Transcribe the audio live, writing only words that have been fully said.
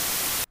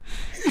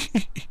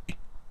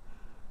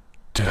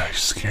Did I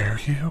scare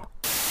you?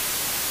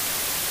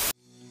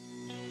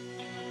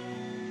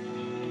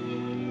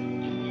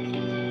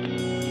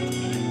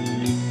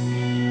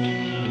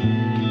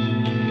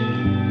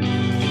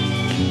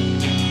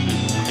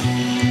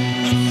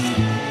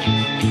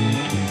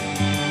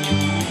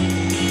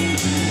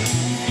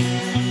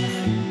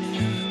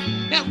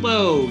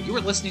 Hello, you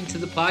are listening to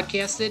the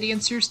podcast that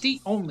answers the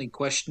only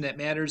question that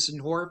matters in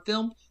horror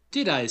film.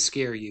 Did I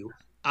scare you?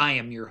 I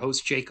am your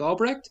host, Jake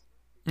Albrecht.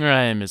 I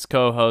am his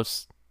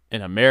co-host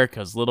and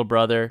America's little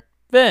brother,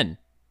 Vin,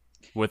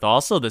 with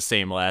also the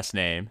same last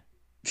name.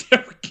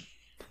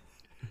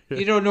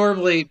 You don't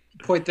normally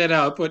point that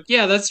out, but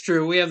yeah, that's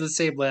true. We have the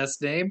same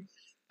last name.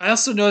 I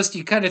also noticed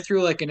you kind of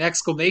threw like an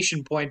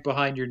exclamation point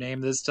behind your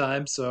name this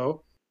time,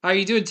 so how are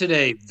you doing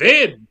today?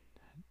 Vin!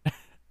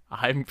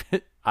 I'm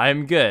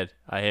I'm good.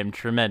 I am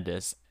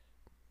tremendous.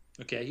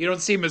 Okay, you don't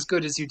seem as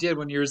good as you did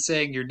when you were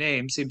saying your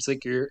name. Seems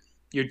like you're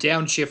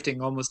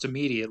downshifting almost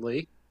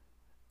immediately.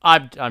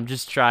 I'm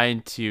just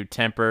trying to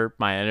temper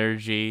my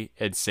energy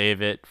and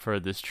save it for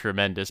this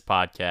tremendous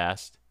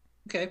podcast.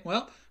 Okay,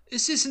 well,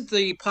 this isn't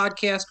the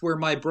podcast where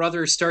my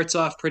brother starts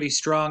off pretty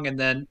strong and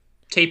then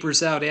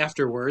tapers out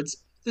afterwards.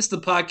 This is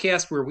the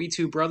podcast where we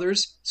two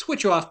brothers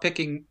switch off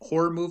picking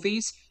horror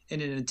movies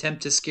in an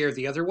attempt to scare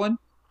the other one.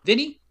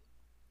 Vinny,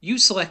 you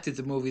selected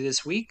the movie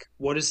this week.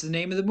 What is the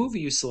name of the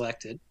movie you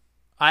selected?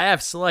 I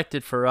have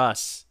selected for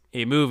us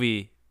a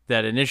movie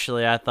that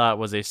initially I thought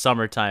was a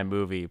summertime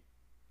movie,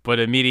 but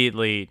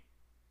immediately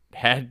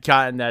had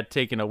gotten that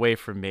taken away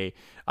from me.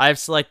 I've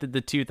selected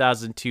the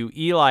 2002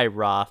 Eli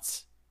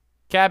Roth's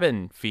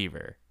Cabin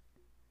Fever.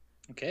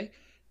 Okay.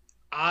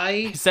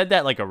 I I. said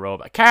that like a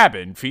robot.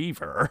 Cabin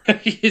Fever.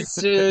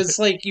 It's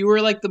like you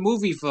were like the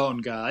movie phone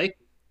guy.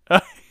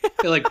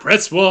 You're like,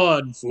 press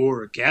 1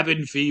 for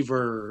Cabin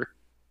Fever.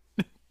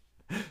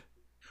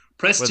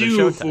 Press With a 2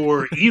 showtime.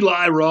 for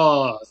Eli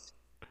Roth.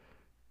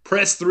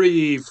 Press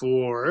 3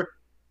 for.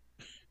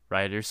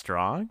 Ryder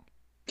Strong?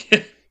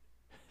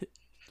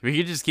 We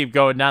could just keep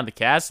going down the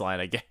cast line,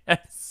 I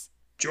guess.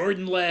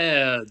 Jordan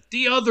Ladd.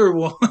 The other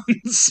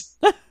ones.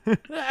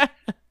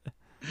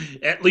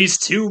 At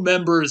least 2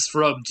 members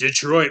from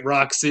Detroit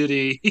Rock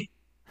City.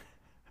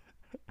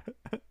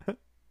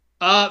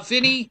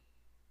 Vinny,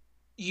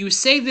 you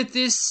say that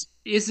this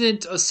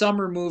isn't a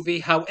summer movie.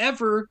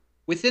 However,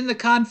 within the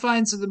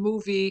confines of the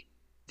movie,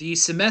 the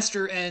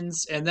semester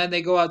ends and then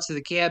they go out to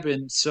the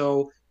cabin.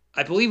 So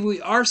I believe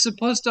we are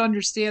supposed to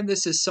understand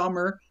this is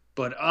summer,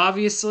 but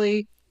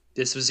obviously,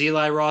 this was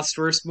Eli Roth's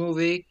first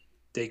movie.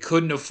 They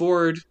couldn't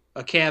afford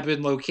a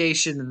cabin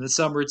location in the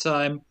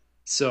summertime.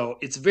 So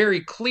it's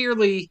very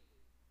clearly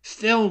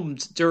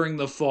filmed during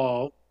the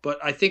fall, but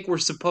I think we're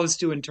supposed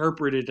to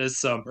interpret it as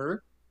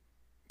summer.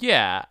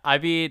 Yeah, I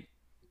mean,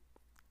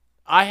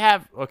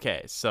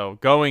 okay, so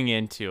going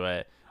into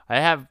it, I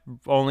have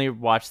only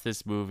watched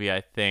this movie,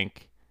 I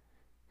think,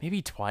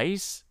 maybe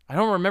twice. I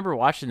don't remember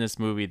watching this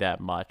movie that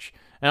much,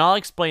 and I'll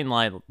explain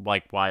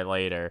like why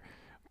later.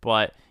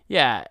 But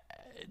yeah,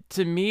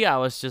 to me, I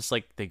was just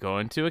like, they go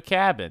into a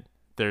cabin.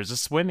 There's a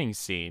swimming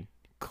scene.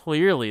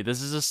 Clearly,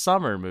 this is a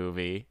summer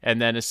movie.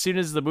 And then as soon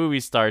as the movie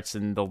starts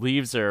and the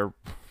leaves are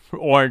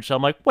orange,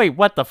 I'm like, wait,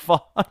 what the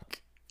fuck?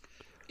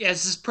 Yeah,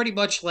 this is pretty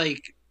much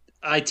like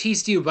I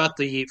teased you about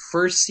the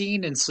first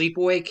scene in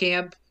Sleepaway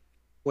Camp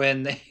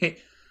when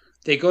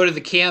they go to the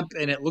camp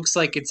and it looks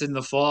like it's in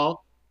the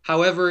fall.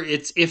 However,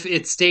 it's if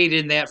it stayed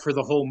in that for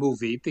the whole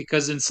movie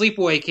because in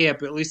Sleepaway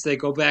Camp at least they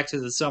go back to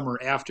the summer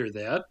after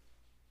that.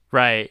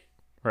 Right,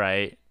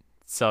 right.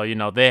 So,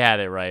 they had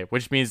it right,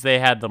 which means they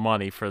had the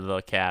money for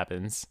the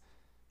cabins.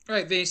 All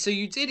right, Vinny, so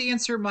you did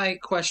answer my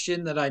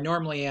question that I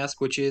normally ask,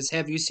 which is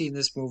have you seen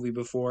this movie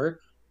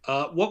before?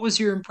 What was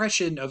your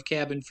impression of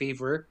Cabin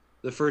Fever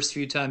the first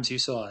few times you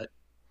saw it?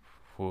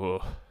 Ooh.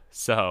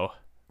 So,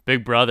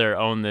 Big Brother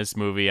owned this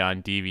movie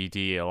on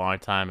DVD a long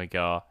time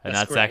ago, and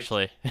That's that's correct.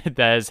 actually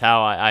that is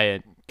how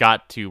I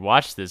got to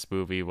watch this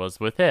movie was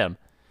with him.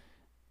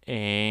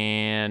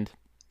 And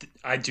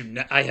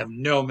I have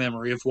no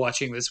memory of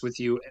watching this with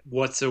you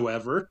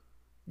whatsoever.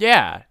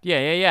 yeah.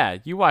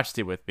 You watched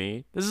it with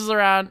me. This is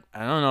around,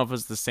 I don't know if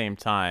it's the same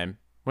time.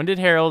 When did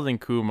Harold and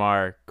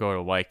Kumar Go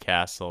to White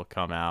Castle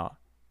come out?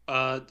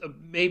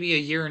 Maybe a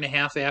year and a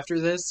half after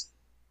this.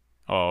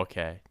 Oh,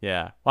 okay.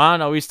 Yeah. Well, I don't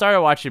know. We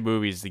started watching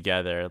movies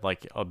together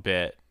like a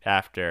bit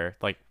after,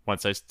 like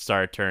once I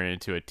started turning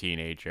into a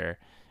teenager.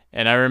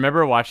 And I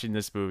remember watching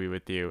this movie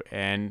with you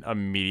and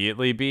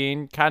immediately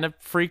being kind of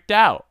freaked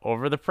out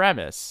over the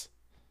premise.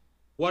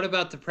 What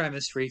about the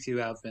premise freaked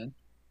you out, Vin?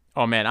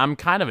 Oh man, I'm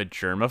kind of a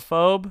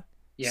germaphobe. So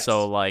Yes.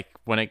 like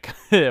when it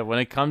when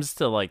it comes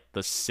to like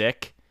the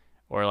sick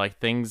or like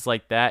things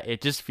like that,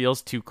 it just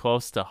feels too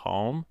close to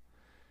home.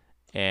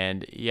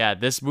 And yeah,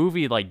 this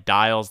movie like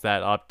dials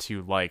that up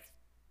to like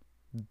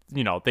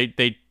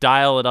they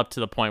dial it up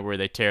to the point where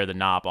they tear the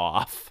knob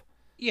off.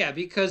 Yeah,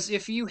 because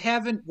if you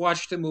haven't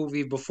watched a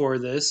movie before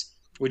this,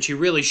 which you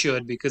really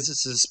should because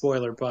this is a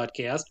spoiler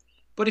podcast,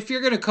 but if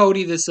you're going to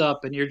Cody this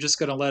up and you're just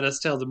going to let us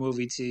tell the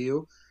movie to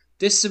you,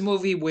 This is a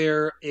movie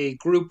where a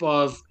group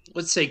of,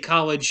 let's say,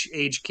 college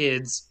age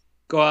kids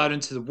go out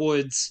into the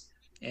woods,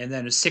 and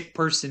then a sick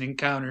person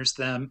encounters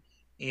them,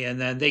 and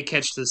then they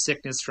catch the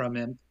sickness from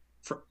him.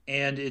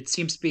 And it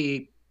seems to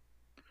be,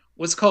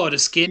 let's call it a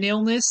skin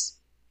illness.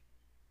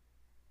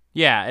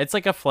 Yeah, it's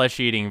like a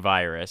flesh-eating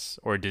virus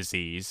or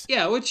disease.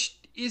 Yeah, which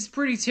is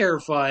pretty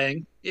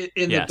terrifying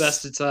in the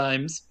best Yes. of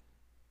times.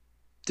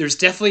 There's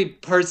definitely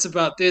parts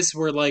about this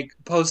where, like,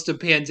 post a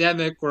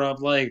pandemic, where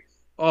I'm like,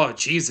 oh,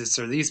 Jesus,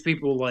 are these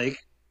people like,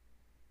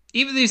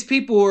 even these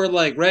people who are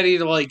like ready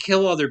to like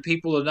kill other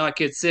people and not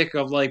get sick?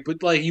 I'm like,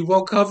 but like, you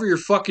won't cover your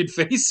fucking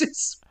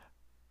faces?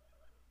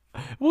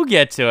 We'll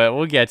get to it.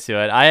 We'll get to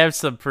it. I have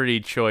some pretty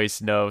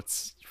choice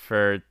notes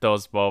for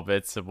those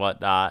moments and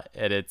whatnot,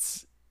 and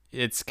it's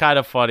kind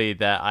of funny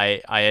that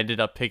I ended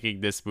up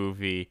picking this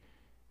movie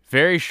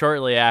very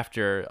shortly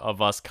after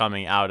of us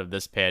coming out of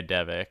this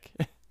pandemic.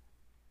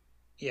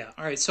 Yeah,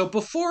 all right. So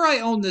before I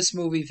owned this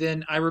movie,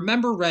 Vin, I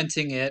remember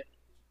renting it.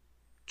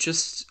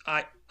 Just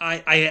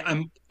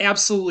I'm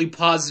absolutely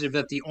positive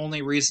that the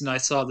only reason I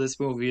saw this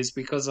movie is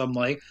because I'm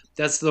like,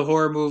 that's the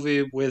horror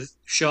movie with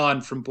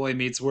Sean from Boy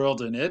Meets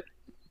World in it.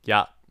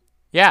 Yeah,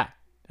 yeah.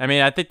 I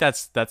mean, I think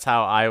that's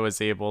how I was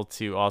able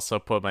to also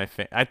put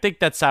I think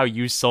that's how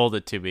you sold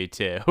it to me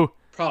too.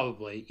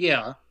 Probably,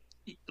 yeah.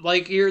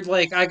 Like you're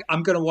like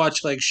I'm gonna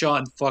watch like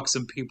Sean fuck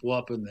some people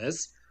up in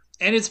this,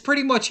 and it's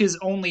pretty much his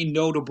only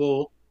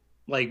notable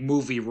like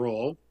movie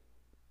role.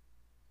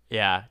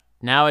 Yeah.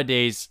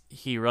 Nowadays,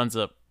 he runs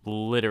a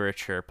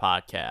literature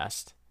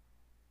podcast.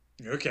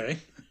 Okay,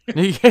 I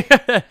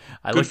good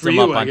looked for him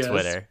you, up I on guess.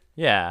 Twitter.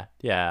 Yeah,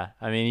 yeah.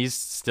 I mean, he's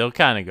still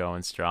kind of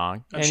going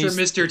strong. I'm And sure he's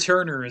Mr.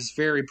 Turner is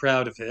very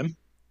proud of him.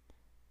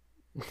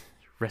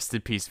 rest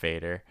in peace,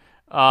 Vader.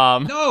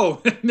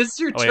 No,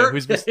 Mr. Oh yeah, Turner.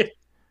 who's Mr.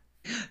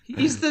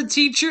 He's the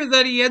teacher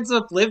that he ends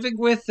up living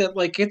with that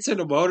like gets in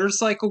a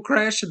motorcycle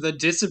crash and then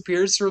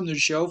disappears from the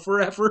show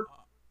forever.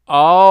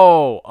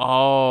 Oh,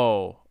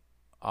 oh,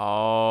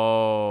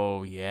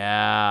 oh,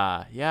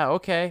 yeah, yeah.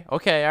 Okay,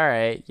 okay, all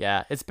right,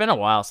 yeah. It's been a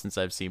while since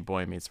I've seen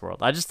Boy Meets World.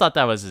 I just thought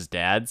that was his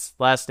dad's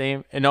last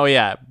name. And oh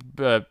yeah,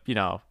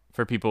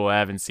 for people who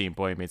haven't seen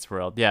Boy Meets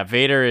World, yeah,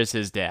 Vader is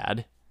his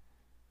dad.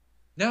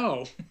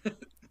 No.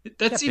 Yeah,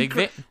 That's Big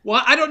inc- Va-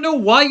 well, I don't know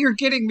why you're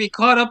getting me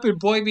caught up in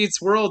Boy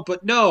Meets World,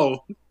 but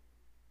no.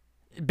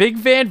 Big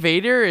Van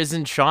Vader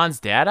isn't Sean's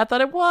dad. I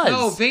thought it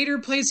No, was. Vader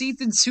plays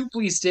Ethan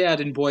Suplee's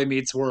dad in Boy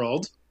Meets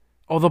World.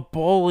 Oh, the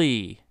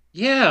bully.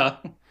 Yeah.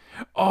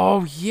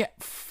 Oh yeah,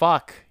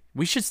 fuck.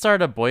 We should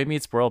start a Boy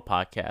Meets World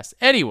podcast.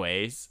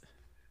 Anyways.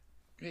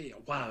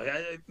 Wow,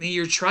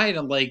 you're trying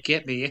to like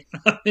get me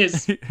on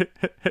this.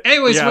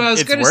 Anyways, Yeah, what I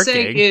was it's gonna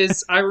say working.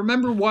 is, I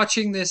remember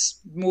watching this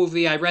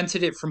movie. I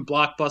rented it from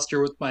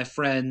Blockbuster with my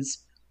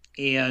friends,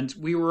 and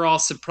we were all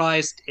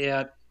surprised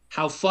at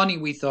how funny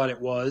we thought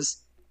it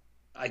was.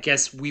 I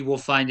guess we will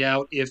find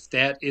out if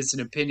that is an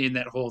opinion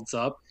that holds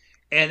up.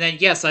 And then,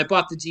 yes, I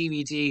bought the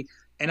DVD,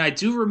 and I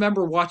do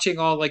remember watching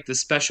all like the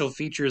special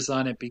features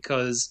on it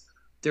because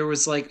there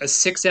was like a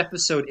 6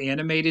 episode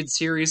animated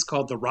series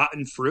called The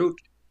Rotten Fruit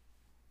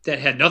that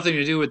had nothing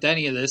to do with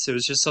any of this. It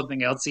was just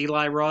something else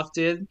Eli Roth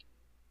did.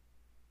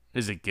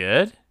 Is it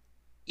good?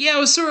 Yeah, it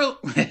was sort of.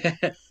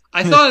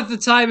 I thought at the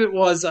time it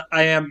was.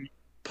 I am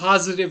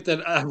positive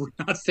that I would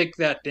not think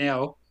that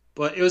now.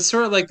 But it was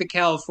sort of like the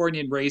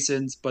Californian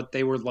Raisins, but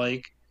they were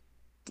like,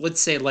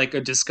 let's say, like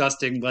a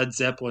disgusting Led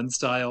Zeppelin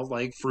style,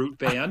 like fruit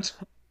band.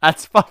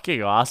 That's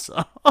fucking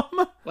awesome.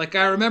 Like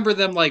I remember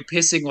them like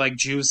pissing like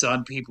juice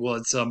on people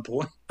at some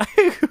point.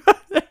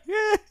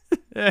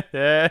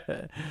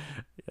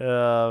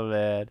 Oh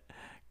man.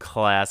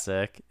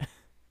 Classic.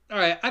 All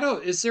right, I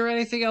don't. Is there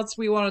anything else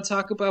we want to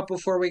talk about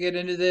before we get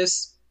into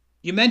this?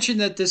 You mentioned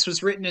that this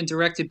was written and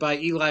directed by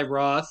Eli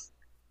Roth,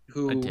 I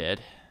who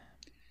did.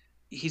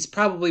 he's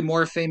probably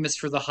more famous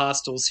for the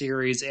Hostel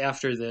series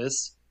after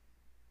this.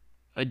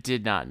 I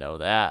did not know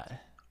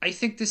that. I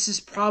think this is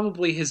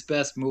probably his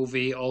best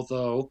movie,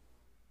 although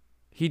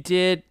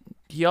He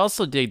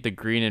also did The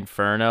Green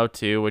Inferno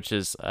too, which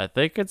is I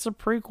think it's a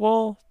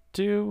prequel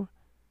to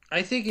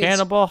I think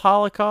Cannibal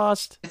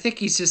Holocaust. I think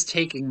he's just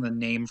taking the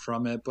name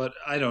from it, but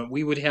I don't.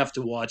 We would have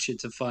to watch it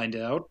to find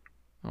out.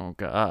 Oh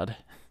god.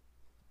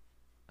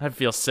 I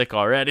feel sick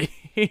already.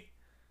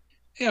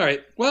 All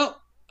right.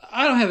 Well,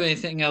 I don't have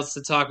anything else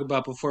to talk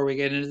about before we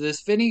get into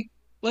this. Vinny,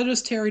 let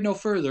us tarry no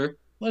further.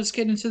 Let us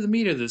get into the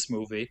meat of this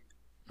movie.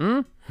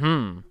 Hmm.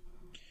 All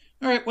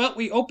right. Well,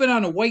 we open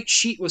on a white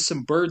sheet with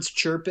some birds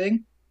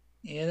chirping,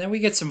 and then we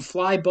get some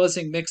fly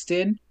buzzing mixed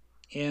in,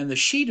 and the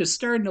sheet is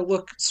starting to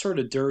look sort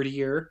of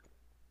dirtier,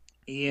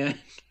 and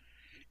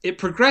it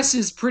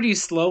progresses pretty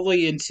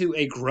slowly into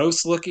a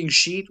gross looking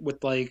sheet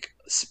with like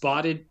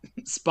spotted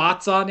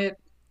spots on it,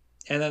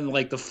 and then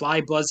like the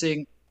fly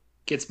buzzing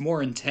gets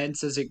more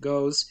intense as it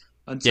goes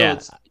until Yeah.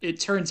 it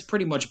turns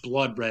pretty much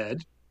blood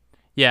red.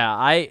 Yeah,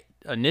 I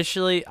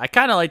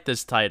kind of like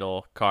this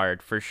title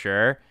card for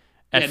sure.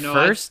 At Yeah, no,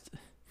 first,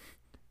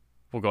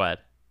 well, go ahead.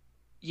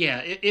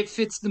 yeah, it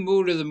fits the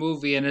mood of the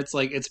movie, and it's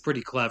like it's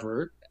pretty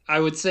clever. I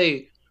would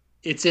say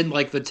it's in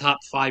like the top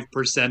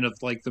 5% of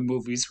like the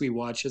movies we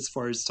watch as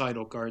far as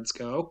title cards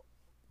go.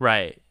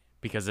 Right,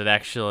 because it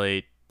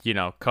actually,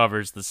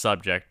 covers the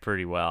subject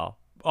pretty well.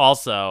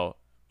 Also,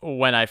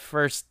 when I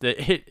first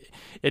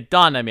it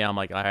dawned on me, I'm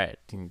like, all right,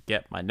 I can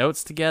get my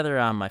notes together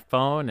on my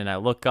phone, and I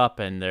look up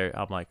and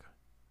I'm like,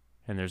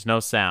 and there's no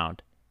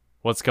sound.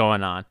 What's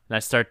going on? And I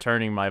start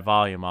turning my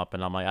volume up,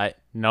 and I'm like,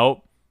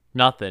 nope,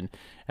 nothing.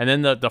 And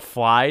then the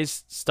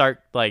flies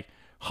start like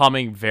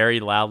humming very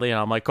loudly, and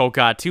I'm like, oh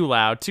god, too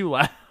loud, too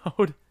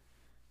loud.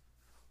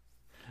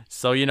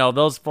 So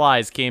those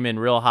flies came in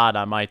real hot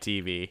on my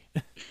TV.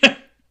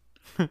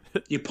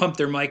 You pumped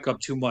their mic up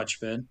too much,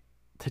 Vin.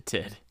 It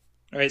did.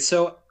 All right,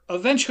 so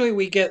eventually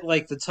we get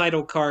like the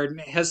title card, and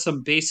it has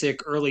some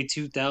basic early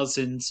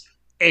 2000s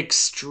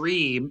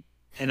extreme,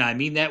 and I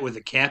mean that with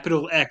a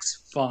capital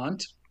X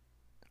font.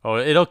 Oh,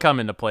 it'll come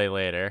into play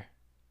later.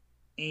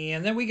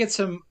 And then we get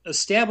some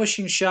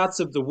establishing shots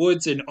of the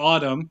woods in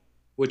autumn,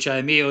 which I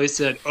immediately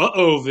said,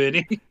 "Uh-oh,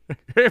 Vinny."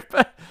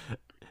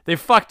 They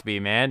fucked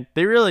me, man.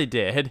 They really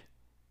did.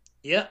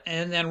 Yeah,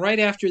 and then right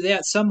after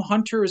that, some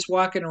hunter is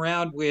walking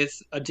around with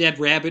a dead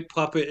rabbit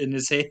puppet in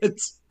his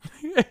hands.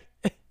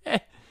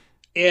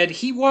 And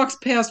he walks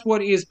past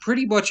what is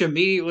pretty much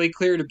immediately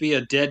clear to be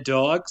a dead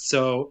dog,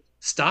 so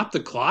stop the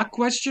clock,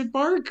 question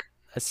mark?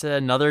 I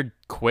said another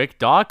quick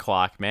dog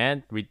clock,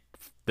 man.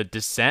 The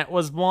Descent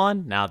was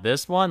one, now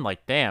this one,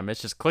 like damn,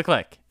 it's just click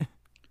click.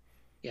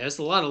 Yeah, there's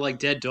a lot of like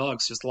dead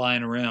dogs just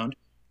lying around.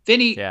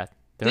 Vinny, Yeah,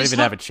 they don't even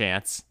have a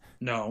chance.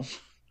 No.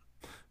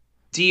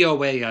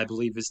 DOA, I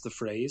believe, is the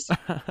phrase.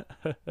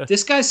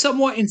 This guy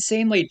somewhat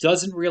insanely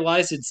doesn't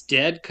realize it's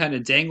dead, kind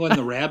of dangling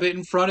the rabbit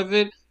in front of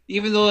it,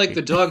 even though like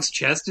the dog's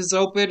chest is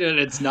open and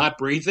it's not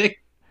breathing.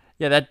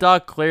 Yeah, that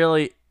dog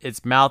clearly,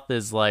 its mouth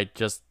is like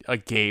just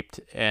agaped,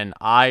 and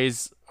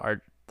eyes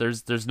are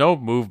there's no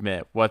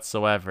movement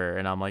whatsoever.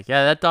 And I'm like,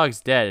 yeah, that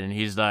dog's dead. And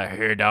he's like,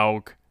 here,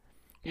 dog.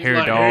 He's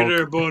like, hey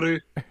there,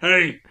 buddy.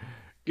 Hey,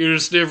 get a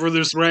sniff for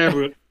this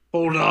rabbit.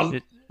 Hold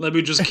on. Let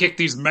me just kick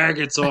these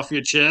maggots off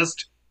your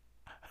chest.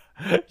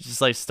 Just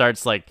like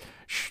starts like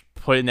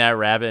putting that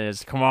rabbit in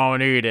his, come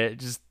on, eat it.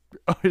 Just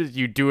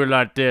you do it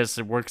like this,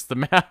 it works the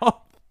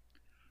mouth.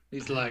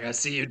 He's like, I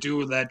see you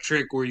doing that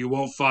trick where you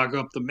won't fog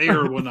up the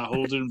mirror when I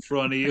hold it in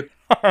front of you.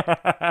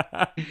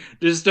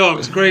 This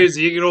dog's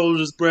crazy. He can hold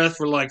his breath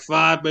for like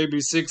 5, maybe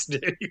 6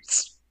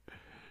 days.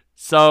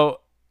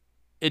 So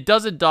it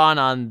doesn't dawn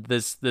on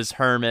this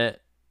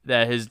hermit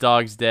that his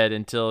dog's dead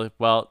until,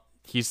 well,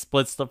 he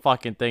splits the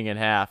fucking thing in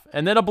half.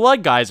 And then a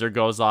blood geyser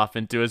goes off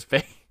into his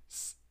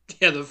face.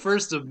 Yeah, the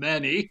first of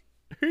many.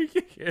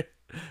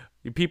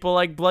 You people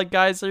like blood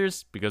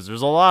geysers? Because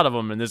there's a lot of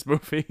them in this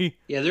movie.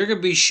 Yeah, they're going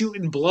to be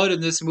shooting blood in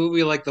this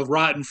movie like the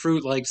rotten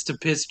fruit likes to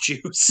piss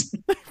juice.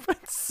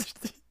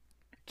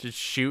 Just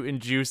shooting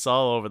juice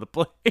all over the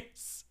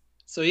place.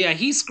 So yeah,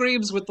 he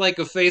screams with like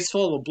a face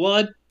full of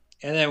blood.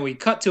 And then we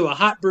cut to a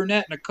hot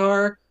brunette in a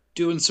car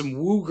doing some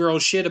woo girl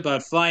shit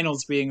about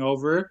finals being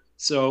over.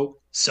 So,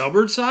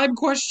 summertime,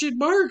 question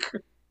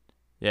mark?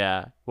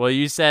 Yeah. Well,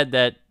 you said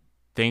that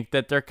think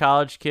that they're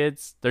college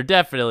kids. They're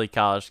definitely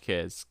college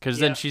kids. Because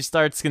then she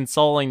starts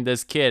consoling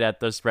this kid at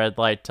this red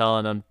light,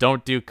 telling him,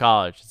 don't do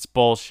college. It's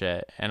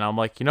bullshit. And I'm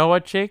like, you know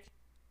what, chick?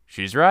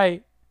 She's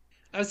right.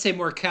 I would say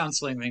more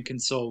counseling than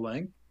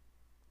consoling.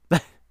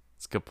 That's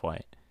a good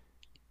point.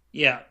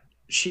 Yeah.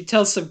 She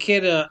tells some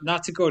kid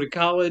not to go to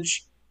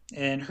college,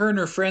 and her and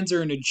her friends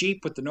are in a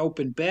Jeep with an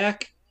open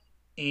back.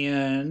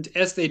 And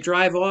as they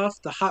drive off,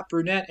 the hot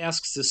brunette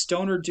asks the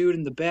stoner dude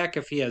in the back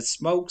if he has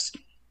smokes,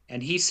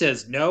 and he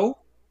says no,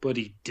 but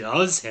he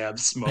does have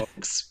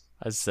smokes.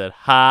 I said,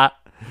 hot.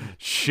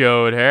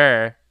 Showed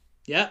her.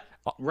 Yeah.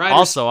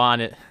 Also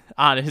on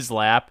his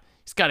lap,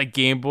 he's got a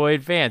Game Boy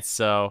Advance,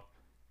 so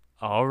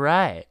all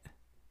right.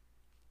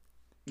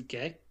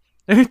 Okay.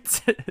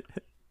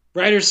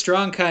 Ryder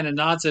Strong kind of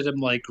nods at him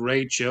like,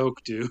 great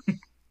joke, dude.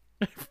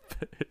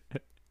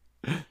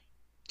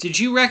 Did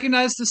you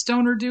recognize the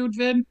stoner dude,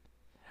 Vin?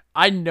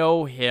 I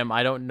know him.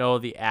 I don't know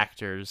the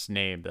actor's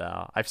name,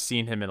 though. I've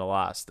seen him in a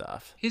lot of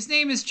stuff. His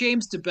name is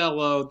James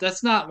DeBello.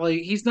 That's not like,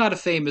 he's not a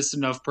famous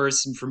enough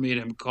person for me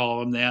to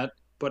call him that,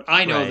 but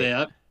I know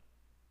that.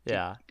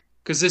 Yeah.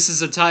 Because this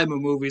is a time of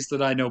movies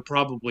that I know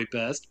probably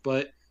best,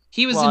 but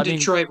he was in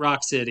Detroit Rock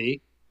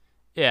City.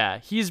 Yeah,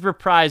 he's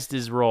reprised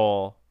his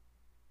role.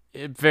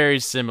 Very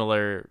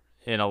similar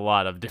in a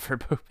lot of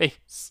different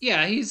movies.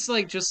 Yeah, he's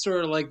like just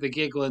sort of like the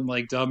giggling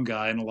like dumb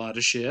guy in a lot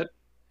of shit.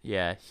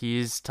 Yeah,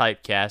 he's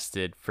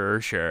typecasted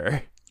for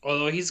sure.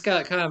 Although he's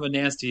got kind of a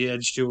nasty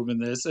edge to him in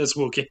this, as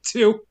we'll get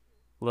to.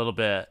 A little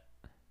bit.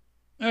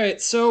 Alright,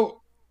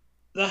 so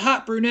the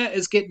hot brunette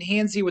is getting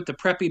handsy with the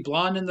preppy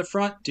blonde in the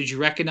front. Did you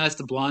recognize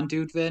the blonde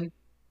dude, Vin?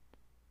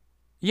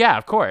 Yeah,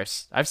 of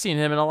course. I've seen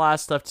him in a lot of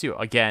stuff too.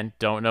 Again,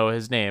 don't know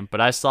his name,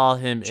 but I saw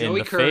him Joey in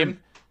the Kern.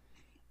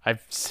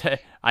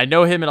 I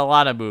know him in a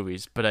lot of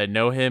movies, but I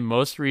know him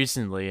most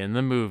recently in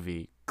the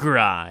movie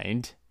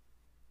Grind.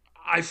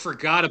 I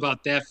forgot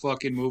about that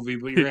fucking movie,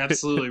 but you're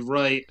absolutely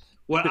right.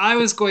 What I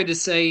was going to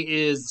say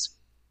is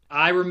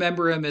I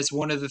remember him as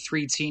one of the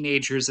three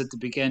teenagers at the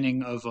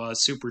beginning of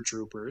Super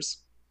Troopers.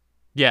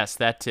 Yes,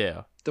 that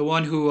too. The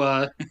one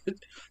who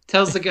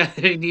tells the guy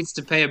that he needs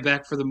to pay him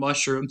back for the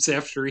mushrooms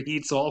after he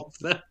eats all of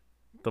them.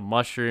 The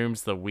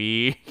mushrooms, the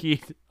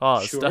weed,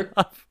 all that Sure.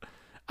 stuff.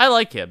 I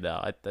like him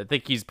though. I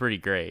think he's pretty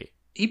great.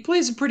 He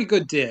plays a pretty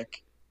good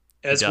dick,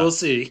 He as we'll does.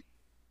 see.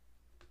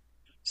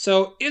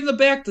 So in the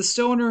back, the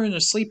stoner and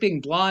a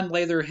sleeping blonde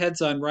lay their heads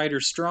on Ryder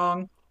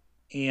Strong,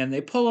 and they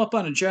pull up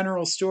on a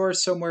general store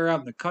somewhere out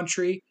in the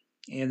country,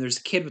 and there's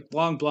a kid with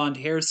long blonde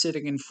hair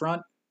sitting in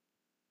front.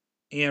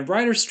 And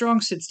Ryder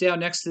Strong sits down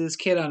next to this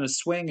kid on a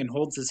swing and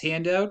holds his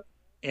hand out,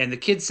 and the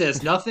kid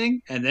says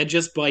nothing and then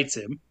just bites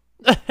him.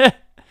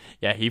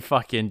 Yeah, he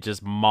fucking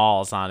just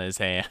mauls on his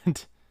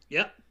hand.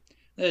 Yep.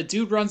 The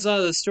dude runs out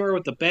of the store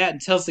with the bat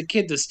and tells the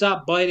kid to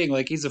stop biting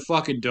like he's a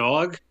fucking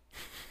dog.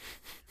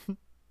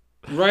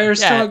 Ryder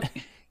Yeah. Strong.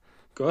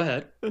 Go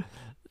ahead.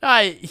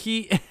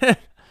 He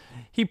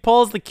he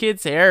pulls the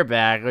kid's hair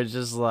back, which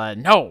is like,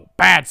 no,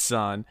 bad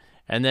son.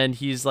 And then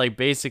he's like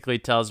basically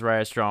tells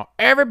Ryan Strong,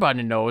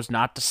 everybody knows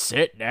not to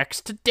sit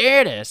next to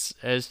Dennis.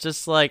 And it's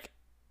just like,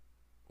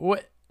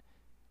 what?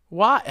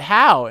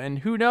 How? And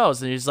who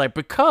knows? And he's like,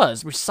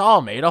 because we saw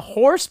him eat a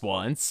horse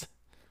once.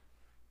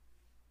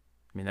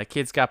 I mean, that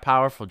kid's got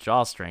powerful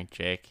jaw strength,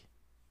 Jake.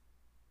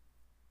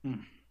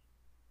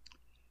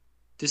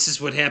 This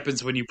is what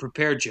happens when you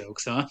prepare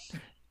jokes, huh?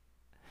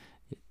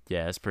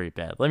 Yeah, it's pretty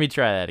bad. Let me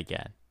try that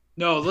again.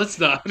 No, let's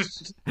not.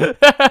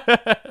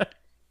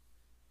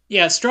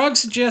 Yeah, Strong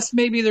suggests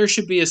maybe there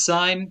should be a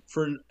sign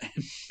for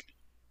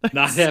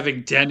not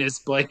having Dennis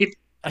bite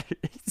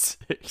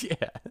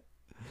Yeah.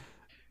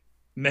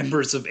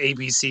 members of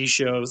ABC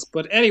shows.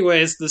 But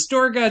anyways, the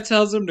store guy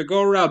tells him to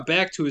go around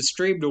back to his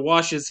stream to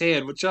wash his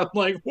hand, which I'm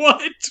like,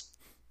 what?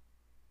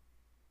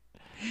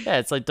 Yeah,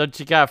 it's like, don't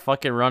you got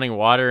fucking running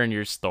water in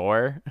your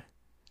store?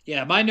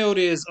 Yeah, my note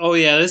is, oh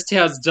yeah, this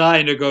town's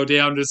dying to go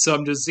down to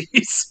some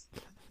disease.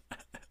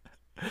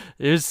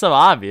 It was so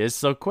obvious,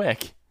 so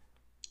quick.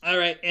 All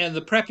right, and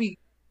the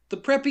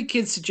preppy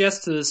kid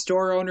suggests to the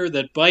store owner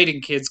that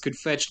biting kids could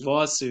fetch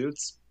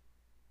lawsuits,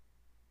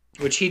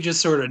 which he just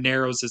sort of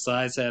narrows his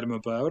eyes at him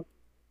about.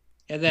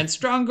 And then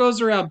Strong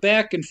goes around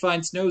back and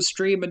finds no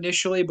stream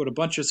initially, but a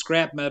bunch of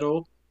scrap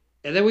metal.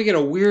 And then we get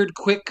a weird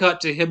quick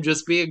cut to him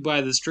just being by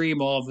the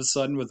stream all of a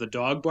sudden with a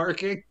dog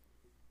barking.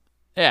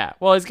 Yeah,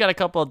 well, he's got a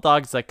couple of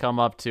dogs that come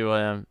up to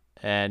him,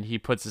 and he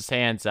puts his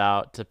hands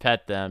out to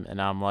pet them, and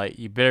I'm like,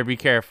 you better be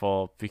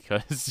careful,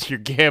 because you're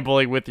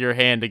gambling with your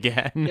hand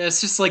again. Yeah,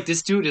 it's just like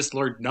this dude has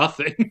learned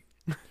nothing.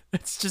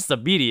 It's just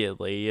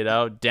immediately,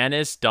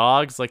 dentists,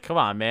 dogs, like, come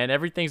on, man,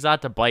 everything's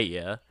out to bite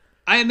you.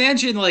 I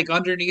imagine, like,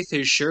 underneath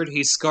his shirt,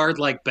 he's scarred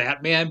like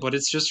Batman, but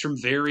it's just from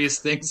various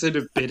things that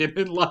have bit him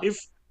in life.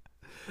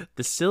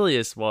 The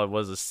silliest one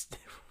was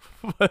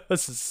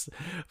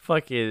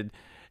fucking,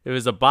 it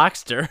was a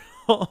box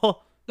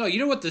turtle. No, you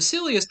know what the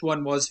silliest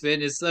one was,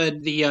 Vin, is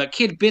the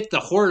kid bit the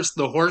horse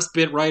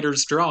bit Ryder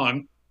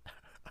Strong.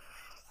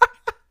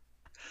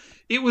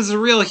 It was a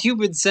real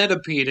human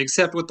centipede,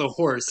 except with the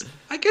horse.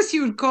 I guess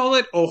you would call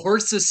it a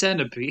horse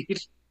centipede.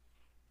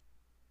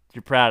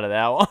 You're proud of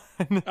that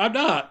one? I'm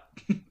not.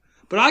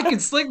 But I can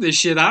sling this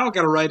shit. I don't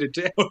gotta write it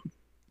down.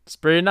 It's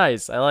pretty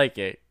nice. I like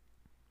it.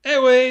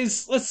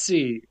 Anyways, let's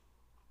see.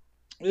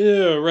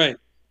 Yeah, right.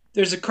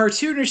 There's a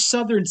cartoonish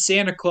Southern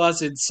Santa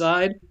Claus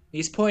inside.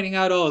 He's pointing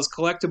out all his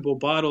collectible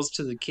bottles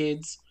to the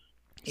kids.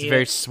 He's a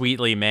very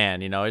sweetly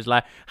man, He's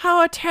like, how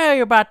I tell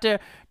you about the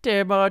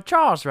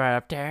jaws right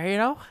up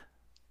there,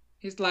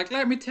 He's like,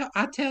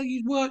 I tell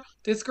you what,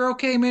 this girl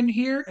came in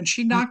here and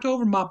she knocked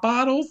over my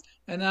bottles,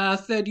 and I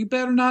said, you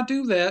better not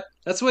do that.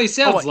 That's what he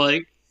sounds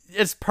like.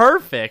 It's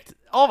perfect.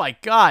 Oh my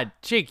God,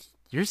 Jake,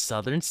 you're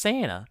Southern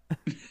Santa.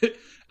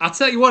 I'll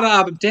tell you what,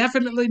 I'm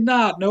definitely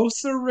not. No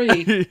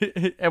siree.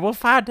 And we'll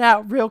find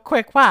out real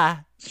quick why.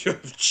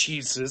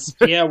 Jesus.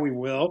 Yeah, we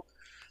will.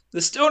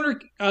 The stoner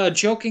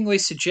jokingly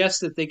suggests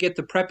that they get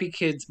the preppy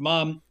kid's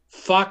mom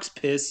fox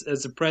piss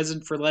as a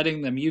present for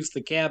letting them use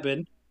the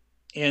cabin.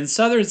 And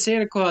Southern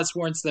Santa Claus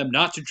warns them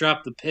not to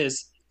drop the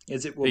piss,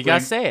 as it will You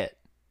gotta say it.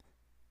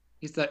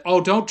 He's like,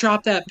 oh, don't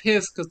drop that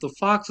piss, because the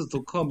foxes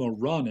will come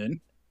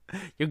a-running.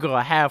 You're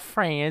gonna have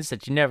friends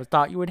that you never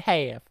thought you would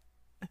have.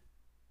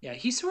 Yeah,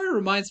 he sort of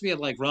reminds me of,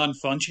 like, Ron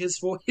Funches'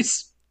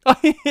 voice.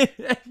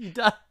 He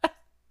does.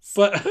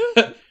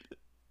 But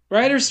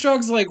Ryder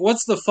Strong's like,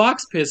 what's the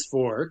fox piss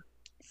for?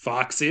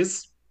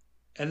 Foxes.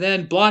 And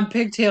then Blonde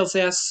Pigtails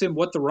asks him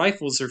what the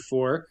rifles are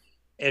for.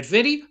 And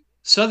Vinny,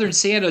 Southern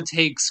Santa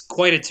takes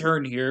quite a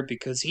turn here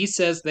because he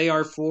says they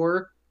are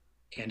for,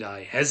 and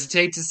I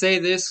hesitate to say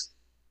this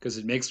because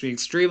it makes me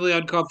extremely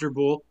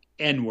uncomfortable,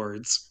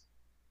 N-words.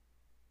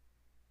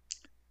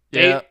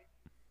 Yeah.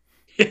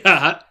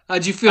 Yeah,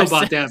 how'd you feel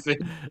about that, Vin?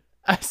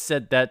 I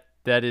said that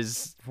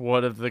is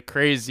one of the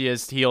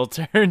craziest heel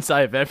turns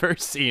I've ever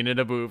seen in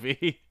a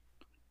movie.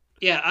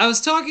 Yeah, I was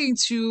talking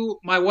to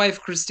my wife,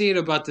 Christine,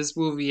 about this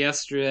movie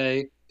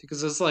yesterday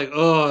because I was like,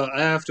 oh,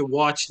 I have to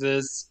watch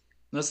this.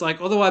 And I was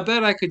like, although I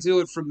bet I could do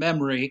it from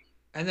memory.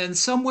 And then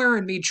somewhere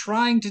in me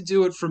trying to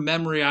do it from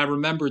memory, I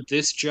remembered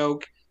this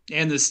joke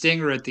and the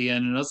stinger at the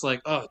end, and I was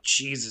like, "Oh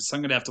Jesus,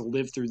 I'm gonna have to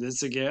live through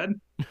this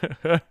again."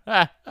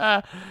 I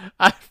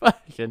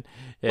fucking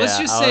Let's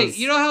yeah. just I say, was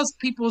you know how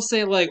people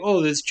say like,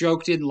 "Oh, this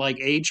joke didn't like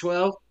age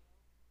well."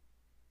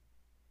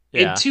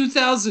 In yeah.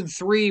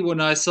 2003, when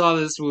I saw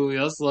this movie,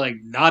 I was like,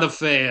 "Not a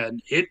fan."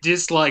 Hit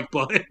dislike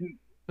button.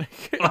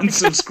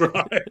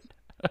 Unsubscribe.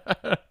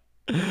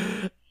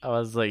 I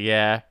was like,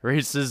 yeah,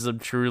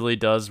 racism truly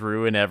does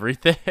ruin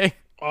everything.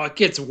 Oh, it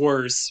gets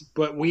worse,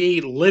 but we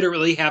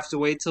literally have to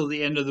wait till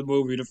the end of the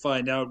movie to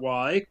find out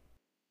why.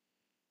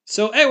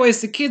 So,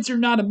 anyways, the kids are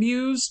not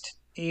amused,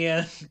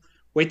 and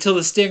wait till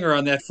the stinger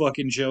on that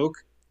fucking joke.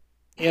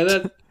 And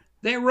then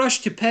they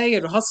rush to pay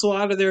and hustle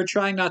out of there,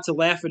 trying not to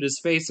laugh at his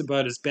face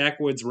about his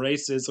backwoods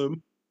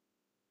racism.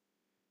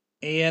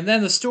 And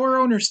then the store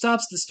owner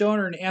stops the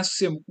stoner and asks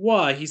him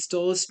why he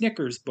stole a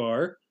Snickers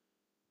bar.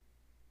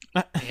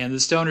 And the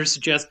stoner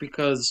suggests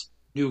because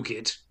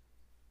nougat.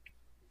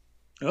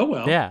 Oh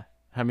well. Yeah,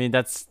 I mean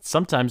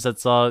sometimes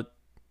that's all.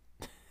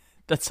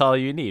 That's all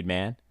you need,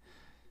 man.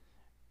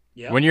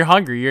 Yeah. When you're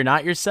hungry, you're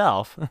not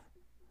yourself.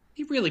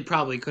 He really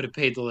probably could have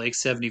paid the like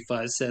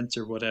 75 cents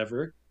or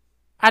whatever.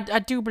 I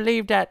do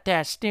believe that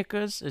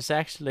Snickers is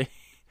actually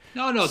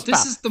No, this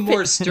Stop. is the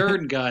more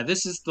stern guy.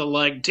 This is the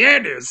like,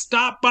 Dennis,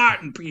 stop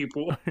biting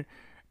people.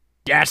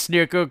 that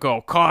Snicker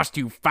gonna cost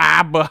you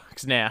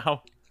 $5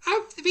 now.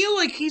 I feel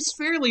like he's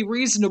fairly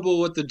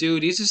reasonable with the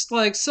dude. He's just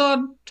like,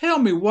 son, tell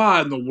me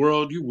why in the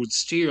world you would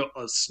steal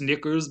a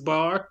Snickers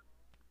bar.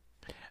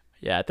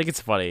 Yeah, I think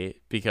it's funny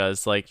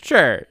because, like,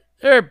 sure,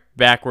 they're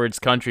backwards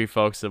country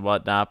folks and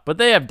whatnot, but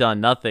they have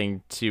done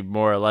nothing to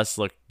more or less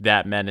look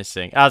that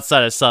menacing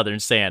outside of Southern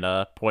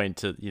Santa pointing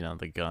to,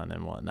 the gun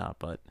and whatnot.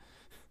 But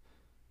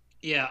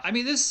Yeah, I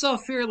mean, this is all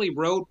fairly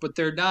rote, but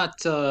they're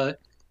not,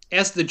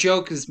 as the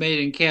joke is made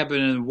in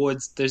Cabin in the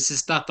Woods, this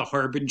is not the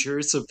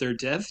harbingers of their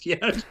death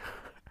yet.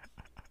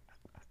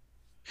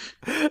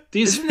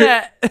 These isn't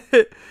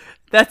that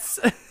that's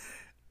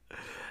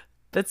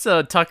that's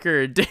a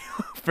Tucker and Dale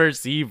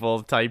versus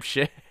Evil type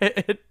shit.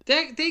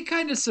 they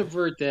kind of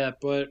subvert that,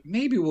 but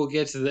maybe we'll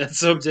get to that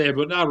someday,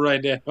 but not right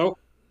now.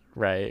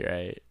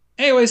 Right.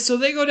 Anyway, so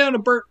they go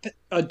down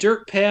a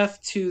dirt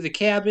path to the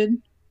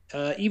cabin,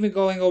 even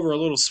going over a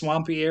little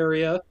swampy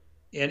area,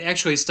 and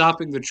actually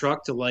stopping the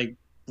truck to like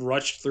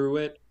rush through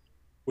it,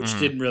 which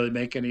didn't really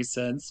make any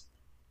sense.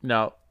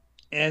 No.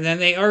 And then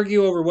they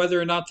argue over whether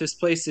or not this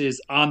place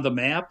is on the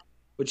map,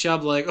 which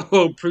I'm like,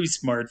 oh,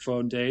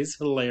 pre-smartphone days,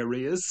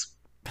 hilarious.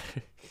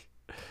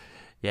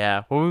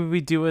 Yeah, what would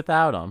we do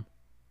without them?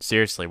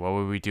 Seriously, what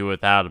would we do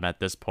without them at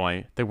this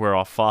point? I think we're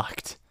all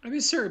fucked. I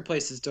mean, certain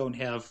places don't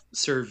have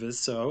service,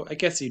 so I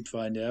guess you'd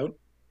find out.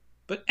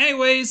 But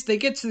anyways, they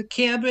get to the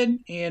cabin,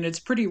 and it's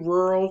pretty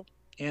rural,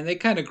 and they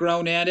kind of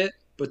groan at it.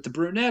 But the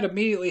brunette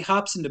immediately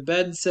hops into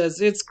bed and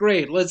says, "It's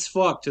great, let's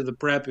fuck," to the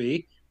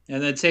preppy,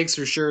 and then takes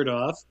her shirt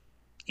off.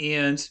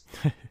 And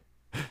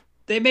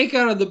they make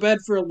out on the bed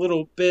for a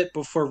little bit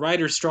before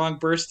Ryder Strong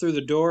bursts through the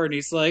door, and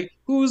he's like,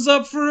 "Who's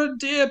up for a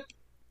dip?"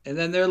 And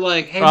then they're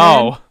like, "Hey,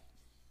 man,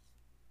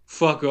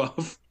 fuck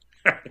off."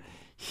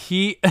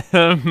 He that's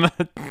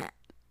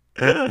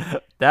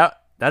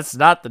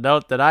not the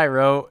note that I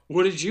wrote.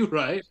 What did you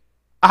write?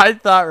 I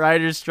thought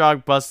Ryder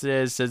Strong busted in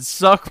and said,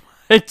 "Suck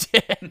my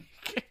dick."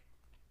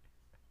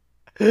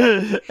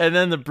 And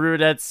then the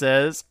brunette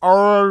says,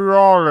 "Already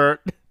on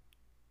it."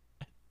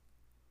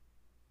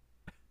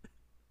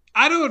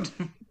 I don't.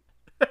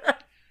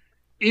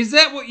 Is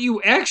that what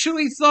you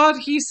actually thought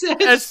he said?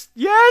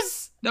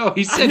 Yes. No,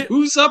 he said,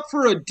 "Who's up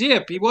for a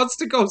dip?" He wants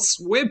to go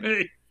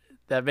swimming.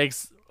 That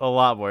makes a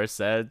lot more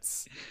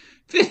sense.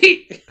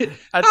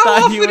 How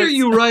often are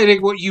you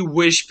writing what you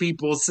wish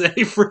people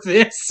say for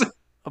this?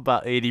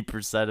 About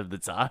 80% of the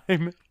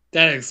time.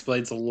 That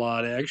explains a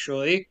lot,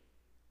 actually.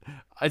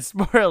 It's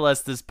more or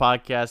less this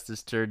podcast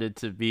has turned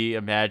into me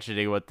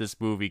imagining what this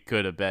movie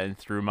could have been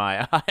through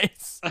my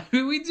eyes. I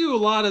mean, we do a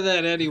lot of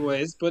that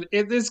anyways, but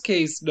in this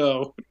case,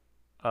 no.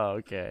 Oh,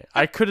 okay.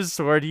 I could have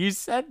sworn you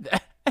said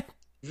that.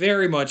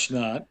 Very much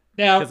not.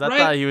 Now, because I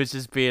thought he was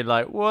just being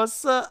like,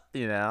 "What's up?" I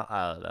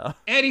don't know.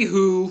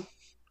 Anywho,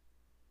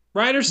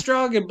 Ryder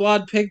Strong and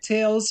Blonde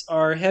Pigtails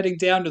are heading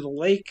down to the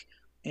lake,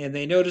 and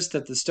they notice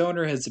that the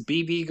stoner has a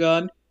BB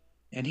gun,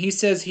 and he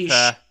says he's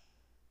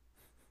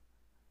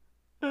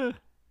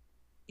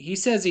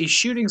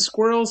shooting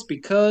squirrels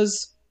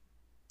because,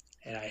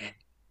 and I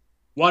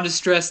want to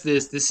stress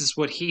this is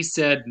what he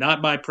said,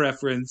 not my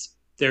preference,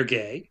 they're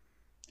gay.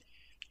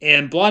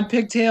 And Blonde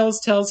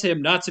Pigtails tells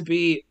him not to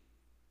be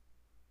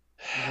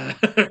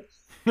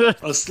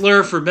a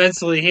slur for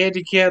mentally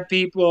handicapped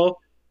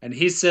people, and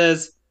he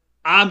says,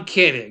 "I'm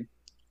kidding.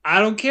 I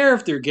don't care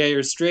if they're gay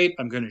or straight,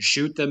 I'm going to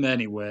shoot them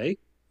anyway."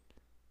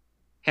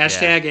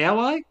 Hashtag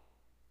ally?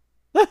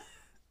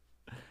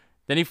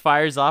 Then he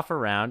fires off a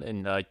round,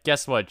 and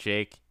guess what,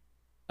 Jake?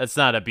 That's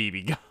not a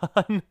BB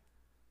gun.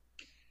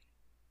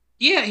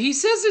 Yeah, he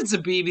says it's a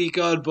BB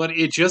gun, but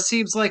it just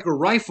seems like a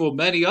rifle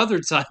many other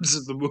times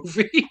in the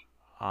movie.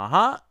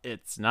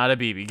 It's not a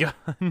BB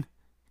gun.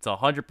 It's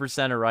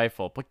 100% a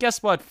rifle. But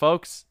guess what,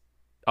 folks?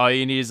 All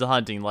you need is a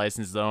hunting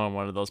license to own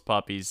one of those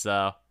puppies,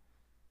 so.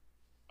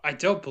 I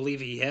don't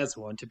believe he has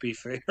one, to be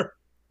fair.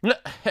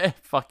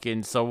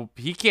 Fucking, so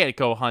he can't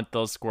go hunt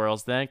those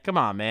squirrels then. Come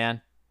on,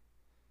 man.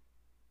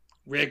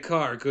 Red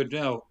car, good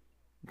no.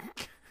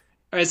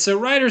 Alright, so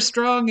Ryder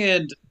Strong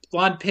and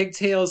Blonde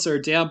Pigtails are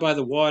down by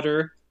the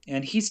water,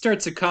 and he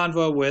starts a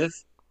convo with,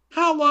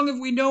 "How long have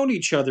we known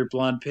each other,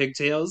 Blonde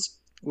Pigtails?"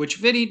 Which,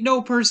 Vinny,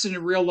 no person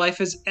in real life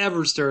has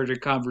ever started a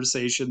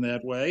conversation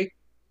that way.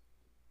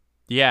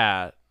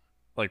 Yeah.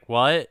 Like,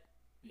 what?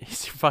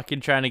 He's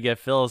fucking trying to get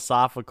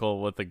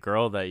philosophical with a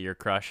girl that you're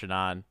crushing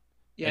on.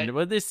 Yeah, And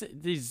with this,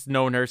 he's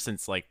known her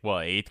since, like,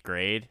 what, 8th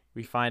grade,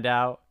 we find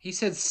out? he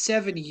said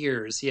 7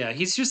 years. Yeah,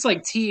 he's just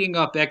like teeing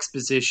up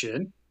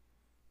exposition.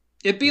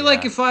 It'd be Yeah.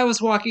 like if I was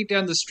walking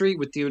down the street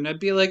with you and I'd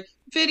be like,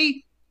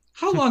 "Vinny,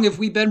 how long have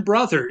we been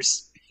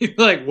brothers?" You're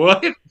like,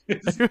 "What?"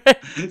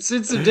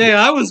 Since the day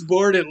I was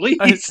born, at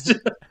least.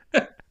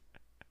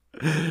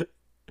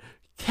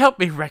 Help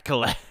me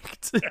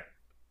recollect.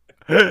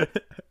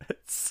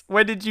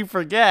 When did you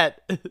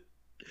forget?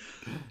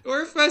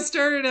 Or if I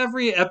started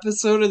every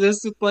episode of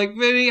this with like,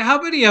 "Vinny,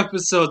 how many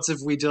episodes have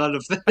we done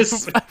of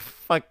this?"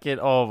 Fucking,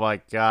 oh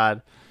my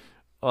god.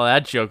 Oh,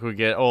 that joke would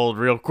get old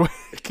real quick.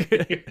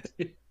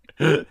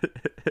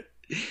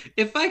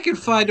 If I could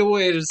find a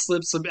way to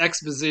slip some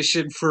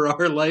exposition for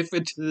our life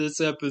into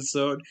this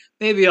episode,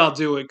 maybe I'll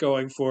do it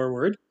going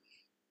forward.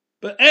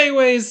 But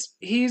anyways,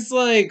 he's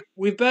like,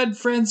 "We've been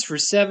friends for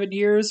 7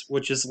 years,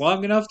 which is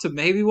long enough to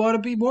maybe want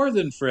to be more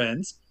than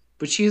friends."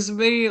 But she's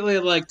immediately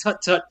like, "Tut,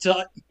 tut,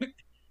 tut."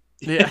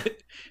 Yeah.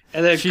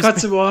 And then She's-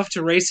 cuts him off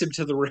to race him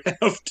to the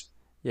raft.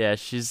 Yeah,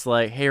 she's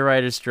like, "Hey,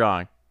 Ryder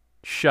Strong,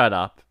 shut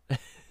up."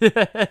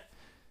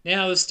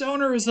 Now, the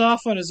stoner is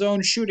off on his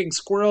own shooting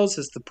squirrels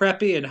as the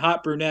preppy and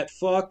hot brunette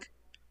fuck.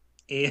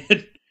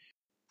 And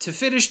to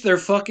finish their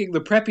fucking, the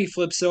preppy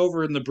flips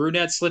over and the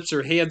brunette slips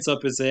her hands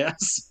up his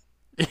ass.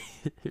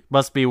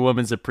 Must be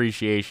Women's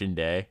Appreciation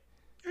Day.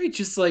 He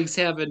just likes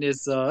having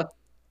his, oh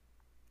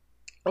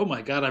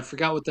my god, I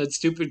forgot what that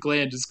stupid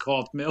gland is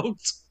called.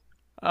 Milked?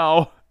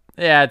 Oh,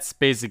 yeah, it's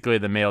basically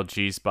the male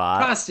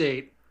G-spot.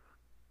 Prostate.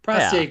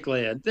 Prostate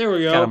gland. There we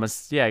go.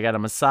 Gotta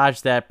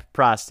massage that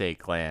prostate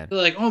gland. They're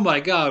like, "Oh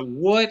my god,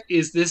 what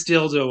is this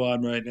dildo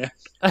on right now?"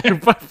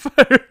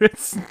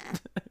 It's-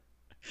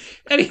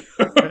 Anyway.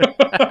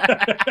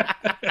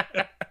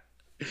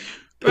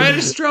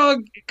 Ryder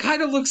Strong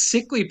kind of looks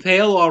sickly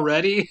pale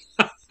already.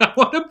 I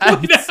want to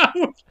point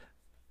out.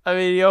 I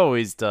mean, he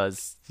always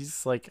does.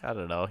 He's like, I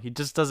don't know. He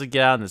just doesn't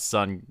get out in the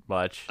sun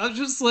much. I'm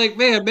just like,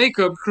 man,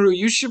 makeup crew,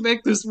 you should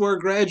make this more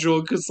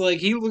gradual because, like,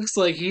 he looks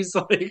like he's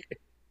like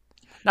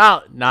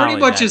Not pretty only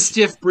much that, a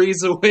stiff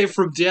breeze away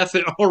from death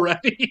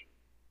already.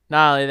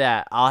 Not only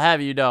that, I'll have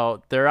you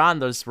know, they're on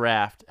this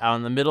raft out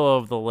in the middle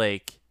of the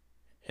lake,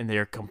 and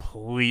they're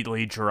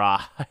completely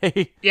dry.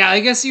 Yeah,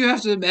 I guess you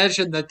have to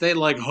imagine that they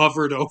like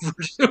hovered over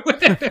to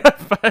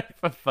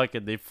it.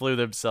 Fucking, they flew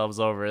themselves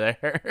over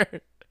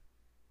there.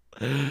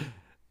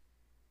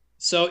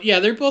 So yeah,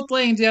 they're both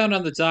laying down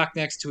on the dock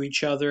next to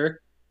each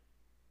other.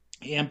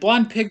 And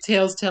Blonde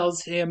Pigtails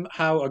tells him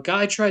how a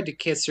guy tried to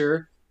kiss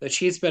her that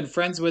she's been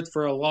friends with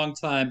for a long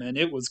time, and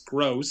it was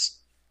gross.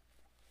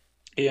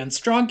 And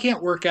Strong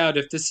can't work out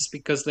if this is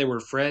because they were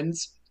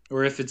friends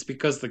or if it's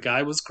because the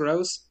guy was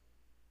gross.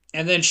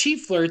 And then she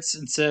flirts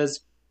and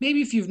says,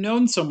 "Maybe if you've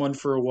known someone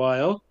for a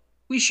while,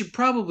 we should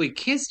probably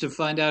kiss to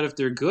find out if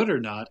they're good or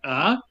not,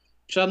 huh?"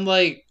 Which I'm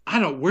like, I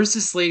don't know, where's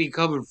this lady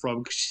coming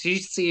from? 'Cause she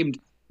seemed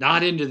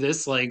not into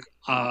this like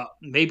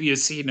maybe a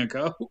scene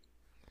ago.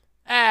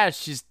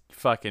 She's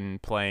fucking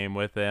playing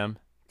with him.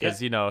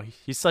 Because, you know,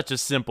 he's such a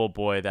simple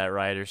boy, that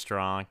Ryder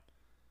Strong.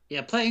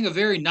 Yeah, playing a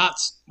very not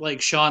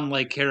like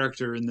Sean-like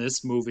character in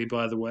this movie,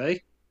 by the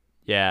way.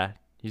 Yeah,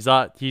 he's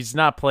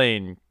not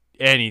playing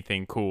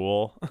anything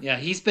cool. Yeah,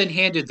 he's been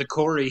handed the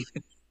Corey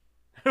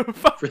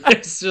for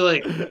this. So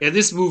like, in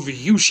this movie,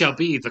 you shall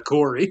be the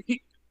Corey.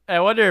 I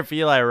wonder if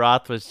Eli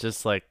Roth was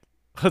just like,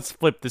 let's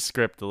flip the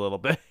script a little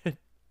bit.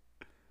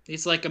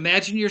 He's like,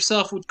 imagine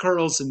yourself with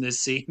curls in this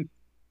scene.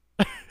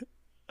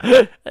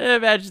 I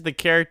imagine the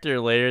character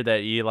later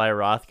that Eli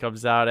Roth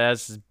comes out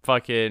as is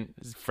fucking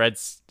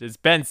is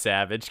Ben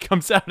Savage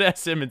comes out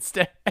as him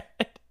instead.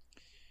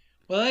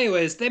 Well,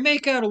 anyways, they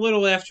make out a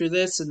little after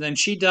this, and then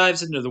she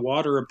dives into the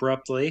water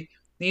abruptly. And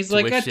he's To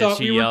like, which I thought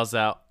she we were... yells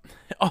out,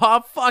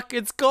 "Oh fuck,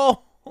 it's cold!"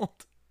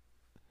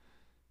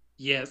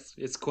 Yes,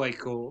 it's quite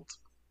cold.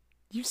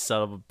 You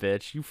son of a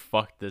bitch! You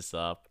fucked this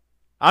up.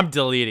 I'm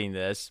deleting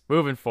this.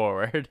 Moving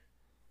forward.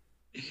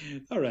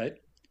 All right.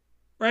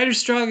 Ryder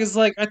Strong is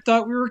like, I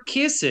thought we were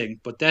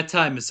kissing, but that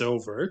time is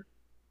over.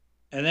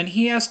 And then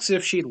he asks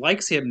if she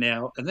likes him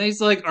now, and then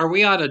he's like, are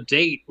we on a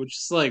date? Which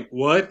is like,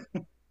 what?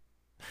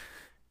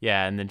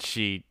 Yeah, and then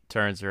she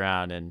turns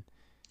around and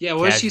Yeah,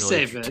 what does she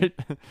say, casually-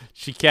 Vin?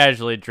 she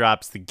casually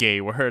drops the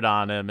gay word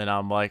on him, and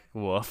I'm like,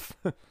 woof.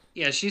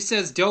 Yeah, she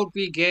says, don't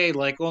be gay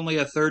like only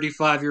a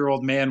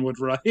 35-year-old man would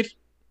write.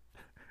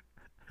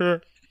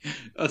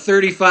 A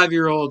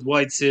 35-year-old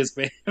white cis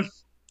man,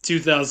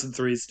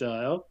 2003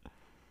 style.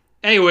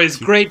 Anyways,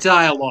 great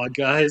dialogue,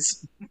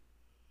 guys.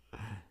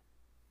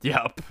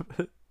 Yep.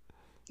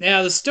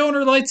 Now, the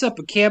stoner lights up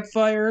a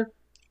campfire.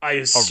 I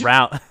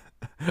assume.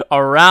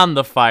 Around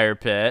the fire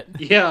pit.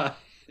 Yeah.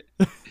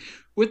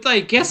 With, I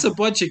guess, a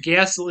bunch of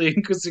gasoline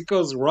because it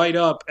goes right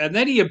up. And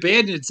then he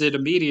abandons it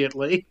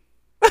immediately.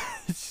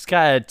 He's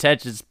got an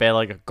attention span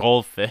like a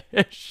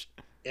goldfish.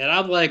 And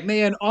I'm like,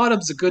 man,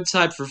 autumn's a good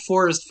time for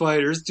forest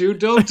fires, dude.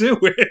 Don't do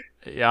it.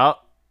 Yep.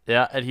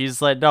 Yeah, and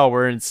he's like, no,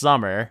 we're in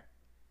summer.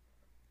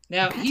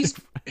 Now, he's...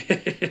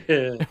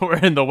 We're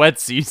in the wet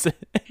season.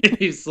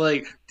 He's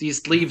like,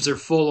 these leaves are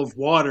full of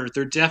water.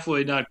 They're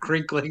definitely not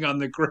crinkling on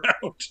the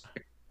ground.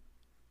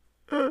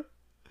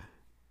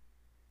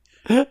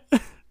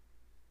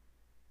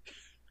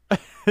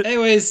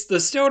 Anyways, the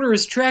stoner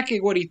is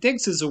tracking what he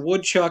thinks is a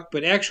woodchuck,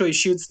 but actually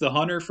shoots the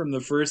hunter from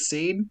the first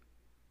scene.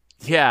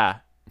 Yeah.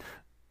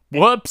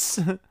 Whoops.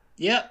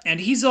 Yeah, and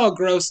he's all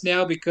gross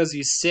now because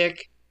he's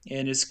sick,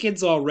 and his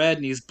skin's all red,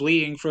 and he's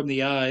bleeding from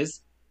the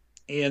eyes.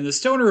 And the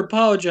stoner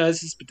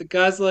apologizes, but the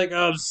guy's like,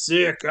 I'm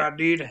sick, I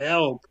need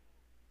help.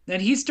 Then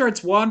he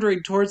starts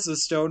wandering towards the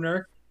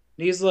stoner,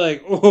 and he's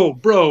like, oh,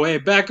 bro, hey,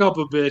 back up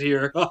a bit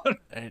here.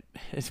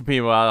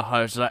 Meanwhile, the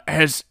hunter's like,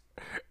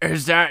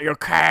 is that your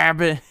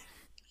cabin?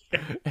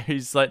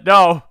 He's like,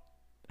 no,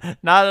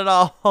 not at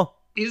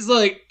all. He's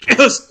like,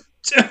 just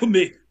tell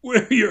me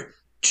where your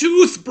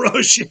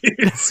toothbrush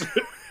is.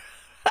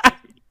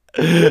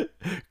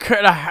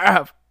 Could I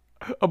have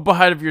a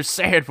bite of your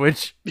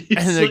sandwich and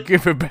then like,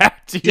 give it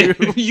back to you?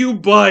 You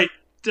bite,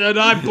 then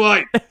I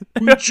bite.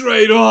 We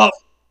trade off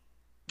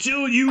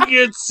till you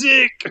get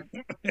sick.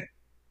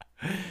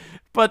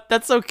 But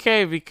that's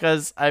okay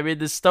because, I mean,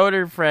 the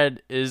stoner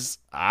friend is,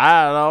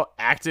 I don't know,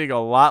 acting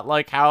a lot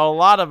like how a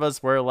lot of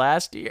us were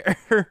last year.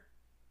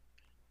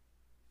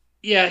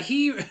 Yeah,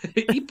 he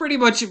pretty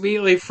much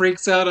immediately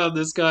freaks out on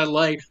this guy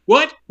like,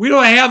 what? We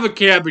don't have a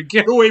cabin.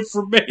 Get away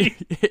from me.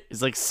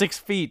 It's like 6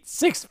 feet.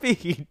 6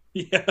 feet.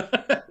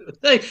 Yeah.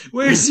 Like,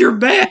 where's your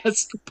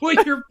mask?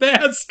 Put your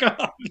mask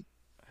on.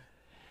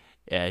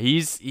 Yeah,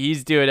 he's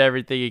doing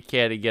everything he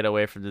can to get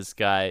away from this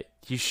guy.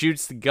 He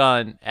shoots the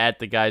gun at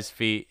the guy's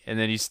feet, and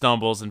then he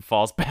stumbles and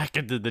falls back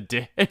into the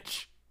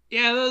ditch.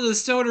 Yeah, then the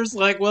stoner's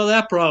like, well,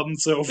 that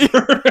problem's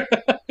over.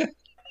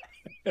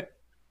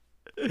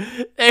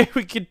 And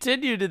we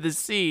continue to the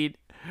scene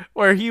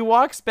where he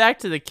walks back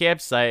to the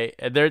campsite,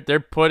 and they're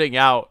putting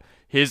out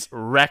his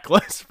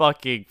reckless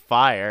fucking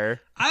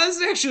fire. I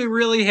was actually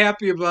really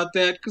happy about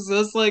that, because I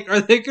was like,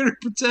 are they going to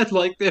pretend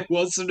like that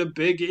wasn't a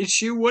big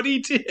issue, what he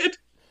did?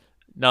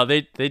 No,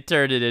 they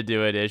turned it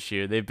into an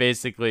issue. They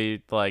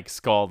basically, like,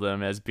 scold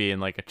him as being,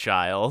 like, a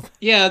child.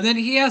 Yeah, and then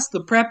he asked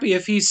the preppy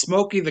if he's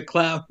Smokey the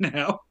Clown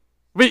now.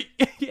 Wait,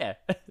 yeah.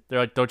 They're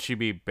like, don't you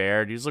be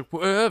Bear? And he's like,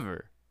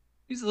 whatever.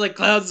 He's like,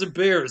 clowns and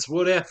bears,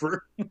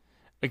 whatever.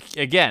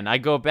 Again, I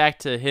go back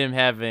to him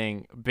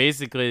having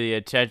basically the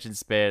attention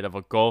span of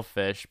a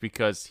goldfish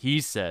because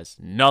he says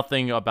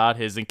nothing about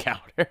his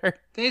encounter.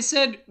 They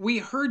said, we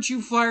heard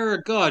you fire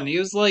a gun. He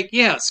was like,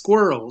 yeah,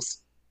 squirrels.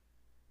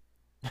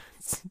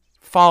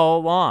 Follow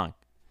along.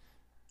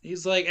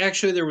 He's like,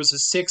 actually, there was a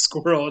sick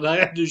squirrel, and I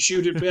had to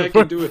shoot it back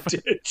into a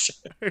ditch.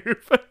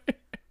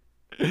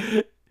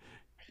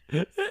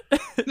 They're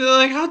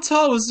like, how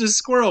tall was this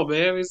squirrel,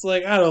 man? He's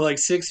like, I don't know, like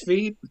 6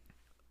 feet.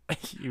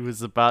 He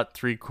was about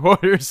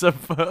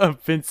 3/4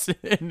 of Vincent,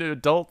 an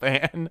adult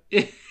man.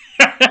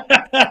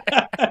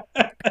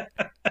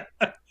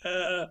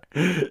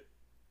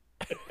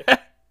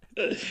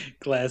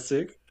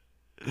 Classic.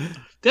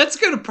 That's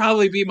going to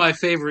probably be my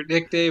favorite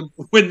nickname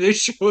when this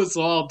show is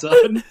all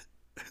done.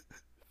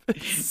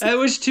 I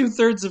wish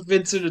 2/3 of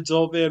Vincent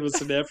Adult Man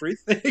was in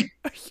everything.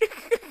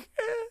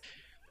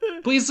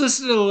 Please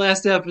listen to the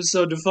last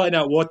episode to find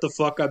out what the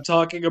fuck I'm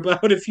talking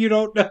about if you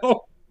don't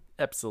know.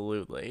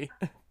 Absolutely.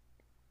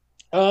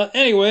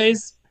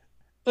 Anyways,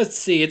 let's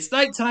see. It's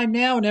nighttime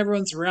now and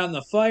everyone's around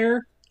the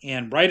fire,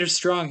 and Ryder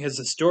Strong has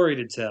a story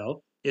to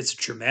tell. It's a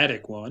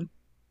dramatic one.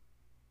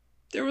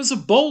 There was a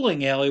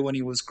bowling alley when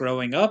he was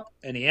growing up,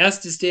 and he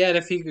asked his dad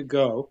if he could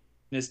go,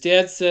 and his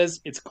dad says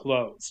it's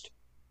closed.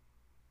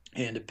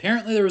 And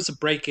apparently there was a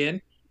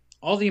break-in.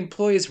 All the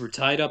employees were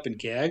tied up and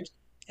gagged.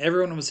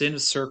 Everyone was in a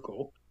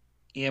circle.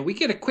 And we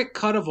get a quick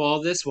cut of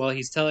all this while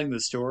he's telling the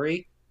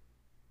story.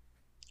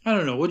 I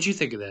don't know. What'd you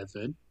think of that,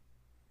 Vin?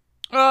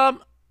 I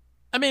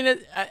mean,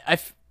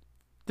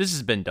 this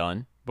has been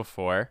done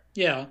before.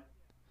 Yeah.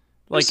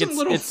 Like, There's some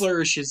little it's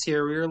flourishes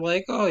here where you're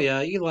like, oh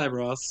yeah, Eli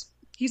Ross.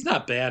 He's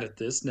not bad at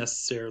this,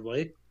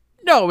 necessarily.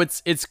 no,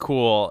 it's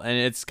cool, and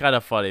it's kind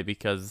of funny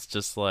because it's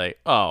just like,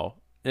 oh,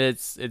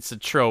 it's a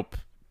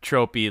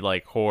tropey,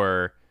 like,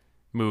 horror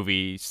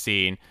movie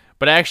scene.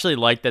 But I actually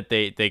like that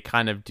they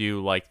kind of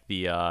do, like,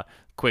 the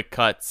quick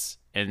cuts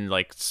and,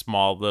 like,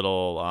 small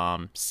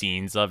little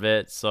scenes of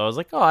it. So I was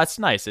like, oh, that's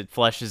nice. It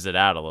fleshes it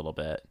out a little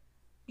bit.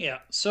 Yeah,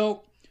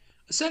 so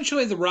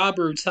essentially the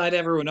robber who tied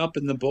everyone up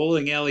in the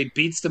bowling alley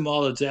beats them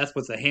all to death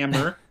with a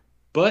hammer.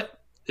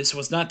 But this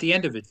was not the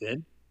end of it,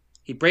 Vin.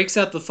 He breaks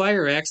out the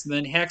fire axe and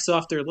then hacks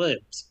off their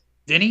limbs.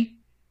 Vinny,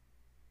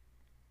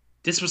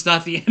 this was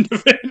not the end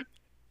of it.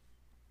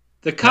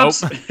 The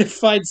cops Nope.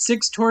 find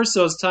 6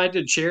 torsos tied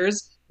to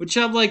chairs, which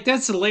I'm like,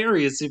 that's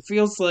hilarious. It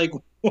feels like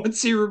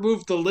once you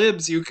remove the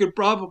limbs, you could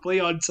probably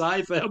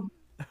untie them.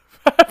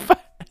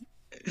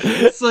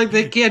 It's like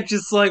they can't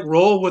just like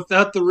roll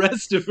without the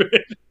rest of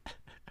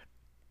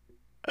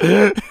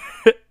it.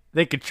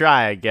 They could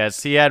try, I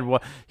guess. He had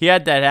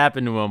that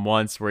happen to him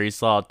once, where he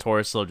saw a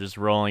torso just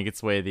rolling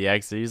its way to the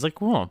exit. He's like,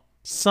 "Whoa,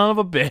 son of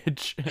a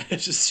bitch!"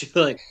 It's just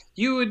like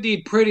you would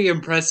need pretty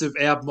impressive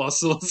ab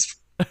muscles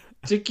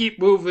to keep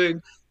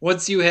moving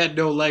once you had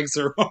no legs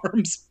or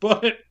arms.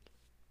 But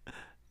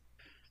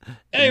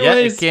Yeah, it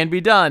anyways, can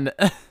be done.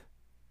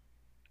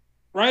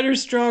 Ryder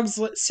Strong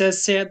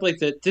says sadly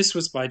that this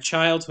was my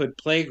childhood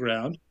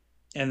playground,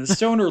 and the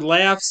stoner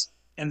laughs,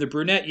 and the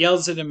brunette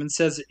yells at him and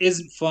says it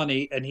isn't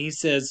funny, and he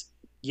says,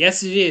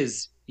 "Yes, it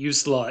is, you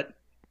slut."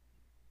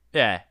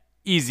 Yeah,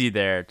 easy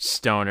there,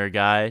 stoner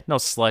guy. No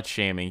slut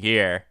shaming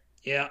here.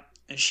 Yeah,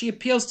 and she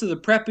appeals to the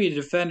preppy to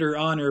defend her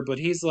honor, but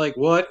he's like,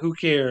 "What? Who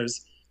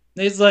cares?"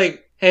 And he's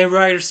like, "Hey,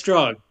 Ryder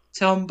Strong,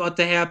 tell him about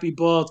the happy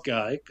bald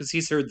guy," because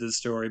he's heard this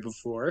story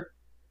before.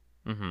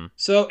 Mm-hmm.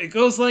 So it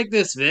goes like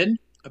this, Vin.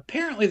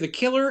 Apparently, the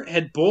killer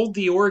had bowled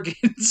the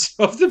organs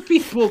of the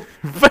people,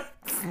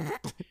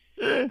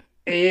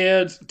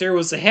 and there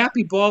was a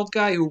happy bald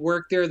guy who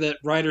worked there that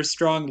Ryder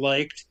Strong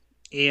liked,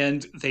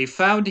 and they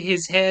found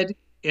his head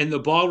in the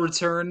ball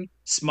return,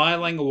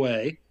 smiling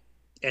away.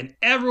 And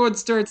everyone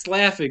starts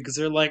laughing because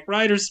they're like,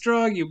 "Ryder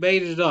Strong, you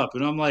made it up."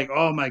 And I'm like,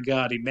 "Oh my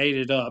god, he made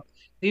it up."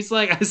 He's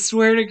like, "I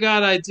swear to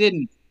God, I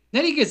didn't."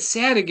 Then he gets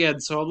sad again,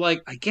 so I'm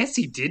like, I guess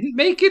he didn't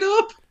make it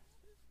up?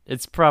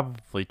 It's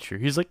probably true.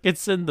 He's like,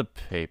 it's in the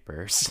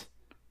papers.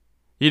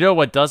 You know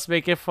what does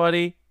make it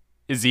funny?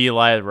 Is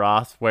Eli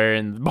Roth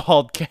wearing the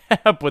bald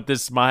cap with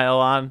this smile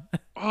on.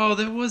 Oh,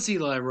 that was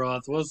Eli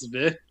Roth, wasn't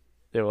it?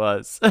 It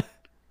was.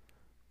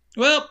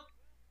 Well,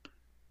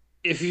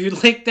 if you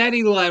like that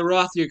Eli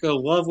Roth, you're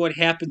going to love what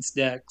happens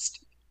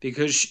next.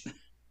 Because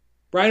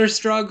Ryder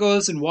Strong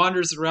goes and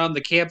wanders around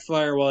the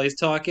campfire while he's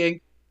talking,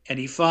 and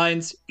he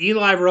finds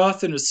Eli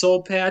Roth in a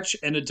soul patch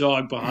and a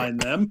dog behind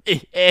them.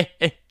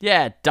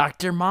 Yeah,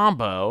 Dr.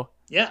 Mambo.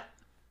 Yeah.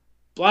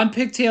 Blonde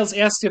Pigtails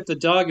asks if the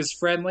dog is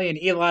friendly,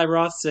 and Eli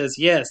Roth says,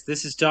 "Yes,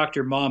 this is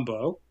Dr.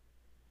 Mambo."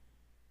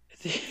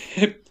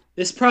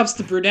 This prompts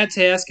the brunette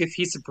to ask if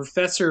he's a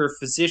professor or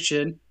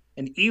physician,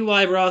 and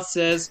Eli Roth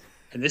says,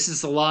 and this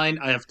is the line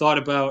I have thought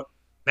about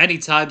many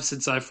times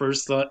since I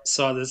first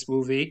saw this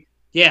movie,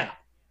 "Yeah,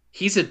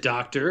 he's a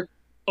doctor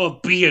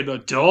of being a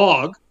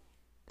dog."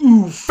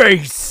 Oof.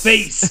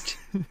 Faced.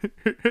 And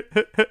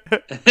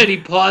then he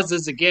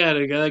pauses again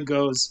and then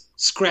goes,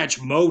 "Scratch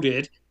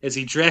moded," as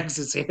he drags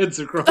his hands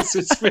across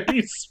his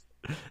face.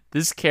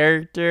 This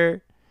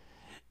character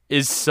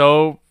is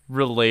so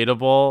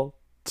relatable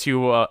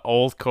to an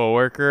old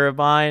coworker of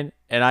mine,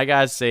 and I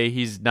gotta say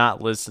he's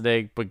not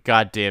listening, but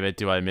god damn it,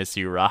 do I miss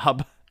you,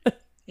 Rob.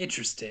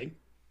 Interesting.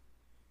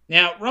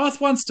 Now, Roth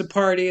wants to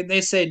party, and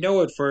they say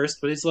no at first,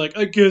 but he's like,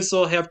 "I guess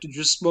I'll have to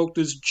just smoke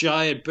this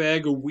giant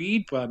bag of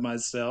weed by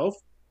myself."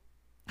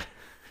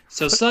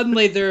 So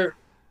suddenly they're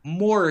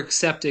more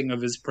accepting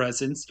of his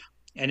presence,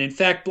 and in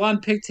fact,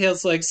 Blonde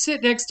Pigtail's like,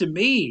 "Sit next to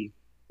me,"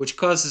 which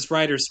causes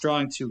Ryder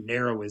Strong to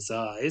narrow his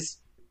eyes.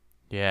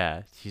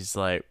 Yeah, he's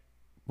like,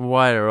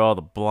 why do all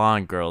the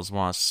blonde girls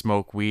want to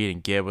smoke weed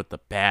and get with the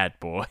bad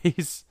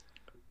boys?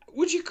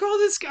 Would you call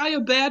this guy a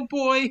bad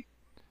boy?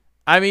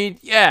 I mean,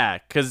 yeah,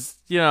 because,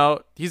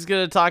 he's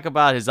going to talk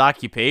about his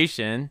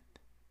occupation.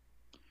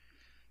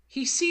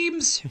 He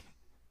seems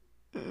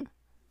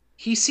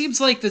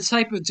like the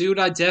type of dude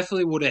I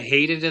definitely would have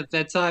hated at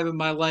that time in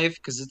my life,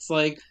 because it's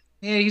like,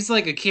 yeah, he's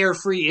like a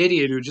carefree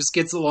idiot who just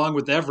gets along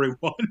with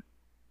everyone.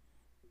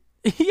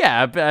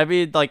 Yeah, but I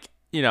mean, like,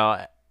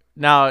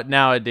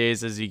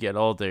 nowadays as you get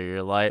older,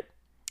 you're like,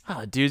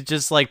 oh, dude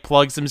just like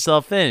plugs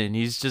himself in and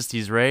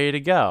he's ready to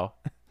go.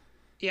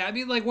 Yeah, I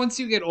mean, like, once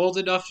you get old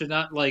enough to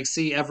not, like,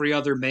 see every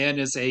other man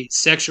as a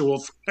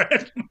sexual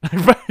threat,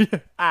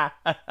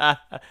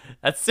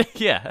 That's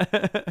yeah.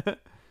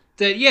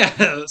 that,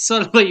 yeah,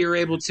 suddenly you're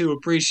able to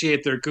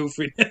appreciate their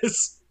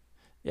goofiness.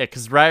 Yeah,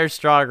 because Ryder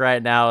Strong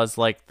right now is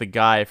like the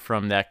guy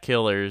from that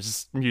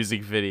Killers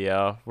music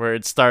video where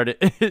it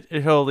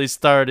only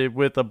started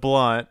with a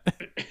blunt.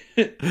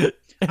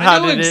 I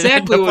know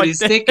exactly what he's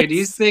thinking. this?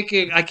 He's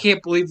thinking, "I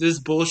can't believe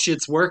this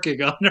bullshit's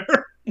working on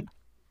her."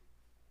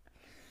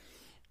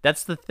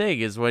 That's the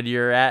thing, is when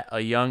you're at a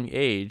young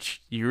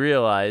age, you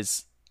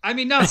realize... I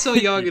mean, not so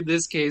young in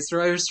this case.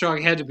 Ryder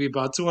Strong had to be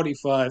about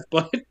 25,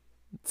 but...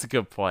 It's a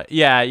good point.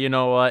 Yeah, you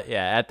know what?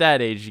 Yeah, at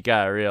that age, you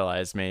gotta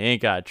realize, man, you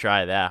ain't gotta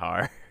try that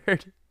hard.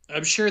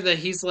 I'm sure that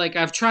he's like,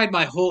 "I've tried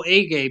my whole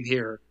A game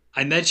here.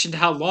 I mentioned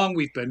how long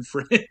we've been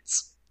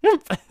friends."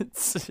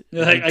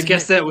 I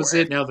guess that was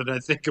it now that I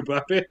think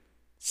about it.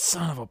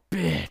 Son of a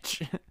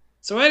bitch.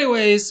 So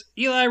anyways,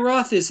 Eli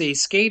Roth is a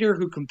skater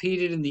who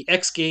competed in the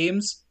X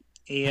Games,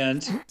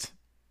 and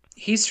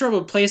he's from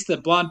a place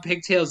that Blonde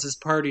Pigtails has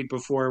partied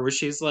before, where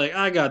she's like,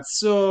 I got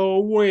so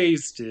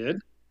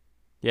wasted.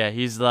 Yeah,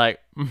 he's like,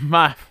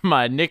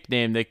 my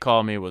nickname they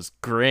call me was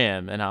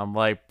Grim, and I'm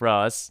like,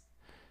 bro,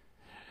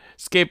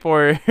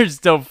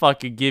 skateboarders don't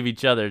fucking give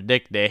each other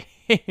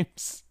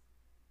nicknames.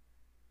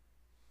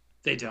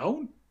 They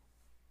don't?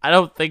 I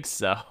don't think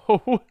so.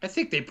 I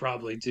think they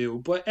probably do,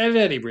 but at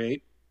any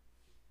rate,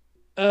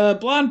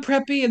 Blonde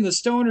Preppy and the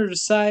Stoner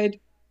decide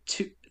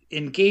to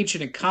engage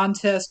in a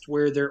contest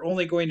where they're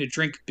only going to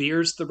drink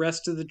beers the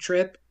rest of the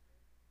trip.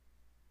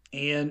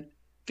 And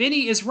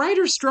Vinny, is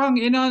Ryder Strong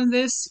in on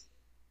this?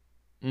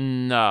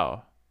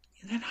 No.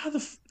 And then how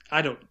the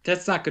I don't.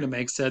 That's not going to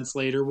make sense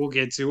later. We'll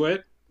get to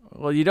it.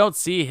 Well, you don't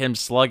see him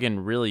slugging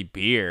really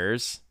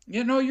beers.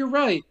 Yeah, no, you're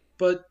right,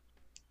 but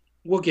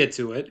we'll get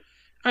to it.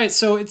 All right,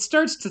 so it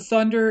starts to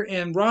thunder,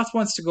 and Roth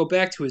wants to go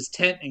back to his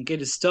tent and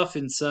get his stuff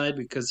inside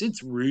because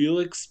it's real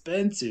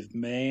expensive,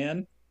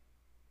 man.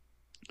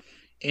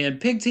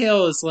 And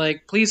Pigtail is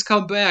like, please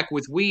come back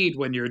with weed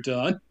when you're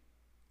done.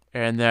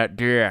 And that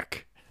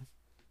dick.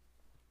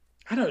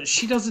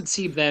 She doesn't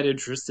seem that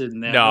interested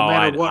in that, No, no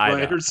matter what I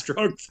Ryder know.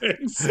 Strong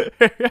thinks.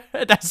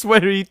 That's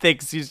what he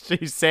thinks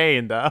she's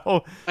saying,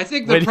 though. I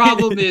think the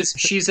problem is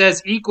she's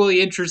as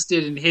equally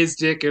interested in his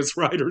dick as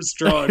Ryder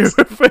Strong's,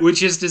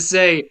 which is to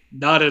say,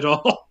 not at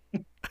all.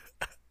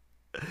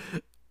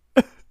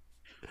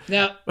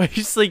 Now,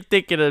 He's like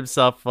thinking to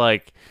himself,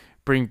 like,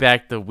 bring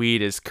back the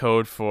weed is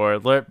code for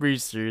let me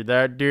see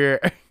that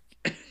dick.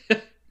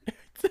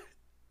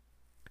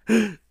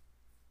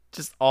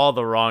 Just all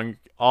the wrong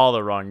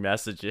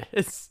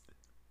messages.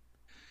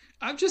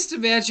 I'm just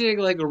imagining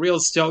like a real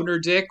stoner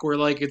dick where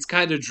like it's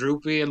kind of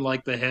droopy and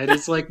like the head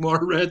is like more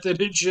red than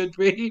it should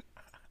be.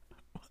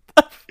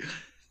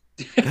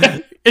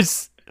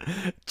 It's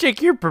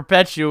Jake, you're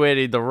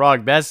perpetuating the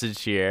wrong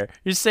message here.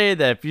 You're saying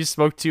that if you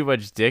smoke too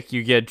much dick,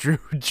 you get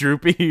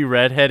droopy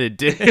redheaded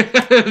dick.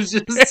 I'm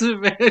just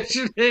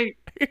imagining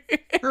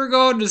her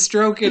going to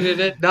stroke it and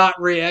it not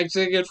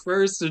reacting at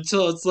first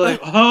until it's like,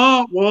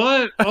 huh?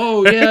 What?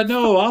 Oh, yeah,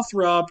 no, I'll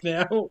throb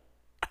now.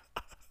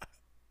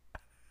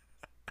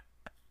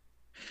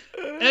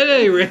 At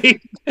any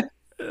rate.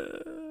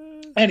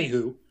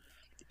 Anywho,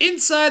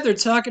 inside they're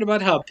talking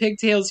about how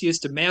pigtails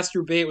used to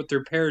masturbate with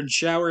their parents'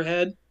 shower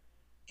head,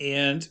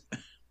 and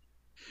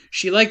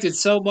she liked it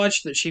so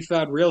much that she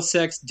found real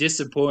sex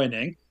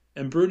disappointing.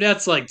 And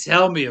Brunette's like,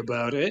 tell me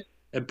about it.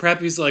 And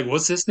Preppy's like,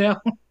 what's this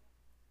now?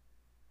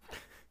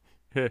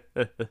 And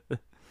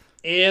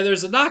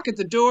there's a knock at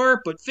the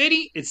door, but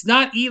Fitty, it's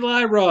not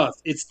Eli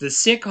Roth. It's the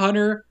sick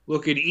hunter,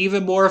 looking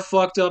even more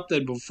fucked up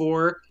than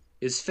before.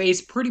 His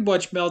face pretty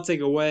much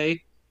melting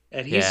away,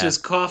 and he's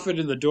just coughing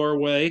in the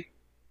doorway.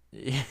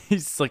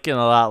 He's looking a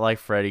lot like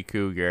Freddy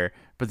Krueger.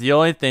 But the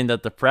only thing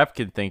that the prep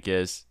can think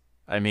is,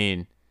 I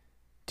mean,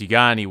 do you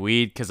got any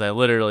weed? Because I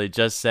literally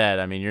just said,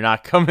 I mean, you're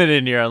not coming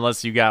in here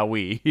unless you got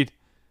weed.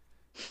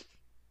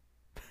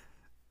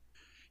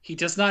 He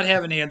does not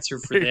have an answer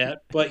for that,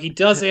 but he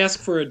does ask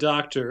for a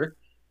doctor.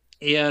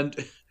 And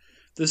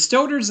the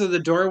stoner's in the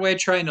doorway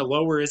trying to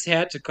lower his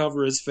hat to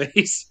cover his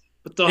face.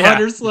 But the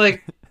hunter's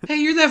like, hey,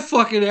 you're that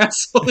fucking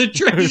asshole that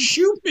tried to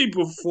shoot me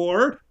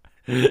before.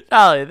 Not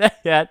only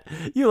that,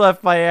 you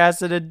left my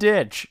ass in a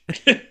ditch.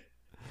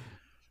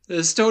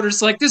 The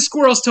stoner's like, this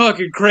squirrel's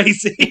talking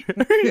crazy.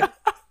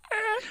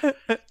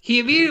 He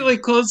immediately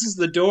closes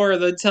the door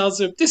and then tells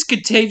him, this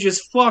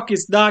contagious fuck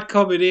is not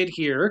coming in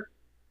here.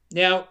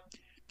 Now,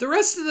 the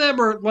rest of them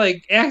are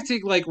like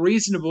acting like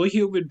reasonable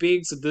human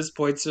beings at this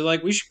point. So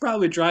like, we should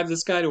probably drive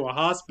this guy to a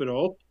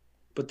hospital.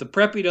 But the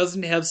preppy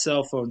doesn't have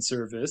cell phone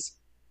service.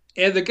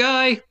 And the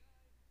guy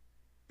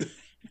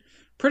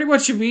pretty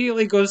much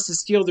immediately goes to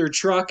steal their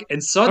truck.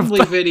 And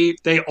suddenly, Vinny,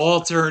 they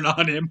all turn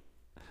on him.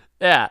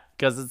 Yeah,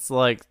 because it's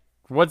like,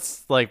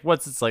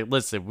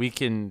 listen, we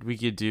can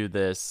do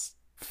this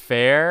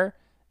fair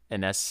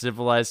and as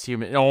civilized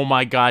human. Oh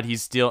my God,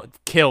 he's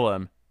kill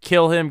him,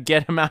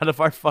 get him out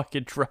of our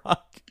fucking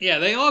truck. Yeah,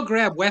 they all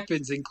grab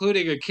weapons,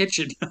 including a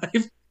kitchen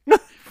knife.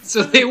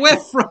 So they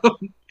went from,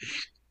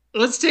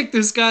 let's take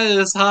this guy to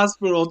this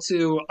hospital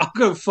to, I'm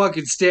gonna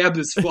fucking stab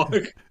this fuck.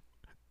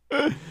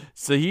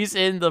 So he's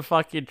in the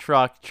fucking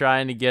truck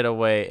trying to get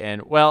away,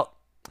 and well,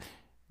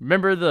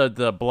 remember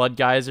the blood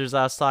geysers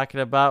I was talking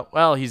about?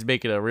 Well, he's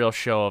making a real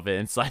show of it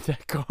inside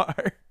that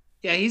car.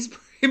 Yeah, he's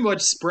pretty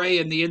much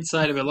spraying the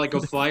inside of it like a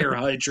fire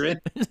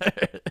hydrant.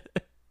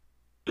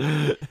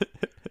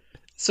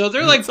 So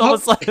they're like,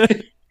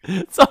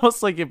 it's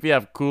almost like if you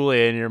have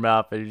Kool-Aid in your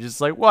mouth and you're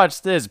just like,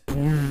 watch this.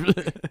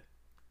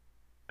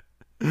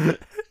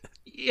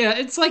 Yeah,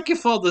 it's like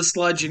if all the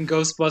sludge in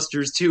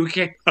Ghostbusters 2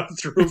 came out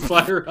through a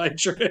fire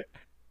hydrant.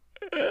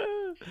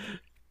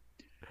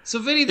 So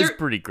Vinny, it's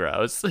pretty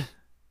gross.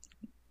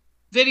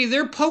 Vinny,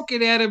 they're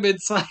poking at him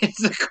inside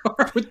the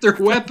car with their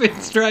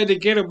weapons trying to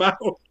get him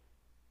out.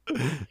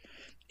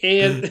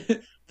 And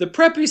the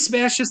preppy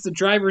smashes the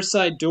driver's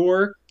side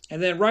door,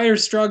 and then Ryder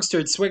Strong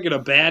starts swinging a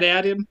bat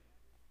at him.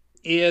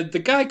 And the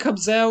guy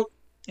comes out,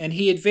 and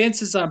he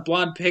advances on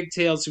Blonde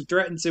Pigtails, who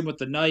threatens him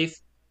with a knife.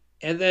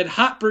 And then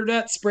Hot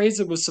Brunette sprays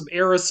him with some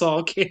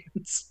aerosol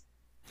cans.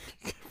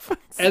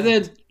 And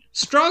then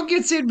Strong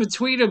gets in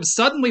between them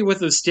suddenly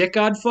with a stick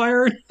on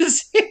fire in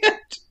his hand.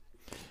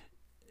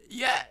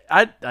 Yeah,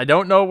 I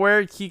don't know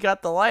where he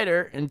got the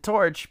lighter and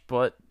torch,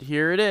 but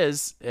here it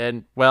is.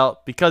 And,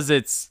 well, because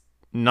it's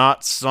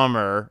not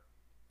summer,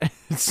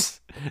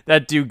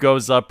 that dude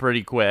goes up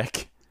pretty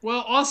quick.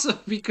 Well, also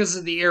because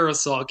of the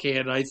aerosol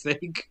can, I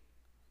think.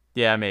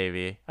 Yeah,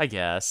 maybe. I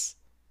guess.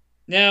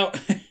 Now,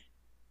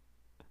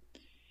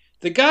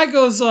 the guy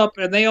goes up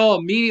and they all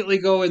immediately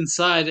go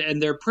inside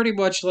and they're pretty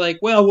much like,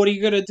 well, what are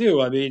you going to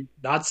do? I mean,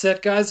 not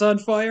set guys on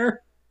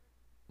fire?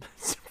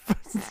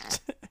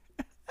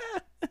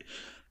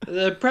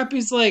 The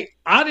preppy's like,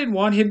 I didn't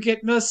want him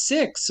getting us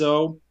sick,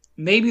 so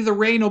maybe the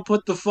rain will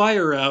put the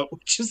fire out.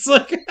 Which is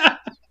like,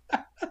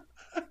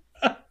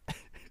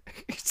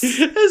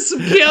 that's some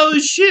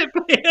callous shit,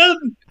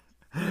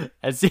 man.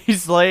 As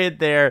he's laying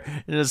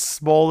there in a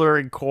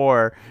smoldering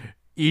core,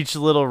 each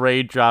little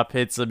raindrop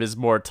hits him is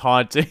more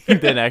taunting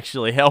than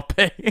actually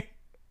helping.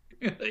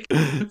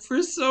 Like,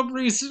 for some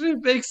reason,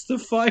 it makes the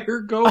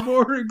fire go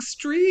more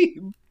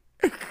extreme.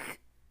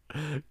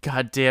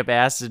 Goddamn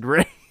acid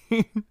rain.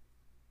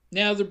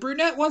 Now, the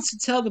brunette wants to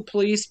tell the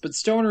police, but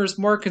Stoner is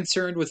more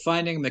concerned with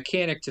finding a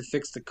mechanic to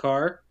fix the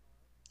car.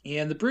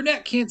 And the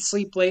brunette can't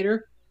sleep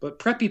later, but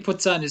Preppy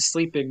puts on his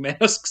sleeping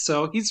mask,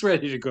 so he's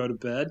ready to go to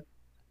bed.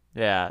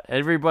 Yeah,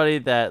 everybody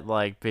that,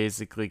 like,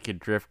 basically can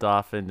drift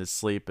off into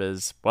sleep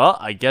is, well,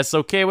 I guess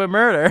okay with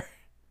murder.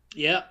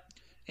 Yeah.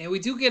 And we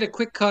do get a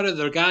quick cut of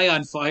the guy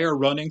on fire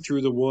running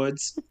through the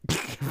woods.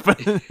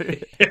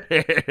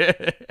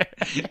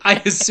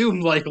 I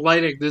assume, like,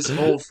 lighting this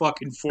whole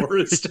fucking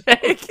forest.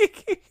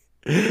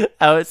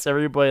 How it's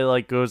everybody,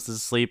 like, goes to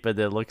sleep and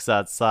then looks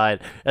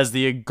outside as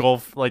the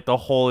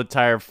whole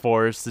entire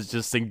forest is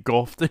just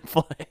engulfed in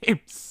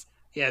flames.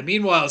 Yeah,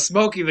 meanwhile,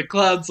 Smokey the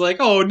Clown's like,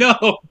 oh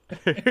no!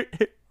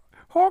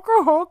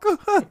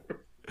 Honka.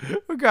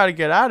 We gotta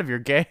get out of here,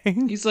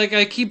 gang. He's like,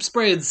 I keep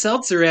spraying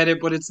seltzer at it,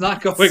 but it's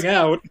not going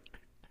out.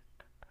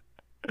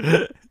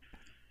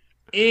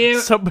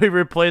 Somebody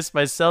replaced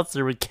my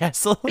seltzer with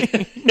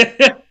gasoline.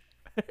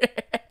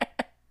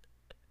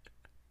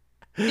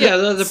 Yeah,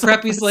 the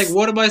preppy's like,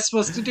 what am I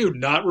supposed to do?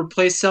 Not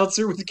replace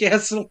seltzer with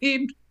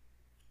gasoline?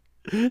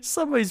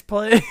 Somebody's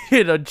playing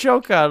a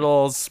joke on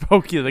old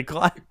Smokey the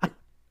Clown.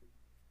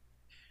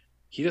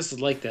 He doesn't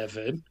like that,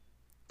 Vin.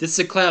 This is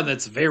a clown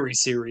that's very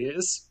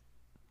serious.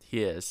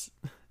 He is.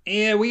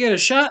 And we get a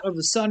shot of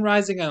the sun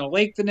rising on a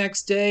lake the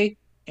next day,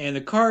 and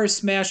the car is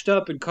smashed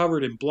up and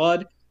covered in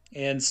blood,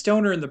 and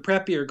Stoner and the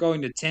preppy are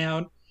going to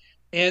town.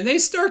 And they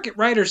start at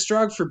Ryder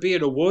Strong for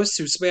being a wuss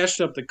who smashed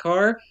up the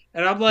car.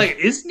 And I'm like,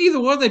 isn't he the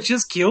one that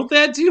just killed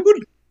that dude?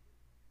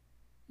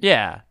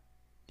 Yeah.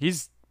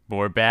 He's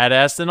more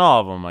badass than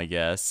all of them, I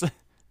guess.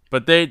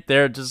 But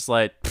they're just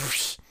like,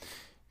 it's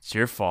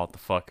your fault the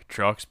fucking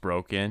truck's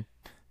broken.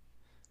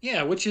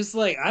 Yeah, which is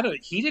like,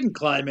 he didn't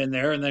climb in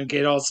there and then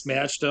get all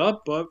smashed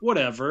up, but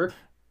whatever.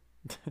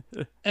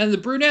 And the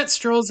brunette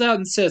strolls out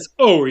and says,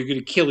 oh, are you going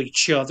to kill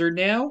each other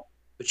now?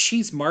 But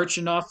she's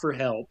marching off for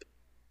help.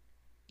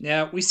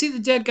 Now, we see the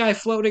dead guy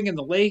floating in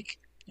the lake,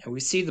 and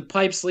we see the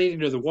pipes leading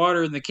to the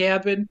water in the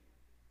cabin.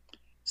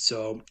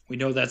 So, we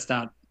know that's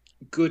not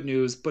good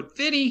news. But,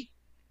 Vinny,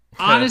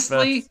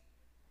 honestly,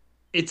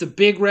 it's a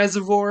big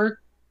reservoir.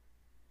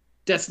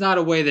 That's not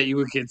a way that you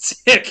would get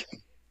sick.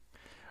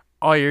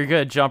 Oh, you're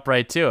going to jump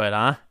right to it,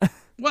 huh?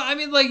 Well, I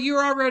mean, like,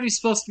 you're already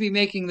supposed to be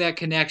making that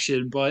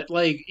connection, but,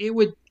 like, it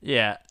would...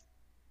 Yeah.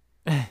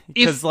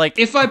 Because, like...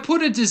 If I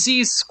put a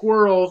diseased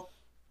squirrel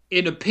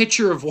in a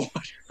pitcher of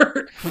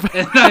water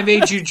and I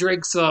made you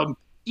drink some,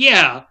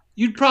 yeah,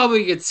 you'd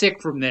probably get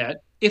sick from that.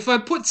 If I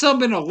put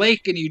some in a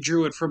lake and you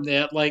drew it from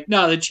that, like,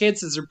 no, the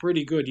chances are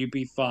pretty good you'd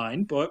be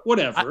fine, but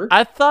whatever.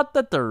 I thought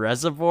that the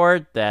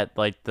reservoir that,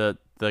 like, the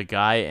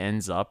guy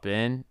ends up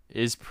in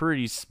is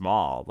pretty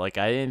small. Like,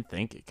 I didn't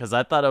think it, because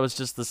I thought it was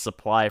just the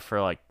supply for,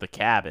 like, the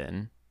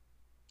cabin.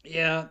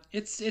 Yeah,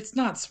 it's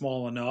not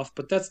small enough,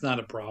 but that's not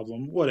a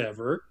problem.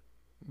 Whatever.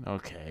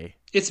 Okay.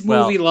 It's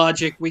movie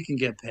logic. We can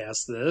get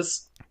past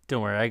this.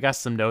 Don't worry, I got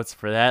some notes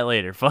for that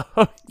later,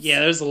 folks.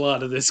 Yeah, there's a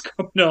lot of this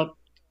coming up.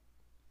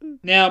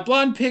 Now,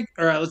 Ryder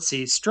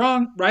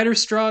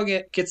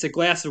Strong gets a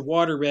glass of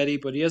water ready,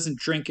 but he doesn't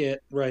drink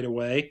it right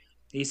away.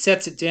 He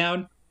sets it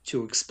down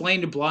to explain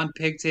to Blonde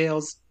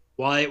Pigtails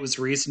why it was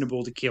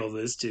reasonable to kill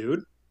this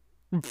dude.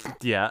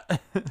 Yeah.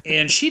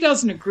 And she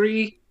doesn't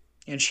agree,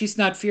 and she's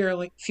not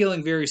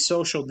feeling very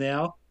social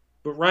now.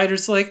 But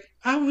Ryder's like,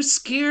 I was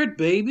scared,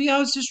 baby. I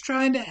was just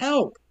trying to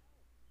help.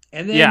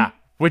 And then, yeah,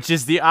 which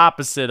is the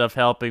opposite of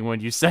helping when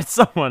you set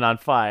someone on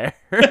fire.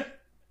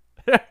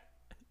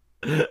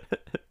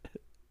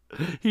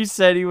 He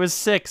said he was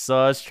sick, so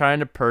I was trying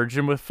to purge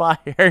him with fire.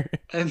 I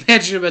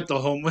imagine him at the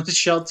homeless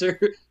shelter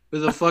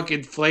with a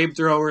fucking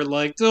flamethrower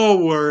like,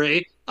 don't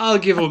worry, I'll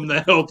give them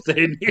the help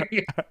they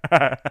need.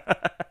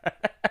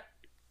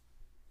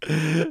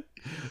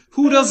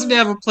 Who doesn't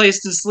have a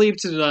place to sleep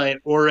tonight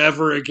or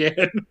ever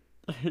again?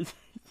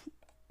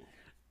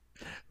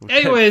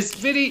 Anyways,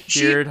 Vinny,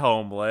 Cured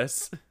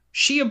homeless.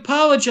 she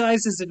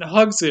apologizes and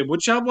hugs him,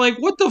 which I'm like,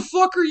 what the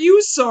fuck are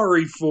you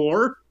sorry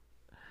for?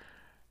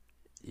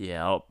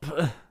 Yep.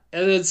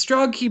 And then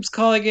Strong keeps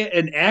calling it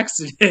an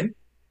accident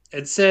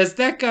and says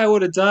that guy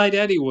would have died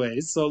anyway.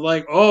 So,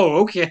 like,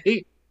 oh,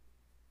 okay.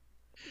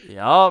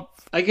 Yep.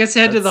 I guess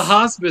head to the That's-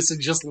 hospice and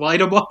just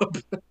light him up.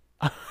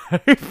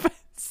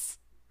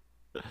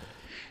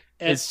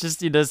 It's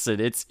just, listen,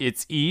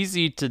 it's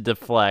easy to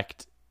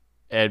deflect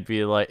and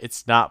be like,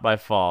 it's not my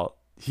fault.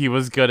 He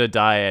was gonna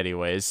die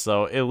anyways,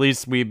 so at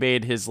least we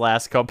made his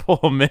last couple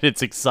of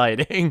minutes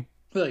exciting.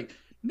 Like,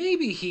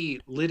 maybe he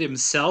lit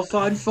himself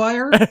on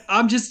fire?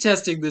 I'm just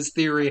testing this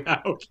theory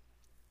out.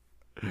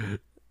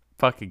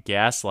 Fucking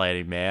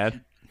gaslighting,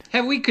 man.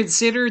 Have we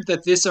considered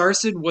that this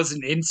arson was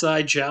an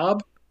inside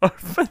job?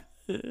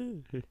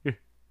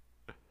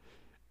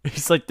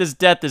 He's like, this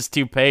death is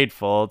too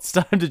painful. It's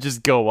time to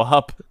just go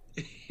up.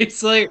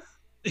 It's like,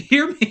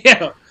 hear me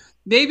out.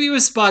 Maybe it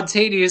was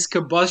spontaneous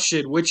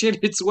combustion, which in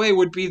its way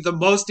would be the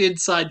most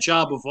inside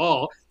job of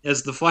all,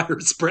 as the fire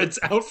spreads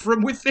out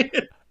from within.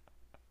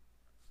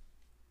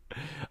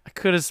 I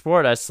could have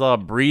sworn I saw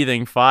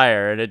breathing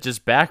fire and it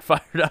just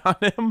backfired on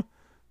him.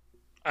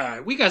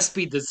 Alright, we gotta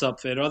speed this up,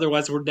 Finn,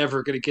 otherwise we're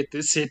never gonna get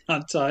this in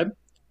on time.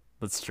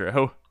 That's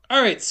true.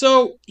 Alright,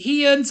 so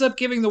he ends up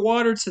giving the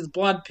water to the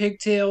blonde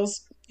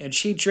pigtails, and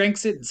she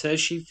drinks it and says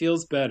she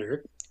feels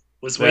better.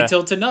 Let's wait Yeah.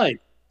 till tonight.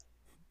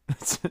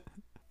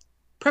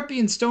 Preppy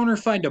and Stoner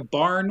find a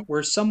barn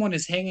where someone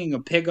is hanging a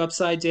pig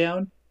upside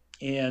down,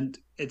 and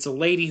it's a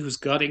lady who's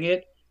gutting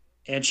it,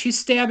 and she's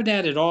stabbing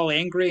at it all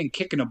angry and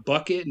kicking a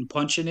bucket and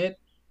punching it.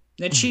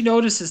 Then she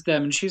notices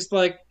them and she's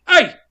like,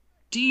 "Hey,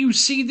 do you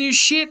see this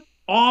shit?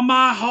 All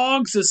my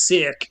hogs are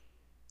sick."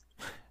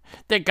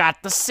 They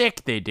got the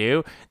sick, they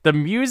do. The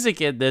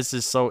music in this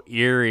is so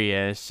eerie,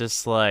 and it's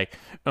just like,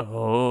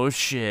 oh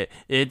shit,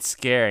 it's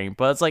scaring.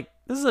 But it's like,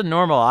 this is a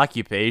normal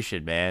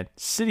occupation, man.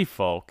 City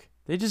folk,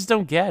 they just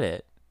don't get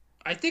it.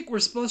 I think we're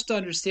supposed to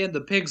understand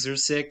the pigs are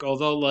sick,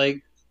 although,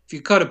 like, if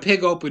you cut a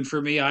pig open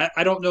for me, I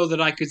don't know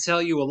that I could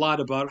tell you a lot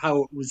about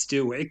how it was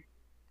doing.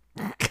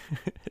 Can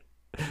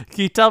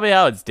you tell me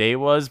how its day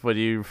was when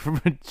you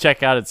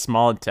check out its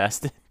small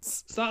intestines?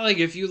 It's not like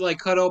if you, like,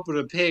 cut open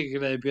a pig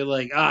and I'd be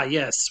like, ah,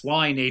 yes,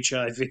 swine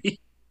HIV.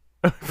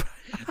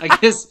 I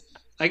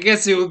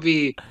guess it would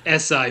be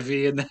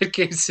SIV. In that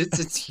case,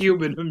 it's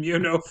human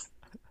immuno.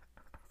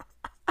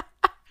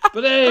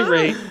 But at any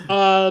rate,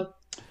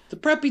 the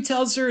preppy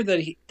tells her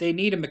that they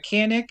need a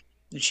mechanic,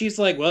 and she's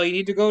like, "Well, you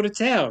need to go to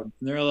town."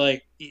 And they're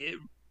like, "Yeah,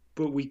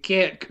 but we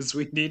can't because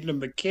we need a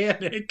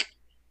mechanic."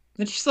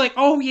 And she's like,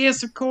 "Oh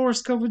yes, of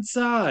course, come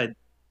inside."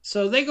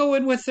 So they go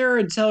in with her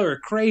and tell her a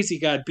crazy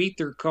guy beat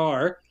their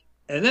car,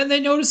 and then they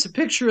notice a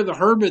picture of the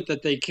hermit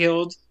that they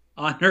killed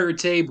on her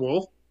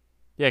table.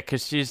 Yeah,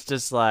 because she's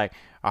just like,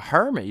 a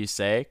hermit, you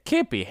say?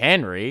 Can't be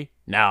Henry.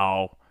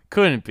 No,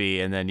 couldn't be.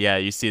 And then, yeah,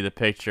 you see the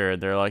picture,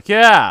 and they're like,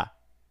 yeah,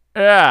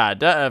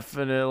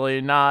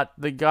 definitely not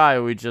the guy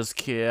we just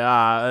killed.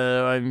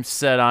 I'm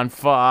set on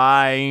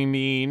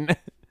finding.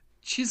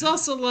 She's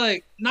also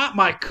like, "Not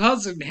my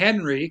cousin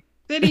Henry."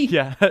 Then he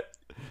Yeah.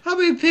 How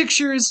many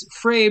pictures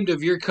framed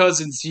of your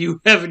cousins do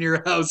you have in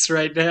your house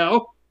right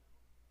now?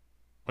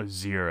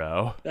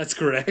 0. That's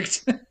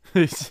correct.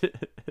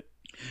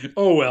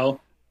 Oh well.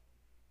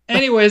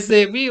 Anyways,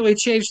 they immediately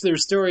change their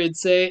story and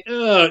say,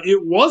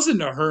 it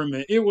wasn't a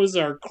hermit, it was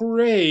our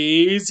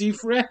crazy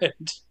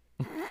friend.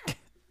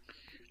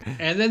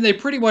 And then they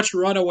pretty much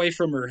run away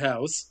from her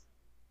house.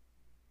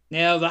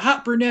 Now, the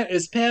hot brunette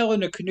is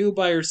paddling a canoe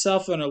by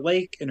herself on a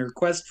lake in her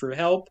quest for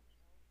help,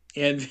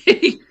 and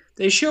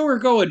they show her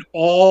going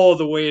all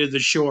the way to the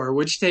shore,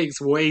 which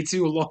takes way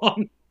too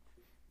long.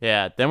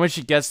 Yeah, then when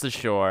she gets to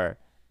shore,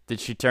 then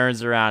she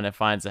turns around and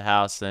finds a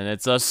house, and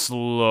it's a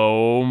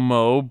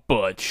slow-mo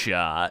butt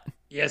shot.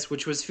 Yes,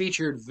 which was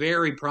featured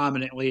very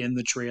prominently in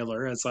the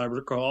trailer, as I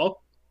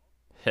recall.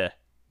 Heh,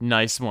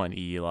 nice one,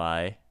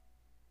 Eli.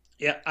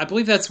 Yeah, I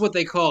believe that's what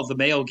they call the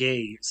male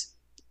gaze.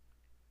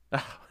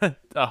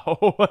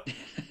 Oh.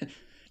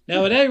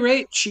 Now, at any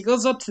rate, she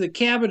goes up to the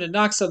cabin and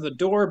knocks on the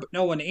door, but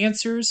no one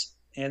answers.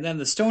 And then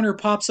the stoner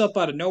pops up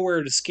out of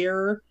nowhere to scare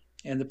her.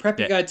 And the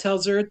preppy guy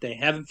tells her they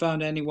haven't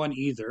found anyone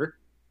either.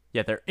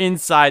 Yeah, they're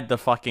inside the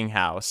fucking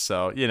house,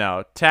 so,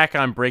 tack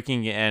on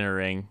breaking and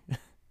entering.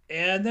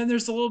 And then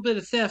there's a little bit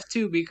of theft,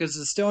 too, because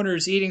the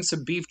stoner's eating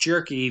some beef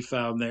jerky he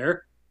found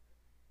there.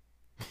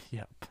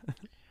 Yep.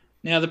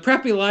 Now, the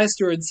preppy lies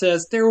to her and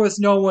says there was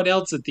no one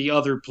else at the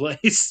other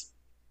place.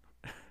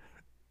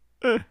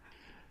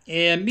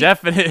 And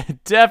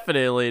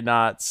Definitely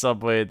not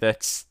somebody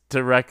that's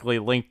directly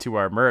linked to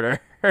our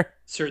murder.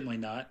 Certainly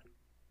not.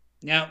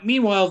 Now,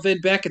 meanwhile, Vin,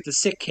 back at the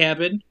sick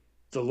cabin,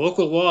 the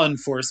local law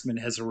enforcement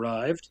has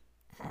arrived.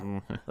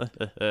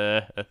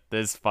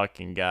 This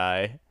fucking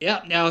guy.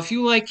 Yeah, now if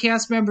you like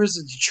cast members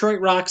of Detroit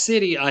Rock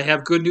City, I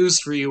have good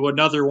news for you.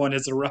 Another one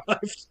has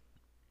arrived.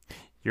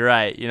 You're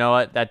right. You know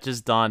what? That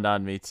just dawned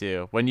on me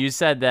too. When you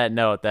said that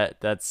note,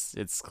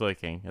 it's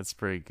clicking. It's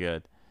pretty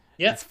good.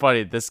 Yeah. It's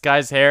funny. This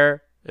guy's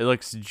hair It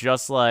looks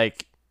just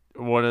like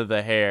one of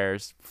the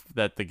hairs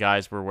that the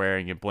guys were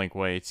wearing in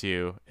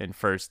Blink-182 in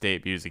First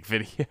Date music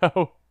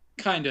video.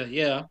 Kinda,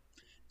 yeah.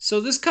 So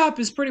this cop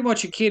is pretty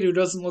much a kid who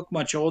doesn't look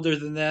much older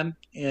than them,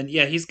 and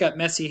yeah, he's got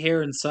messy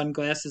hair and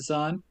sunglasses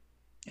on,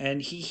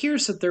 and he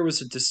hears that there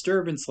was a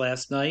disturbance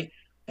last night,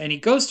 and he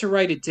goes to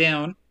write it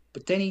down,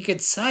 but then he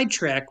gets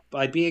sidetracked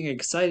by being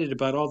excited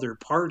about all their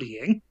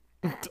partying.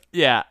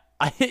 Yeah,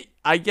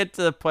 I get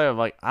to the point of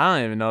like, I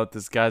don't even know if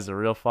this guy's a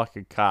real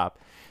fucking cop.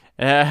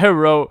 And I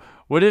wrote,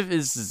 what if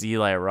this is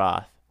Eli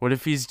Roth? What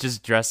if he's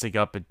just dressing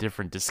up in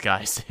different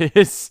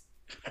disguises?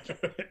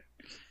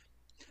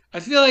 I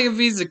feel like if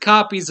he's a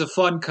cop, he's a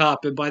fun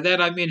cop, and by that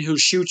I mean he'll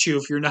shoot you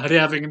if you're not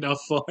having enough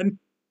fun.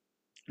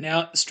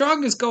 Now,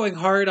 Strong is going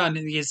hard on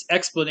his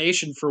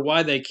explanation for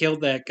why they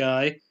killed that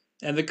guy,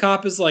 and the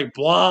cop is like,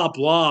 blah,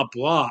 blah,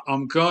 blah,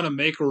 I'm gonna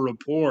make a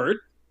report.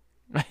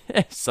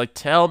 It's like,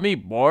 tell me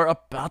more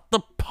about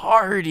the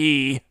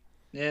party.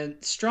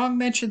 And Strong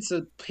mentions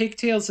that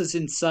Pigtails is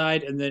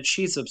inside and that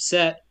she's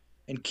upset,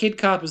 and Kid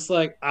Cop is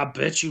like, I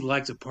bet you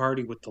like to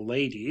party with the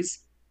ladies.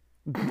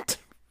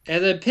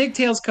 And then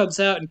Pigtails comes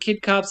out, and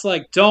Kid Cop's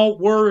like,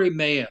 don't worry,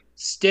 man,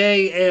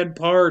 stay and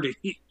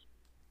party.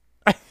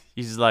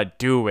 He's like,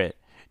 do it.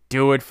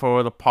 Do it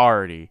for the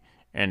party.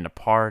 And the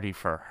party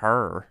for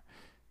her.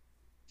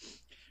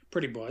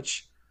 Pretty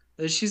much.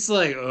 Then she's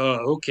like,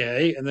 oh,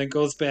 okay, and then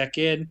goes back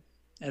in.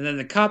 And then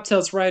the cop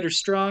tells Ryder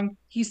Strong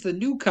he's the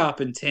new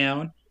cop in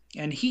town,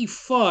 and he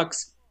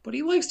fucks, but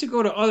he likes to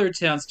go to other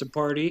towns to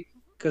party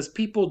because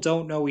people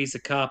don't know he's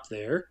a cop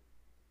there.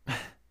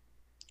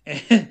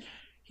 And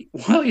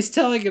while he's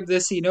telling him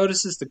this, he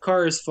notices the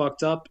car is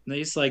fucked up, and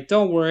he's like,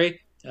 don't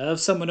worry, I have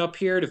someone up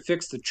here to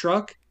fix the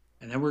truck,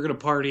 and then we're gonna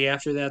party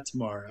after that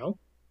tomorrow.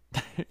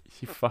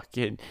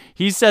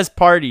 He says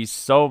party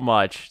so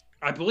much.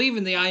 I believe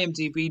in the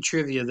IMDb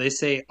trivia they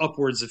say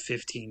upwards of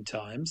 15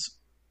 times.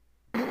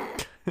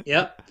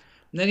 Yep.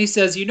 And then he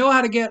says, you know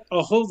how to get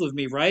a hold of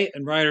me, right?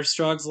 And Ryder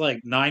Strong's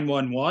like,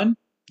 911?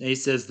 And he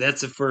says,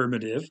 that's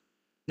affirmative.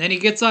 Then he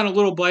gets on a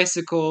little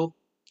bicycle,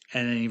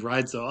 and then he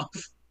rides off.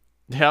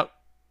 Yep.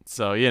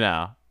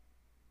 So,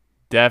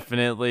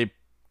 definitely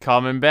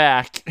coming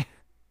back.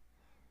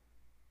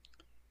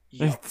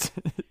 Yep.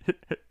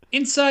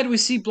 Inside, we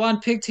see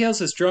Blonde Pigtails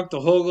has drunk the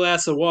whole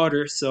glass of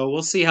water, so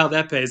we'll see how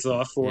that pays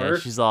off for Yeah, her.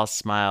 she's all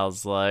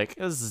smiles like,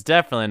 this is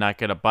definitely not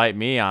going to bite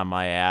me on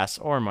my ass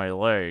or my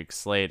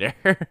legs later.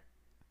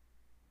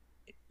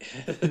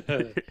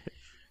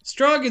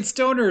 Strong and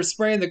Stoner are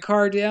spraying the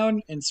car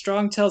down, and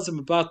Strong tells him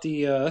about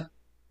the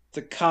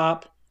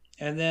cop,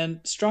 and then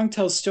Strong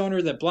tells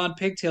Stoner that Blonde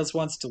Pigtails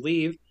wants to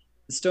leave,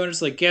 and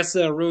Stoner's like, guess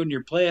that'll ruin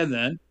your plan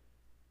then.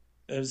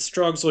 And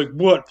Strong's like,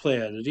 what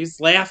plan? And he's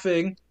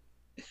laughing.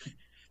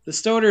 The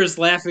Stoner is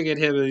laughing at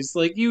him, and he's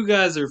like, you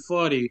guys are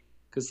funny,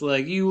 because,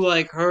 like, you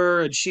like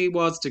her, and she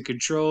wants to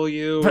control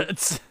you.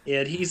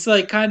 And he's,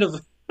 like, kind of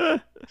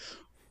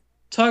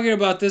talking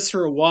about this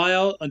for a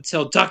while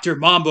until Dr.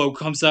 Mambo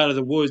comes out of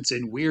the woods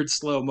in weird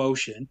slow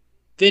motion.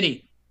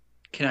 Vinny,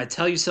 can I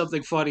tell you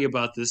something funny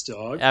about this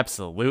dog?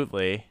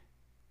 Absolutely.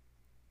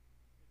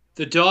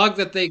 The dog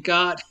that they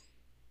got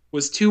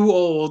was too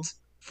old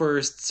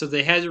first, so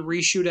they had to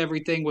reshoot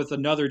everything with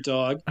another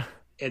dog.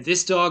 And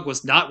this dog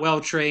was not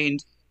well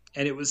trained,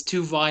 and it was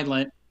too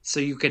violent, so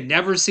you could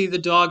never see the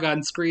dog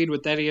on screen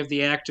with any of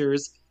the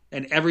actors.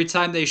 And every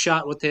time they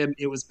shot with him,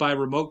 it was by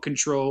remote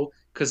control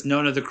because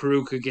none of the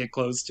crew could get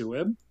close to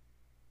him.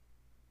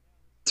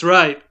 That's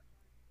right.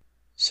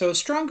 So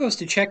Strong goes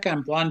to check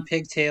on Blonde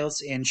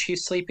Pigtails, and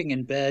she's sleeping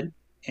in bed,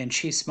 and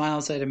she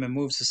smiles at him and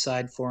moves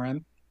aside for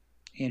him.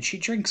 And she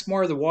drinks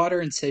more of the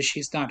water and says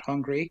she's not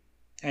hungry.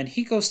 And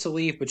he goes to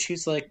leave, but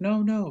she's like,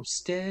 no, no,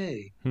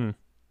 stay.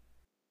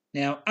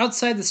 Now,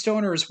 outside, the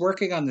Stoner is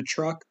working on the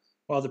truck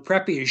while the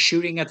preppy is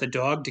shooting at the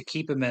dog to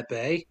keep him at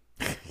bay.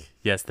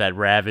 Yes, that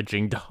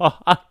ravaging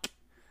dog.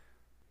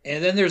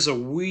 And then there's a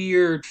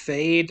weird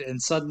fade,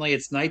 and suddenly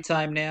it's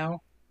nighttime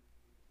now.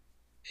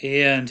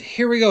 And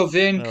here we go,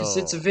 Vin, because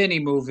it's a Vinny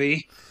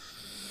movie.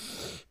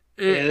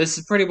 Yeah, this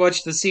is pretty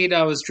much the scene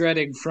I was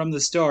dreading from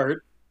the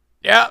start.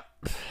 Yep.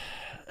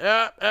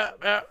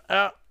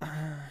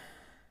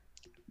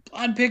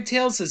 Blonde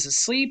Pigtails is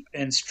asleep,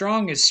 and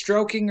Strong is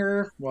stroking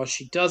her while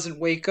she doesn't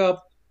wake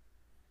up.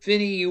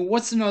 Vinny,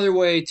 what's another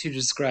way to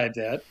describe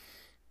that?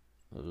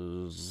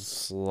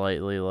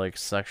 Slightly like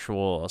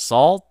sexual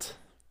assault?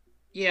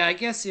 Yeah, I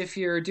guess if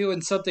you're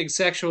doing something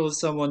sexual with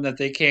someone that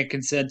they can't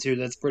consent to,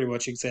 that's pretty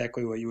much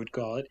exactly what you would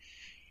call it.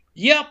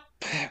 Yep.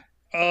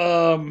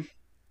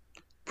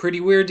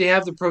 Pretty weird to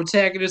have the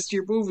protagonist of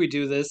your movie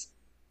do this.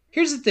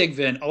 Here's the thing,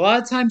 Vin. A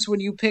lot of times when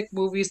you pick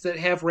movies that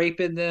have rape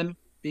in them,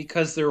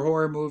 because they're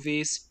horror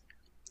movies,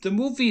 the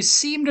movies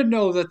seem to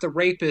know that the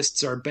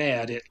rapists are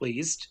bad, at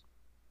least.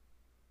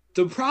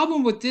 The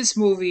problem with this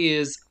movie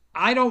is,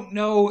 I don't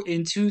know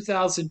in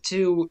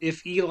 2002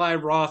 if Eli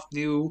Roth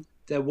knew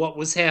that what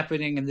was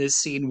happening in this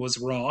scene was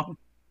wrong.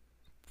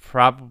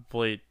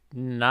 Probably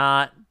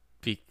not,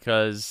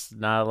 because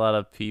not a lot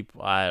of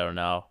people. I don't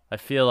know. I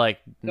feel like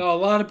No, a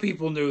lot of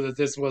people knew that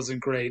this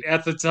wasn't great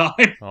at the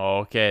time.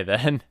 okay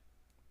then.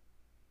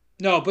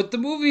 No, but the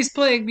movie's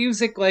playing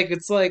music like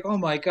it's like, oh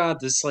my god,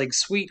 this like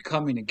sweet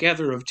coming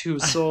together of two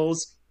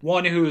souls,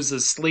 one who is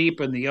asleep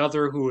and the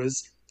other who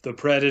is the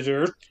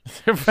predator.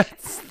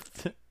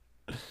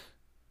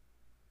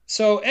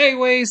 So,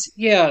 anyways,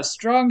 yeah,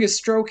 Strong is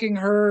stroking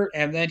her,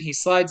 and then he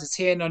slides his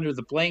hand under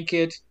the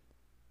blanket,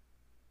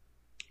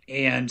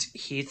 and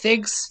he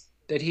thinks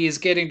that he is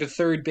getting to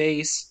third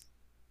base,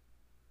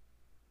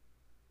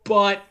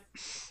 but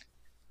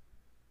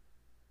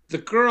the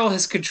girl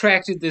has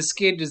contracted this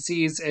skin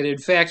disease, and in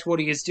fact, what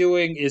he is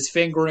doing is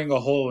fingering a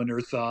hole in her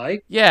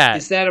thigh. Yeah,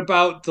 Is that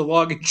about the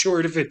long and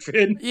short of it,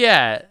 Finn?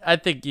 yeah. I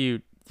think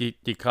you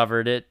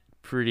covered it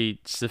pretty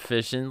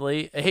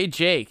sufficiently. Hey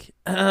Jake,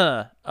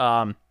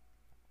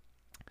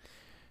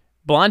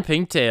 Blonde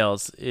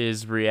Pigtails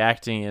is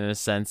reacting in a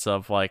sense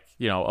of like,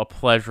 you know, a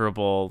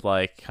pleasurable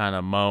like kind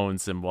of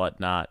moans and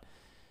whatnot.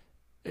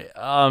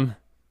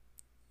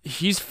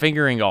 He's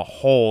fingering a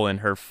hole in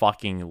her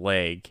fucking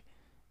leg.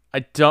 I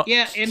don't.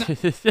 Yeah, and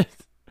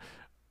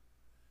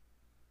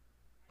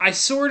I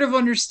sort of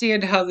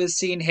understand how this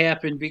scene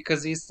happened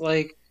because he's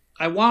like,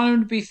 I want him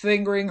to be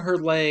fingering her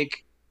leg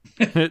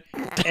and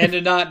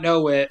to not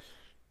know it.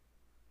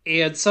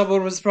 And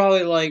someone was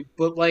probably like,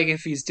 but like,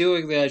 if he's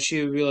doing that,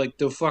 she would be like,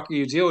 the fuck are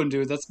you doing,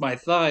 dude? That's my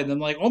thigh. And then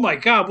like, oh my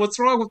god, what's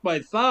wrong with my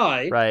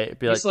thigh? Right.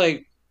 Be He's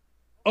like,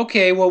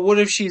 okay, well, what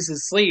if she's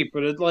asleep?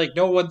 But it, like,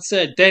 no one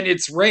said, then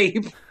it's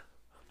rape.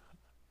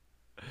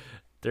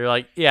 They're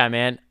like, yeah,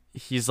 man.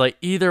 He's like,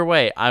 either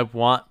way, I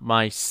want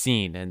my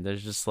scene. And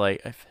there's just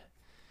like,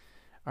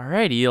 all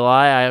right,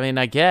 Eli. I mean,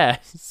 I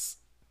guess.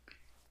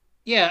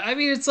 Yeah, I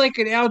mean, it's like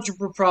an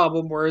algebra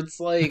problem where it's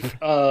like,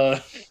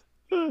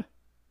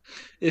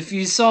 if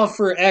you solve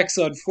for x,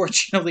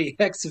 unfortunately,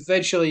 x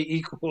eventually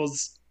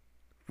equals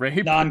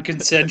Rape?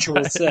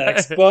 non-consensual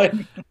sex. But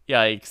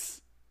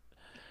Yikes.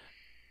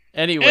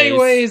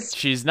 Anyways.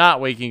 She's not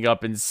waking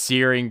up in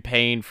searing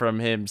pain from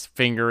him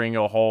fingering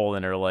a hole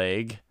in her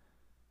leg.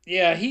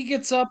 yeah, he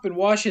gets up and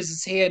washes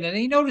his hand, and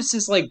he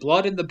notices like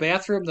blood in the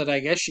bathroom that I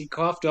guess she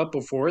coughed up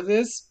before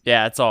this.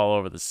 Yeah, it's all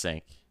over the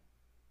sink.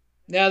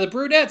 Now the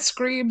brunette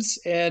screams,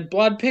 and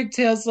Blonde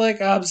Pigtail's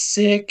like, I'm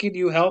sick, can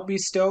you help me,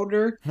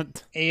 Stoner?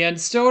 And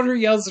Stoner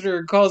yells at her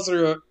and calls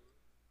her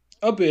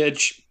a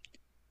bitch.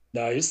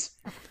 Nice.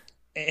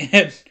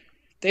 And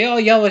they all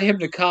yell at him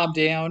to calm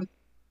down,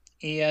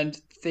 and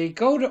they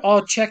go to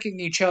all checking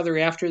each other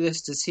after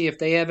this to see if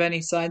they have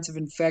any signs of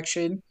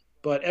infection,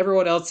 but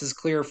everyone else is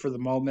clear for the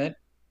moment.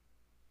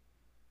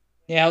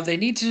 Now, they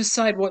need to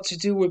decide what to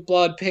do with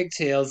Blonde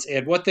Pigtails,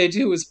 and what they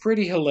do is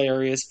pretty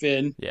hilarious,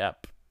 Finn.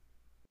 Yep.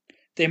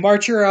 They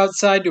march her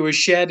outside to a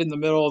shed in the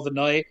middle of the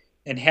night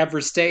and have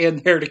her stay in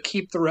there to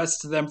keep the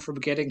rest of them from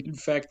getting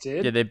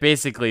infected. Yeah, they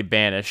basically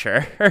banish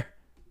her.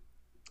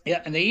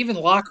 Yeah, and they even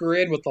lock her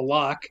in with the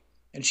lock,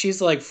 and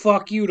she's like,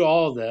 fuck you to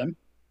all of them.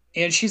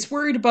 And she's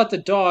worried about the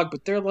dog,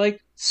 but they're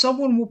like,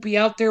 someone will be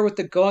out there with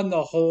the gun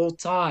the whole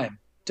time.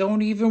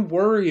 Don't even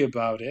worry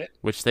about it.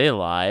 Which they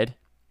lied.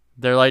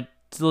 They're like,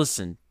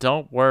 listen,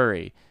 don't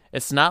worry.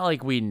 It's not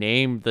like we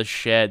named the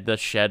shed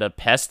of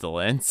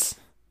pestilence.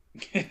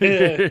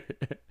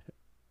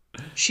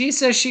 She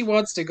says she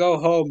wants to go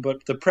home,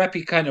 but the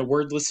preppy kind of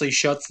wordlessly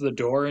shuts the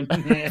door in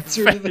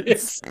answer to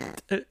this.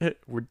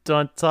 We're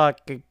done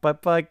talking.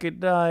 Bye-bye,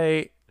 good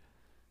night.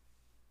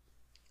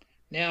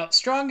 Now,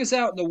 Strong is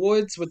out in the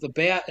woods with a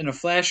bat and a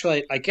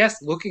flashlight, I guess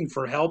looking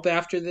for help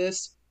after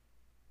this.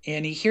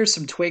 And he hears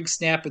some twigs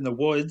snap in the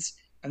woods.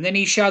 And then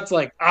he shouts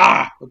like,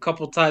 ah, a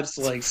couple times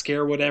to like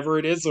scare whatever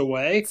it is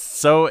away.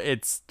 So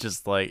it's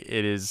just like,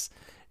 it is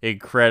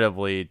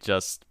incredibly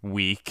just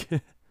weak.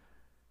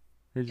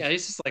 Yeah,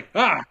 he's just like,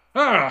 ah,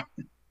 ah.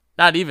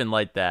 Not even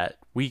like that.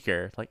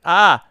 Weaker. Like,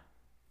 ah.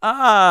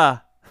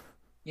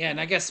 Yeah, and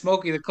I guess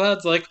Smokey the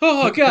Cloud's like,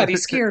 oh god, he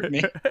scared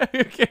me.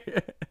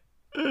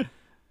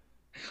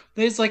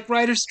 It's like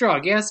Ryder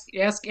Strong, ask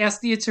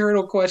the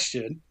eternal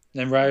question.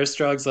 And Ryder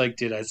Strong's like,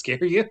 did I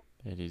scare you?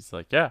 And he's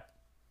like, yeah.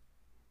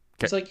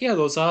 He's like, yeah,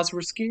 those odds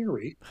were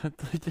scary.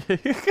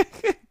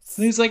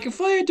 And he's like, if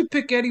I had to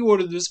pick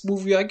anyone in this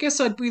movie, I guess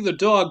I'd be the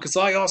dog, because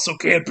I also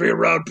can't be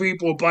around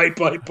people. Bite.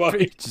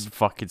 He just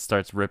fucking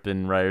starts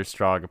ripping Ryder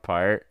Strong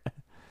apart.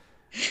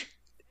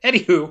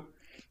 Anywho,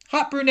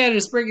 Hot Brunette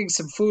is bringing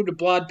some food to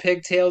Blonde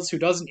Pigtails, who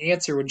doesn't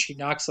answer when she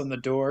knocks on the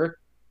door.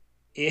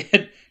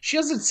 And she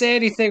doesn't say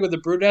anything when the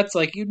brunette's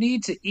like, you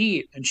need to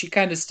eat. And she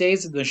kind of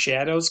stays in the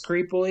shadows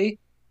creepily.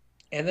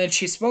 And then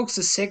she smokes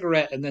a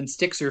cigarette and then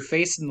sticks her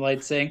face in the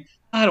light saying,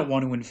 I don't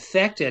want to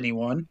infect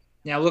anyone.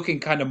 Now looking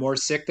kind of more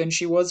sick than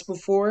she was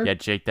before. Yeah,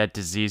 Jake, that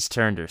disease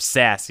turned her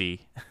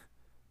sassy.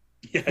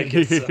 Yeah, I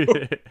guess so.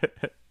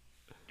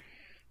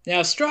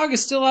 Now Strong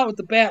is still out with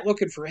the bat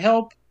looking for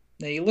help.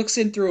 Now he looks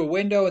in through a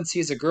window and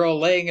sees a girl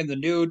laying in the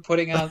nude,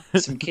 putting out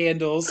some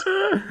candles.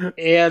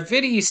 And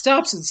Vinny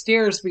stops and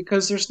stares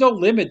because there's no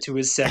limit to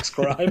his sex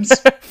crimes.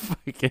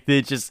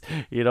 They just,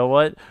 you know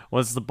what?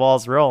 Once the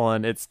ball's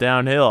rolling, it's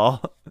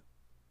downhill.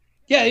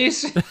 Yeah,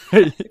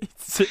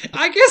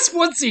 I guess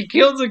once he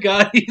kills a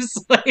guy, he's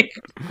like,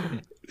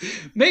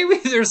 maybe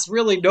there's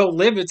really no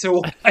limit to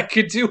what I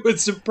could do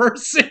as a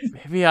person.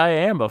 Maybe I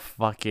am a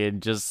fucking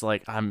just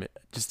like I'm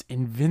just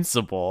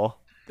invincible.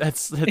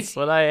 That's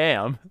what I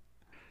am.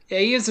 Yeah,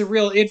 he is a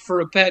real in for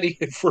a penny,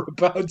 in for a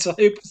pound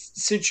type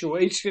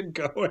situation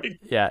going.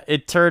 Yeah,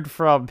 it turned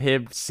from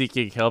him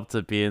seeking help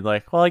to being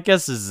like, well, I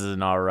guess this is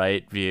an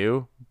alright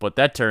view, but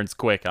that turns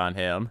quick on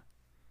him.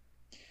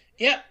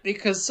 Yeah,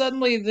 because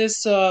suddenly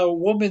this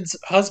woman's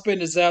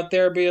husband is out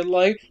there being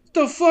like,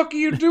 "The fuck are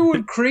you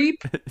doing,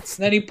 creep?" And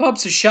then he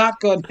pumps a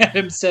shotgun at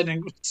him,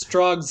 sending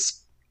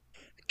Strong's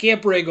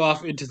camp rig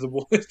off into the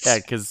woods. Yeah,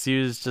 because he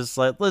was just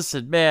like,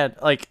 listen, man,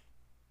 like,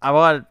 I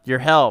want your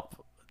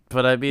help,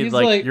 but I mean, He's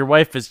like, like- your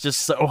wife is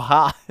just so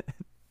hot.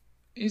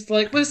 He's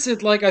like, "Listen,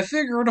 like I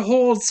figured a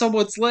hole in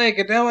someone's leg,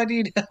 and now I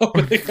need help."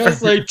 And the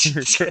guy's like,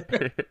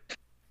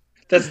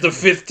 "That's the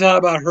 5th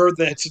time I heard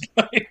that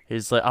tonight."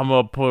 He's like, I'm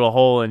gonna put a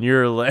hole in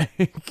your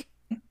leg.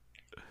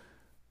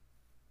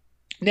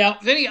 Now,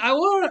 Vinny, I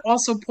want to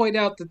also point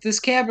out that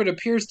this cabin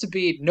appears to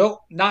be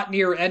not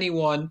near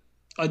anyone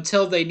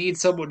until they need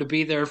someone to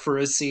be there for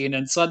a scene,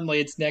 and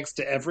suddenly it's next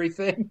to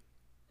everything.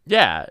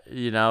 Yeah,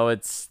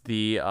 it's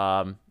the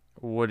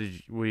what do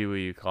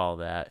you call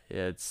that?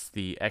 It's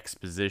the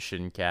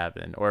exposition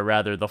cabin, or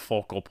rather the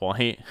focal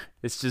point.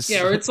 It's just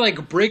Yeah, or it's like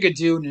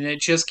Brigadoon, and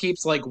it just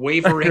keeps like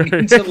wavering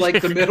into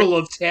like the middle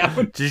of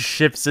town. just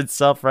ships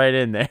itself right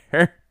in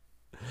there.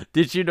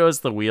 Did you notice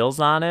the wheels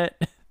on it?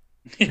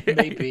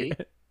 Maybe.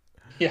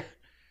 Yeah.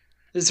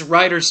 This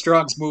Ryder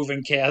Strong's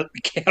moving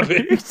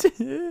cabin.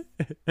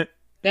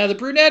 Now, the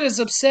brunette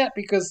is upset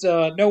because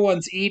no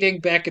one's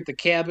eating back at the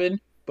cabin,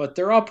 but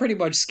they're all pretty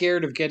much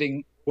scared of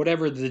getting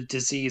whatever the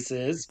disease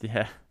is.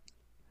 Yeah.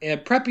 And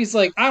Preppy's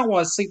like, I don't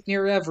want to sleep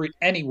near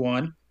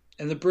anyone.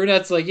 And the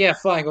brunette's like, yeah,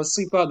 fine, go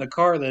sleep out in the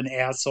car then,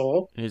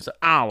 asshole. And he's like,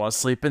 I don't want to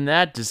sleep in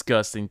that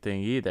disgusting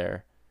thing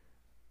either.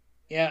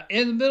 Yeah,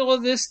 in the middle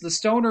of this, the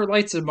stoner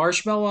lights a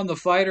marshmallow on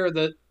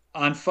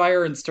on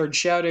fire and starts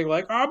shouting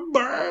like, I'm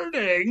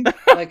burning,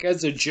 like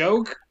as a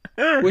joke,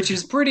 which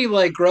is pretty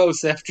like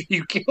gross after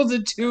you killed a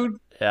dude.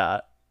 Yeah.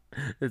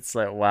 It's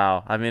like,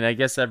 wow. I mean, I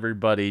guess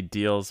everybody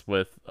deals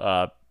with,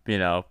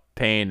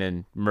 pain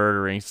and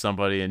murdering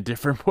somebody in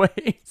different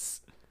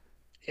ways.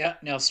 Yeah,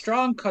 now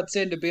Strong cuts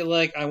in to be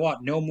like, I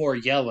want no more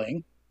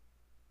yelling.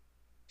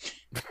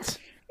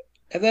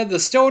 And then the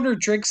stoner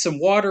drinks some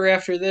water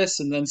after this,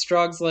 and then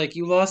Strong's like,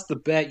 you lost the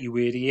bet, you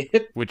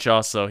idiot. Which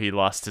also, he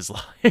lost his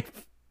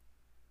life.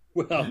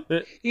 Well,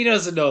 he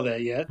doesn't know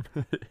that yet.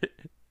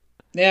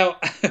 Now,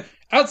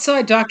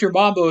 outside, Dr.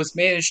 Mambo has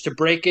managed to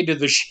break into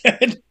the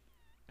shed.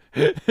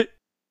 And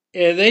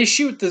they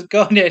shoot the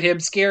gun at him,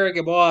 scaring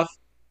him off.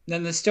 And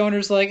then the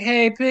stoner's like,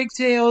 hey,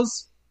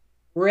 Pigtails,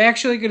 we're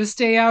actually going to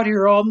stay out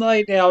here all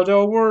night now,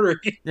 don't worry.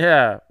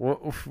 Yeah,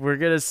 we're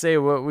going to say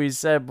what we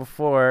said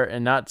before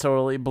and not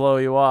totally blow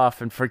you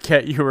off and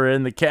forget you were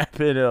in the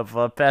cabin of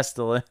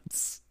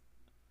Pestilence.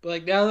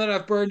 Like, now that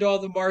I've burned all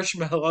the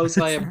marshmallows,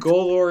 I am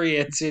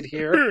goal-oriented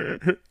here.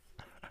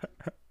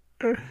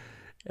 And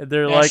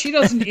they're Now, like... she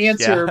doesn't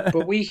answer, Yeah.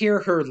 but we hear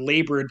her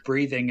labored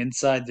breathing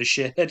inside the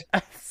shed.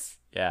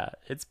 Yeah,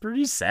 it's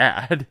pretty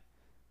sad.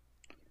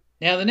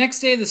 Now, the next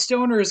day, the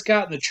stoner has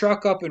gotten the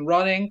truck up and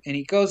running, and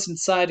he goes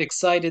inside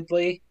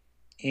excitedly.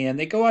 And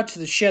they go out to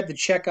the shed to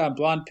check on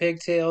Blonde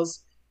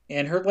Pigtails,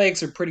 and her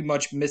legs are pretty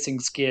much missing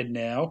skin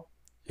now.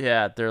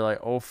 Yeah, they're like,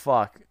 oh,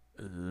 fuck.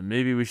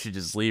 Maybe we should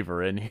just leave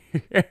her in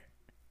here.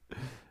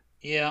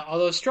 Yeah,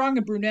 although Strong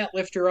and Brunette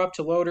lift her up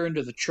to load her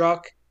into the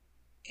truck,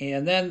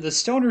 and then the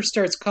stoner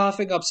starts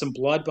coughing up some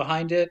blood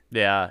behind it.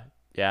 Yeah,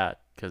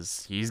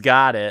 because he's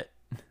got it.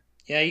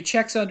 Yeah, he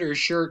checks under his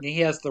shirt, and he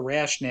has the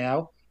rash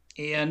now.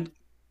 And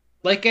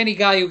like any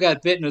guy who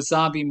got bit in a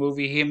zombie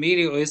movie, he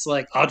immediately is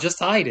like, I'll just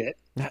hide it.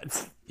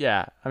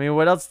 Yeah, I mean,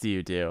 what else do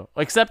you do?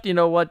 Except, you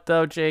know what,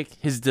 though, Jake?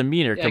 His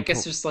demeanor... Yeah, I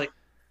guess just like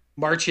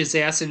march his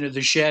ass into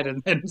the shed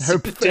and then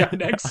sit down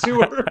next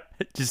to her.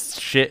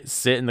 Just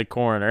sit in the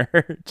corner.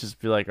 Just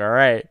be like, all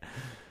right,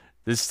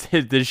 this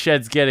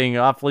shed's getting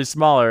awfully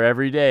smaller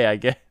every day, I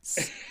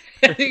guess.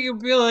 I think you'll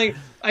be like,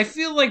 I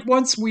feel like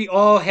once we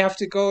all have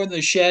to go in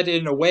the shed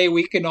in a way,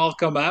 we can all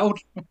come out.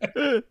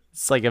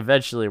 It's like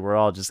eventually we're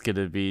all just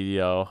gonna be,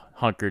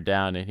 hunkered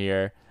down in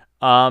here.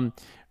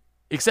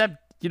 Except,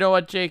 you know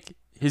what, Jake?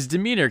 His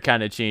demeanor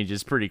kind of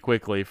changes pretty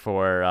quickly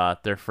for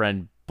their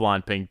friend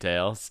Blonde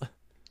Pigtails.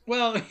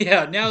 Well,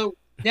 yeah, now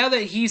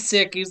that he's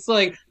sick, he's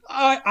like,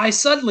 I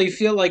suddenly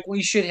feel like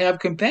we should have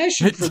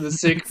compassion for the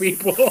sick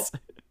people.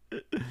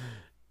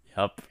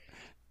 Yep.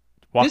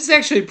 This is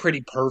actually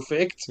pretty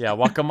perfect. Yeah,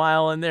 walk a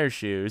mile in their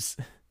shoes.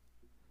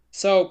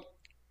 So,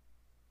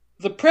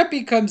 the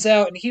preppy comes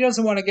out, and he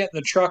doesn't want to get in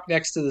the truck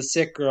next to the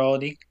sick girl,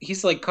 and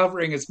he's like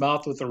covering his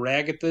mouth with a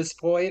rag at this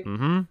point.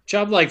 Mm-hmm. Which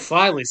I'm like,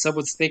 finally,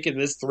 someone's thinking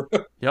this through.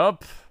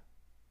 Yup.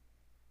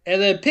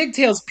 And then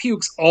Pigtails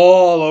pukes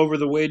all over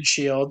the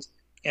windshield,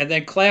 and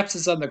then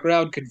collapses on the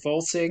ground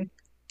convulsing.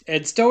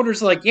 And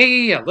Stoner's like,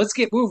 yeah, let's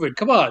get moving.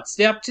 Come on,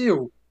 step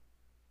 2.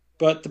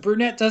 But the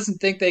brunette doesn't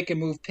think they can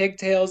move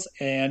pigtails,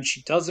 and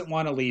she doesn't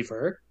want to leave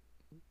her.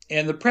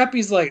 And the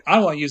preppy's like, I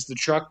don't want to use the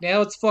truck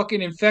now. It's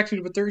fucking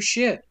infected with their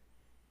shit.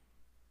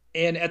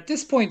 And at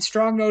this point,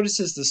 Strong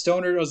notices the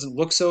stoner doesn't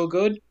look so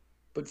good.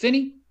 But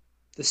Vinny,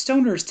 the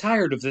stoner is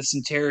tired of this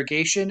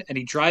interrogation, and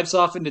he drives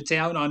off into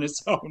town on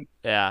his own.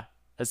 Yeah.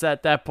 It's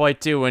at that point,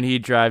 too, when he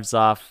drives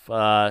off,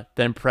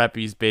 then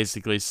Preppy's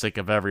basically sick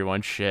of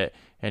everyone's shit.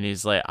 And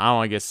he's like, I don't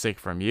want to get sick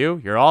from you.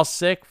 You're all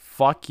sick.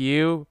 Fuck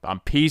you. I'm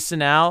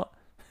peacing out.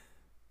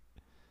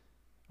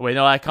 Wait,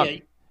 no, I cut.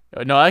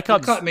 Yeah, No, I you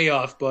cut. cut me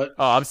off, but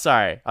Oh, I'm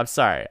sorry.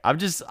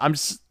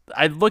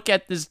 I look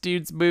at this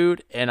dude's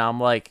mood and I'm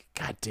like,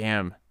 God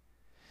damn.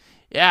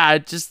 Yeah,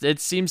 it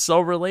seems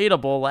so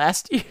relatable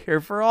last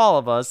year for all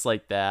of us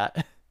like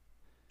that.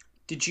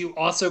 did you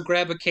also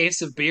grab a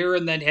case of beer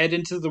and then head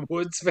into the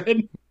woods,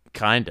 Vin?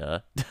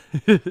 Kinda.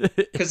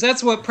 Because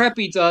that's what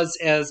Preppy does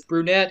as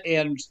Brunette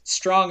and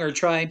Strong are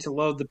trying to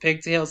load the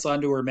pigtails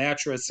onto her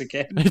mattress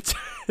again.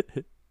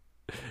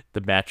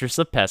 The mattress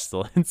of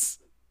pestilence.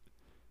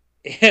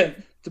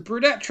 And the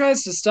brunette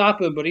tries to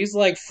stop him, but he's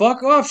like,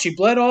 fuck off, she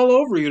bled all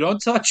over you, don't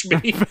touch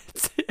me.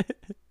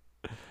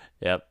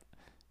 Yep.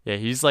 Yeah,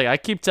 he's like, I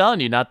keep telling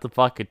you not to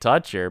fucking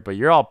touch her, but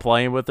you're all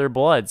playing with her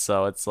blood,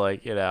 so it's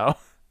like, you know.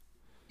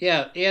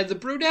 Yeah, and the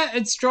brunette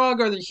and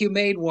Strong are the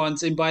humane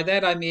ones, and by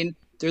that I mean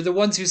they're the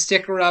ones who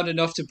stick around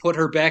enough to put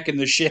her back in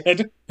the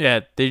shed.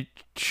 Yeah, they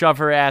shove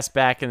her ass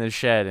back in the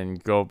shed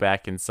and go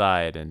back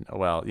inside, and,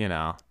 well, you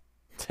know.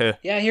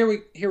 Yeah, here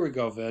we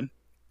go, Vin.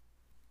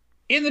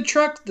 In the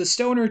truck, the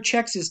stoner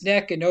checks his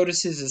neck and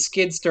notices his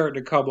skin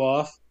starting to come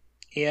off.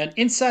 And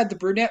inside, the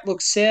brunette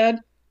looks sad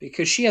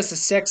because she has a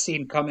sex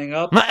scene coming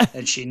up,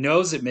 and she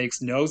knows it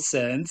makes no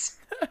sense.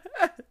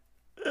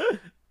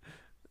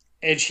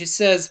 And she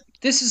says,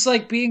 this is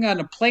like being on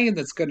a plane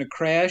that's going to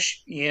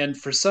crash, and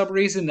for some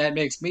reason that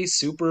makes me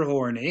super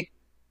horny.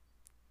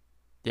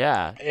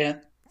 Yeah.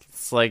 And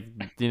It's like,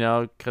 you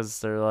know, because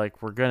they're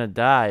like, we're going to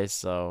die,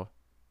 so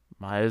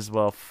might as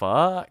well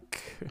fuck.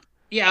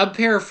 yeah, I'm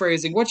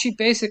paraphrasing. What she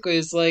basically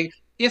is like,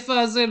 if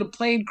I was in a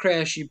plane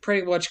crash, you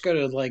pretty much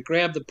gonna like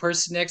grab the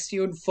person next to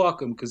you and fuck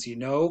them because you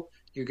know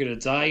you're gonna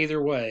die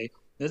either way.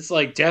 That's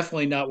like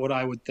definitely not what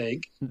I would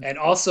think. And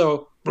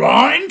also,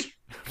 blind.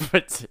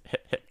 But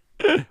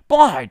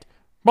blind,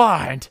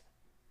 blind.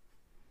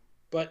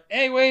 But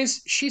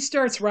anyways, she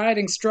starts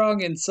riding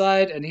Strong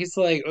inside, and he's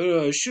like,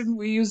 shouldn't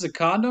we use a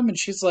condom? And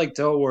she's like,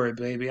 don't worry,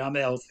 baby, I'm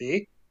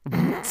healthy.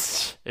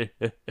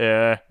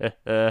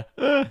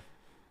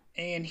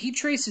 And he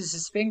traces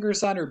his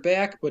fingers on her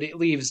back, but it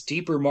leaves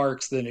deeper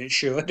marks than it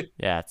should.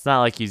 Yeah, it's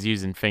not like he's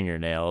using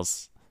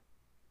fingernails.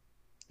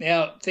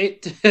 Now,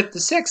 the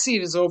sex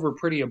scene is over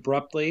pretty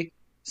abruptly,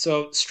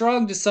 so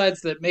Strong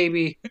decides that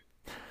maybe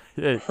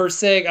her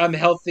saying I'm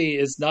healthy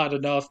is not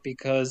enough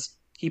because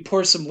he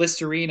pours some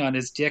Listerine on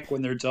his dick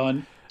when they're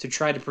done to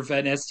try to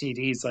prevent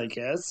STDs, I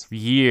guess.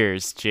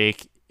 Years,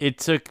 Jake. It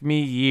took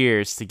me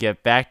years to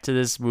get back to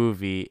this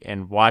movie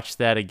and watch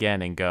that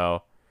again and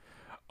go,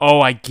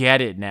 oh, I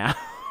get it now.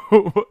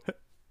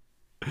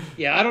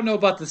 Yeah, I don't know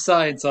about the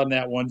science on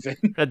that one, Vin.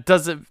 It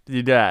doesn't,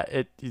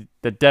 yeah,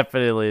 that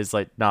definitely is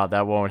like, no,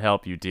 that won't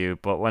help you,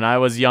 dude. But when I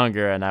was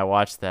younger and I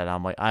watched that,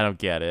 I'm like, I don't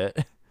get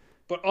it.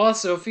 But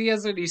also, if he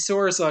has any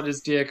sores on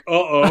his dick,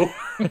 uh-oh.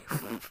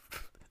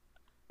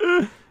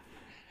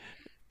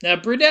 Now,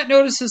 Brunette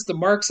notices the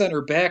marks on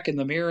her back in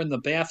the mirror in the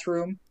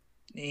bathroom.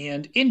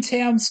 And in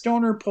town,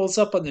 Stoner pulls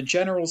up on the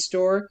general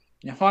store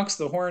and honks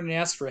the horn and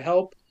asks for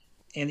help.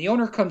 And the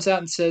owner comes out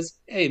and says,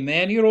 hey,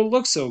 man, you don't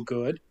look so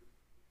good.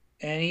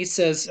 And he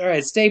says, all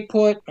right, stay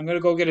put. I'm going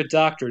to go get a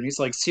doctor. And he's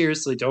like,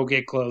 seriously, don't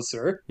get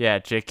closer. Yeah,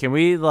 Jake, can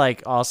we,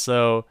 like,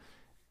 also,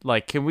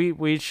 like, can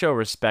we show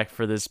respect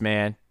for this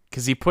man?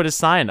 Because he put a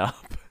sign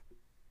up.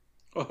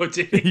 Oh,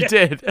 did he? He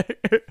did.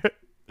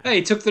 Hey,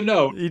 he took the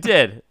note. He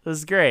did. It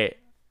was great.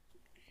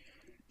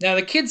 Now,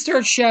 the kid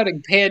starts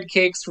shouting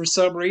pancakes for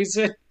some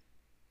reason.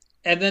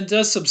 And then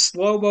does some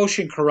slow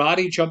motion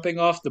karate jumping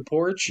off the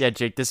porch. Yeah,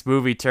 Jake, this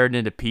movie turned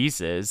into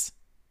pieces.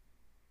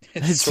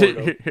 Sort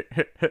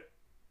of.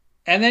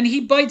 And then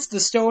he bites the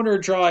stoner,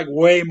 drawing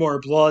way more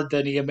blood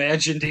than he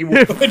imagined he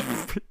would.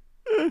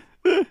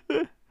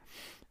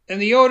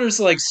 And the owner's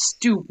like,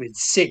 stupid,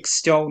 sick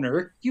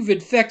stoner. You've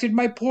infected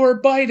my poor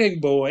biting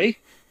boy.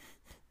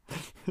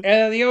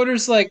 And the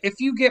owner's like, if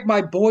you get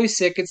my boy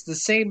sick, it's the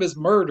same as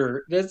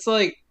murder. And it's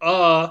like,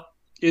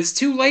 it's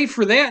too late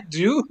for that,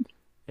 dude.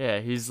 Yeah,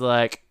 he's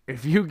like,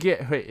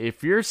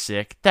 if you're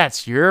sick,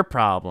 that's your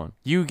problem.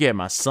 You get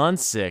my son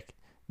sick,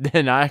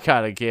 then I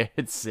gotta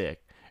get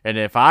sick. And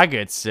if I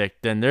get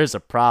sick, then there's a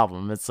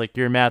problem. It's like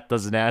your math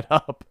doesn't add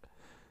up.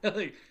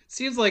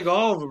 Seems like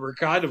all of them are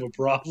kind of a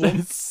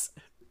problem.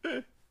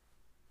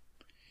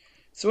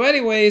 So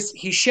anyways,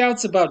 he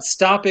shouts about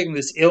stopping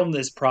this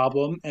illness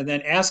problem and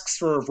then asks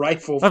for a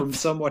rifle from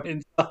someone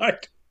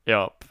inside.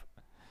 Yup.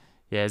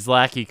 Yeah, his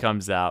lackey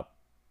comes out.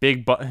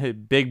 Big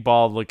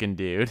bald looking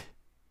dude.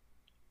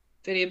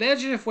 Vinny,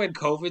 imagine if when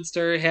COVID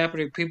started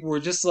happening, people were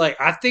just like,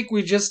 I think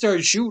we just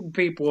started shooting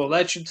people.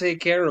 That should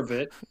take care of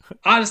it.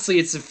 Honestly,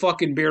 it's a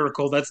fucking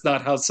miracle. That's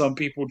not how some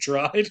people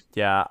tried.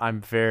 Yeah, I'm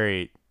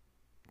very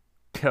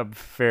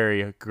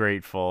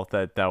grateful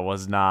that that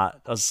was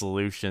not a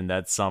solution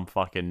that some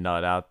fucking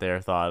nut out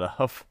there thought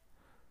of.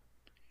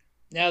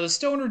 Now, the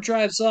stoner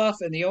drives off,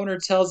 and the owner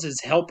tells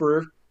his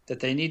helper that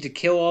they need to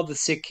kill all the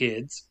sick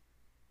kids.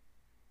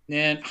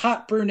 And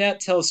Hot Brunette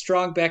tells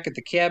Strong back at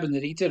the cabin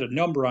that he did a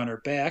number on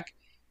her back.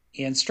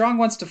 And Strong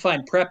wants to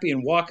find Preppy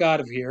and walk out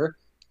of here.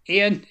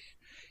 And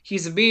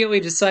he's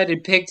immediately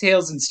decided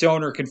Pigtails and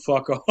Stoner can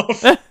fuck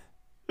off.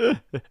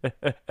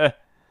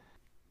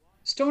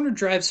 Stoner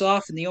drives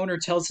off, and the owner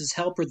tells his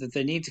helper that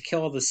they need to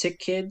kill all the sick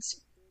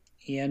kids.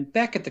 And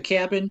back at the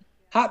cabin,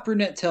 Hot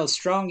Brunette tells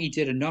Strong he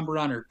did a number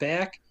on her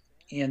back.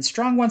 And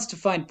Strong wants to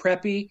find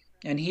Preppy,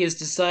 and he has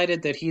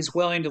decided that he's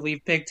willing to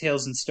leave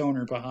Pigtails and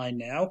Stoner behind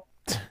now.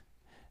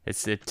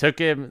 It took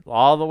him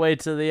all the way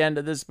to the end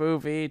of this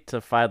movie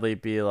to finally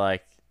be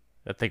like,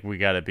 I think we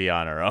got to be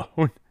on our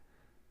own.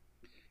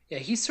 Yeah,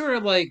 he's sort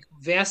of like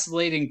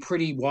vacillating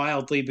pretty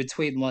wildly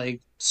between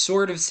like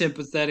sort of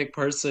sympathetic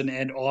person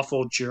and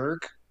awful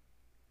jerk.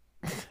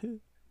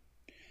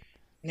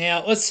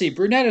 Now, let's see.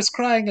 Brunette is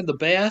crying in the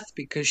bath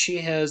because she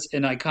has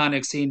an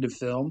iconic scene to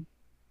film.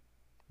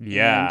 And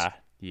Yeah,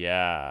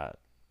 yeah.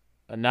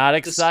 Not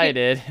the skin,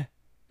 excited.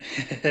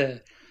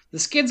 the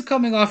skin's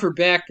coming off her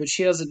back, but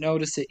she doesn't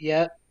notice it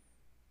yet.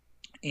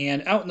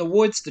 And out in the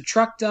woods, the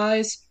truck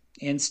dies,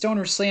 and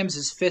Stoner slams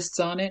his fists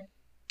on it.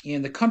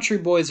 And the country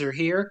boys are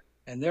here,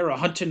 and they're a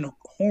hunting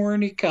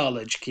horny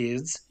college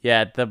kids.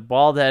 Yeah, the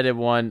bald-headed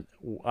one,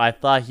 I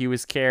thought he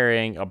was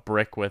carrying a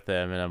brick with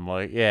him, and I'm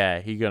like, yeah,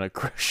 he gonna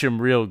crush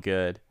him real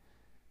good.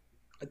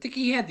 I think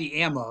he had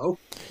the ammo.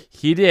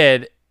 He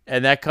did,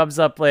 and that comes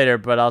up later,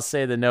 but I'll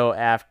say the note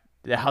after.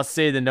 I'll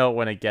say the note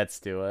when it gets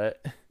to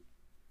it.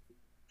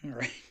 All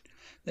right.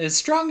 As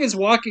Strong is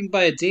walking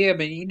by a dam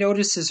and he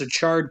notices a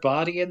charred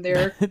body in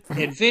there,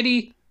 and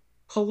Vinny,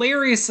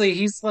 hilariously,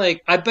 he's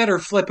like, I better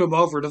flip him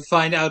over to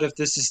find out if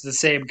this is the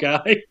same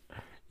guy.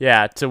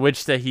 Yeah, to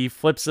which that he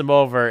flips him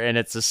over, and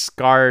it's a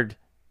scarred,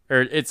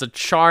 or it's a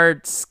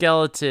charred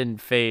skeleton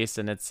face,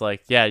 and it's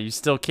like, yeah, you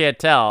still can't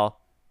tell,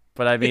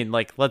 but I mean,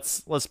 like,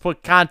 let's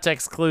put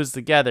context clues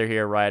together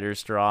here, Ryder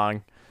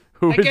Strong.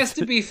 I guess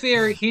to be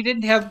fair, he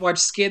didn't have much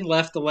skin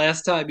left the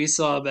last time he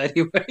saw him,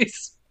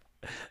 anyways.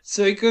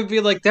 So he could be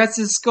like, that's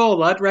his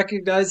skull. I'd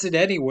recognize it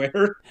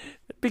anywhere.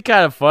 It'd be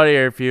kind of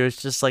funnier if he was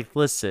just like,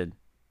 listen,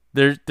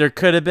 there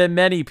could have been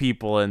many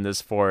people in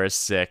this forest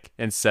sick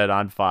and set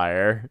on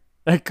fire.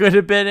 It could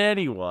have been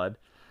anyone.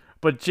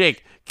 But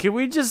Jake, can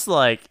we just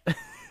like,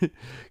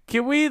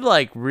 can we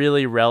like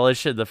really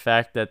relish in the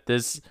fact that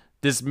this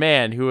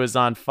man who is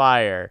on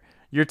fire,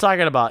 you're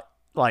talking about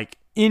like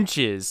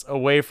inches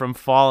away from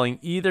falling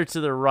either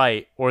to the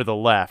right or the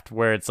left,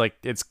 where it's like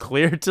it's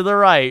clear to the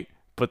right,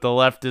 but the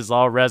left is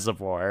all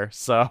reservoir.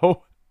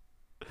 So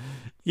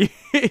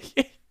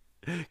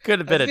could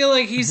have been I feel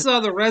like he saw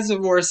the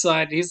reservoir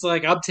sign. He's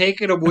like, I'm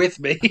taking him with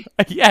me.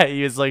 yeah,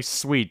 he was like,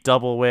 sweet,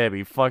 double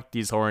whammy. Fuck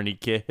these horny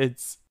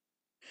kids.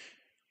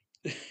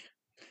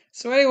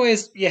 So,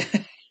 anyways, yeah.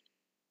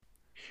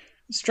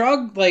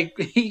 Strong, like,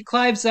 he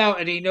climbs out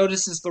and he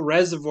notices the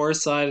reservoir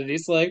sign and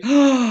he's like,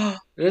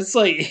 it's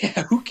like,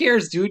 yeah, who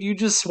cares, dude? You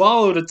just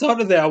swallowed a ton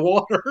of that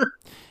water.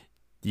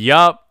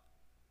 Yup.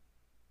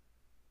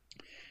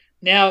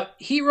 Now,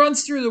 he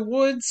runs through the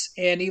woods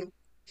and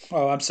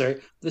oh, I'm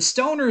sorry. The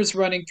stoner is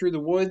running through the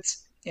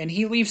woods and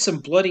he leaves some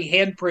bloody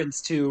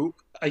handprints to,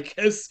 I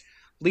guess,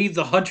 lead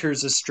the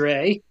hunters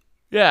astray.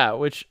 Yeah,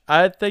 which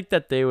I think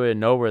that they would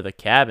know where the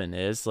cabin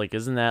is. Like,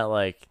 isn't that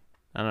like,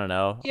 I don't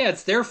know. Yeah,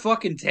 it's their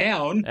fucking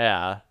town.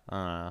 Yeah,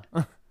 I don't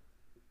know.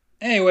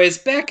 Anyways,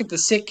 back at the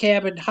sick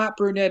cabin, Hot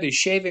Brunette is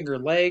shaving her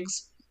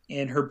legs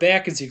and her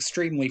back is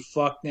extremely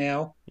fucked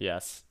now.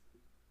 Yes.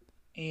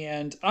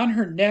 And on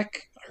her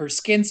neck, her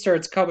skin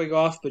starts coming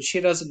off, but she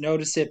doesn't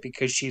notice it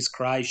because she's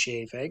cry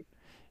shaving.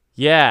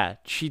 Yeah,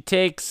 she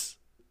takes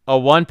a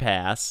one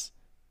pass,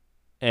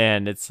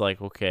 and it's like,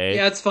 okay.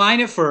 Yeah, it's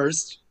fine at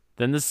first.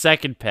 Then the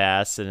second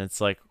pass, and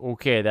it's like,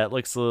 okay, that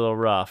looks a little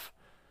rough.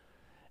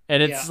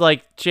 And it's Yeah.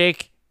 like,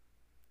 Jake,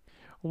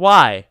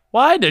 why?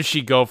 Why does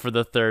she go for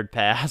the third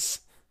pass?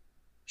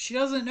 She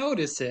doesn't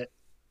notice it.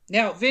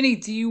 Now, Vinny,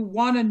 do you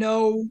want to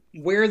know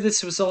where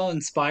this was all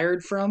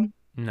inspired from?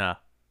 No.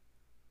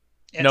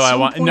 At No, I some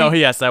want. point, No,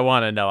 yes, I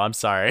want to know. I'm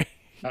sorry.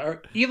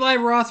 Eli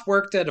Roth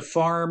worked at a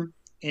farm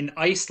in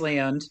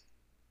Iceland,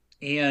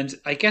 and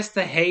I guess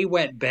the hay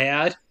went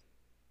bad,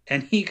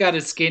 and he got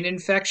a skin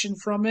infection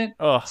from it.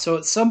 Oh, So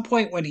at some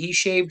point when he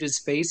shaved his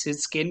face,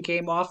 his skin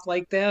came off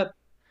like that.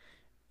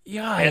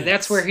 yikes! And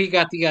that's where he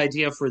got the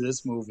idea for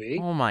this movie.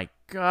 Oh my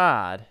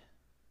god.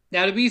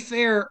 Now, to be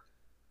fair,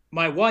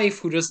 my wife,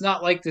 who does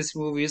not like this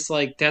movie, is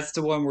like, that's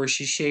the one where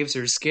she shaves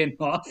her skin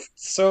off.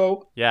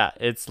 So, Yeah,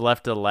 it's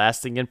left a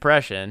lasting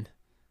impression.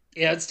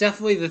 yeah, it's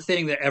definitely the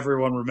thing that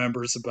everyone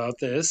remembers about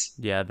this.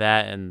 Yeah,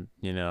 that and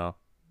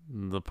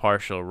the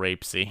partial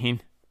rape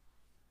scene.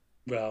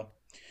 Well,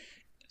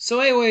 So,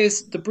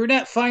 anyways, the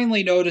brunette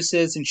finally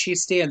notices and she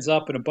stands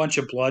up and a bunch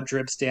of blood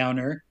drips down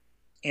her.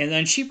 And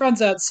then she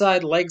runs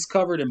outside, legs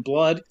covered in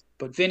blood.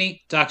 But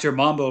Vinny, Dr.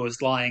 Mambo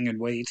is lying in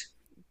wait.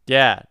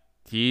 Yeah,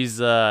 he sees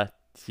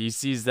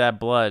that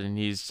blood and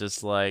he's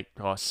just like,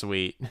 oh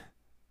sweet.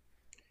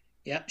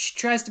 Yeah, she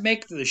tries to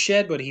make it to the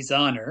shed, but he's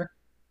on her.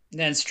 And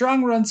then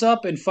Strong runs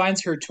up and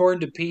finds her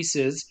torn to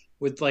pieces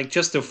with like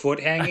just a foot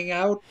hanging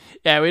out.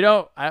 Yeah, we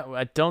don't.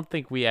 I don't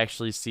think we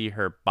actually see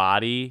her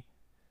body.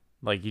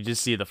 Like you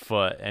just see the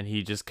foot, and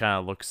he just kind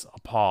of looks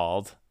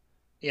appalled.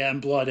 Yeah,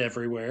 and blood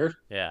everywhere.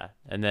 Yeah,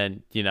 and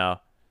then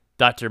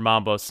Dr.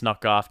 Mambo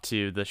snuck off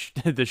to the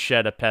the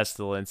shed of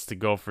pestilence to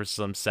go for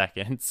some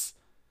seconds.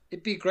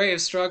 It'd be great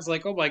if Strong's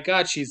like, oh my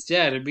god, she's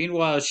dead. And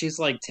meanwhile, she's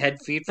like 10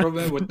 feet from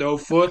him with no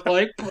foot,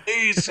 like,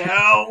 please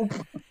help.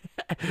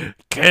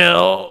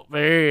 Kill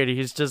me! And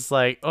he's just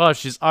like, oh,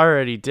 she's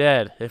already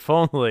dead. If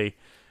only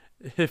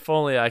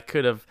I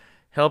could have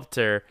helped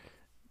her.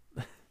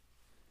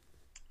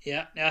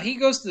 Yeah, now he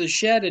goes to the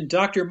shed and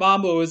Dr.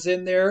 Mambo is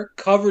in there,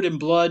 covered in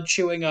blood,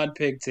 chewing on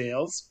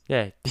pigtails.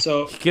 Yeah,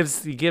 So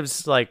he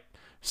gives like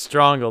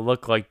Strong a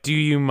look like, do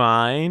you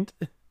mind?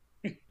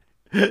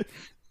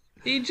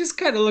 he just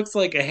kind of looks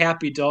like a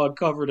happy dog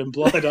covered in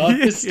blood,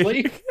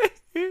 honestly.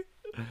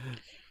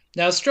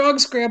 Now Strong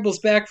scrambles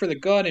back for the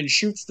gun and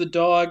shoots the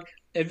dog.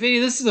 And Vinny,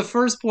 this is the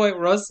first point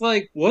where I was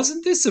like,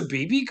 wasn't this a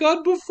BB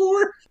gun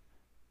before?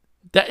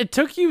 That it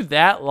took you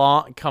that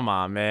long? Come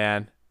on,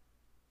 man.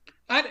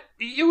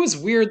 It was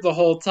weird the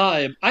whole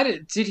time.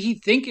 Did he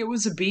think it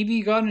was a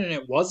BB gun and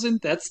it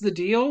wasn't? That's the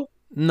deal?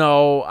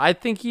 No, I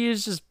think he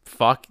is just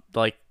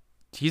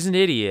he's an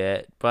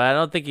idiot, but I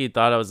don't think he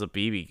thought it was a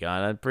BB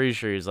gun. I'm pretty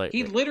sure he's like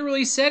He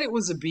literally said it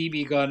was a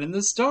BB gun in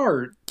the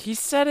start. he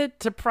said it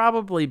to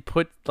probably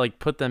put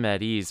them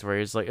at ease, where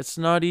he's like, it's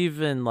not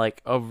even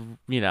like and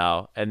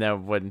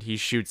then when he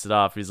shoots it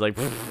off, he's like,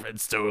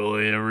 it's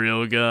totally a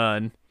real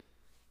gun.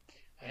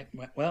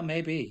 Well,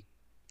 maybe.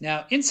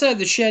 Now, inside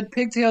the shed,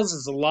 Pigtails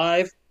is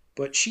alive,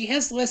 but she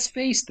has less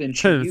face than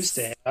she used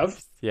to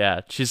have. Yeah,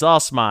 she's all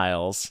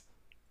smiles.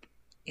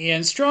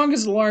 And Strong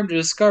is alarmed to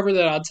discover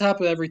that on top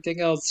of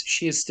everything else,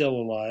 she is still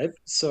alive.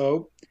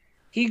 So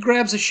he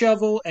grabs a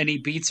shovel and he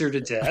beats her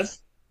to death.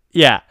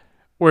 Yeah,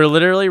 we're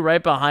literally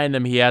right behind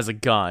him. He has a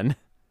gun.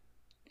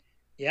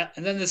 Yeah,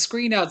 and then the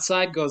screen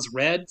outside goes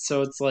red,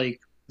 so it's like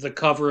the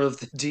cover of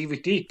the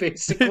DVD,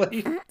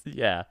 basically.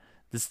 Yeah,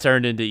 this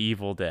turned into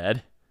Evil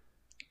Dead.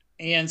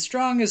 And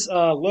Strong is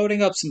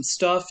loading up some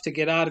stuff to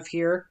get out of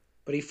here,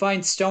 but he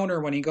finds Stoner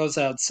when he goes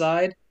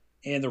outside,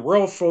 and the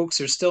rural folks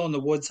are still in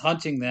the woods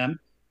hunting them,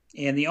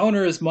 and the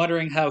owner is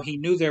muttering how he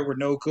knew they were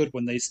no good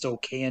when they stole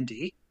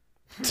candy.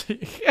 And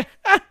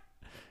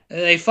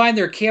they find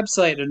their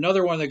campsite, and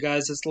another one of the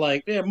guys is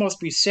like, there must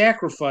be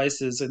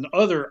sacrifices and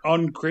other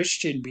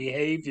unchristian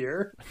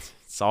behavior.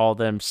 It's all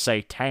them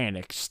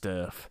satanic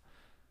stuff.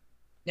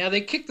 Now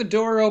they kick the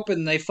door open,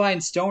 and they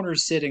find Stoner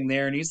sitting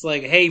there, and he's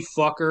like, hey,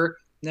 fucker.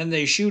 And then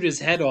they shoot his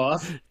head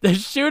off. They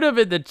shoot him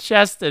in the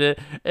chest, and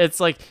it's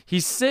like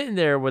he's sitting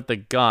there with the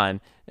gun,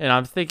 and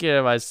I'm thinking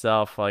to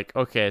myself, like,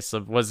 okay,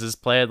 so was this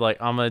plan like,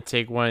 I'm going to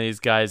take one of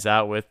these guys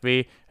out with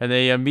me? And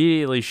they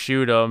immediately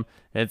shoot him,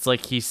 and it's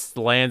like he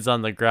lands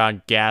on the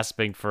ground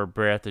gasping for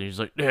breath, and he's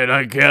like, did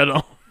I get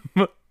him?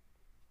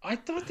 I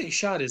thought they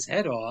shot his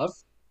head off.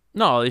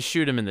 No, they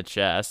shoot him in the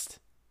chest.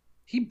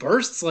 He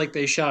bursts like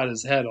they shot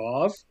his head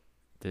off.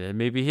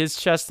 Maybe his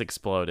chest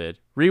exploded.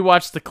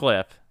 Rewatch the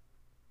clip.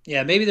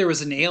 Yeah, maybe there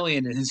was an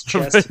alien in his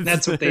chest, and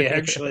that's what they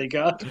actually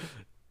got.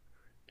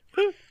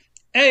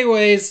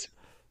 Anyways,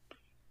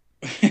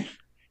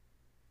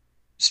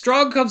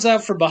 Strong comes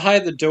out from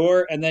behind the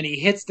door, and then he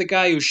hits the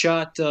guy who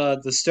shot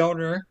the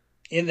Stoner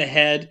in the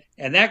head,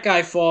 and that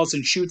guy falls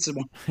and shoots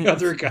one of the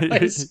other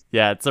guys.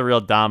 Yeah, it's a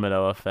real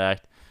domino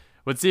effect.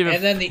 What's even?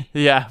 And then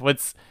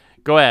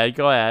Go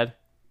ahead.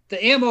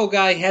 The ammo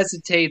guy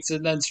hesitates,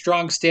 and then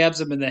Strong stabs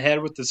him in the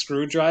head with the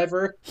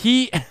screwdriver.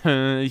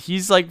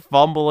 He's like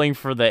fumbling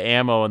for the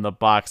ammo in the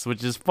box,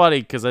 which is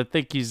funny because I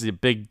think he's a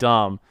big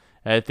dumb.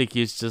 And I think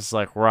he's just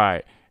like,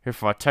 right,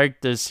 if I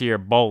take this here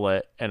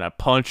bullet and I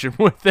punch him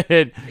with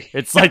it,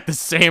 it's like the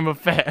same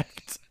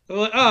effect.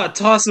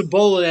 Toss a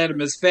bullet at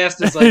him as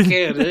fast as I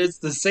can. It's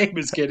the same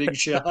as getting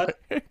shot.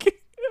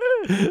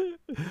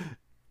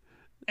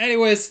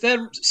 Anyways,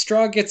 then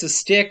Strong gets a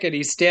stick and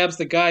he stabs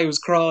the guy who's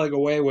crawling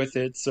away with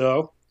it,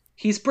 so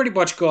he's pretty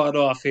much gone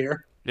off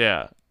here.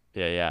 Yeah.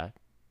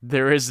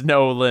 There is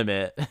no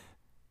limit.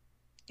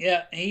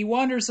 Yeah, he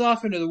wanders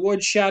off into the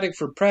woods shouting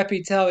for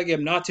Preppy, telling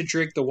him not to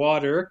drink the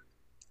water.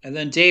 And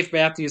then Dave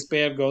Matthews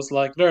Band goes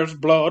like, there's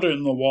blood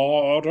in the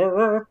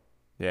water.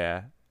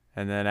 Yeah.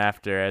 And then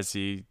as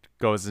he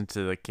goes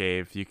into the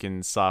cave, you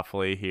can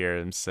softly hear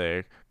him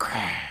say,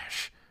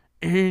 crash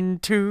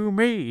into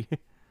me.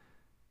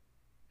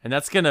 And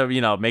that's going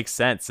to, make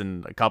sense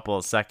in a couple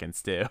of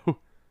seconds, too.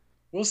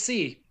 We'll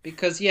see.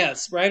 Because,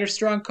 yes, Ryder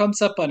Strong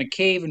comes up on a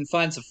cave and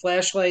finds a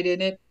flashlight in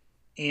it.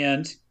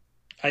 And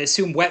I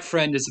assume Wet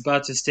Friend is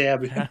about to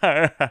stab him.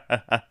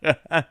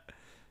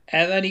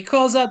 And then he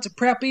calls out to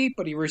Preppy,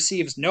 but he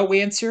receives no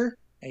answer.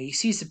 And he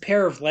sees a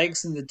pair of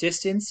legs in the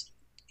distance,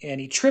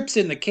 and he trips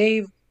in the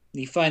cave, and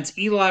he finds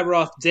Eli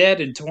Roth dead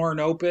and torn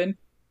open.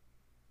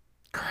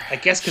 I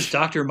guess because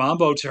Dr.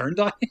 Mambo turned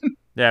on him.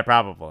 Yeah,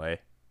 probably.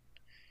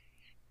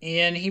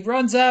 And he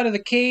runs out of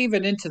the cave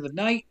and into the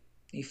night.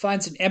 He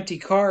finds an empty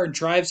car and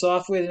drives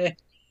off with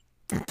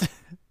it.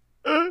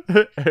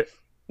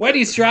 When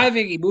he's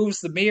driving, he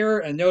moves the mirror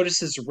and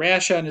notices a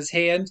rash on his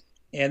hand,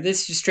 and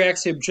this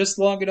distracts him just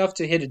long enough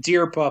to hit a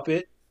deer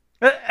puppet.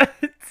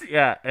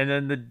 Yeah, and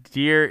then the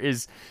deer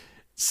is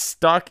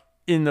stuck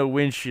in the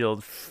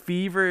windshield,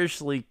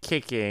 feverishly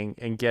kicking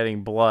and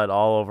getting blood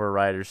all over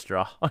Ryder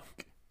Strong.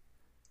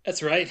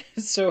 That's right.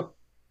 So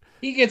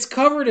he gets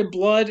covered in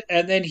blood,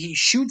 and then he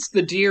shoots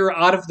the deer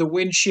out of the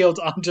windshield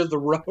onto the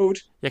road.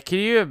 Yeah, can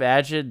you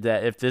imagine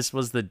that if this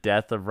was the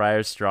death of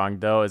Ryder Strong,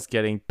 though, is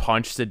getting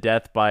punched to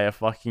death by a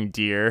fucking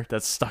deer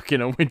that's stuck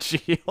in a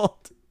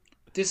windshield?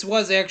 This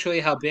was actually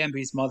how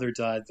Bambi's mother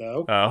died,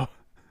 though. Oh.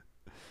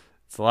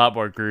 It's a lot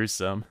more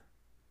gruesome.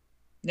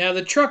 Now,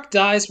 the truck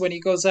dies when he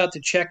goes out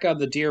to check on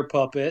the deer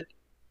puppet.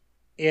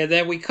 And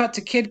then we cut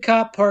to Kid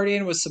Cop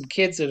partying with some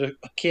kids at a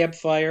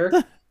campfire.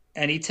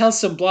 And he tells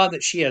some blonde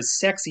that she has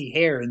sexy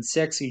hair and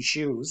sexy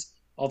shoes.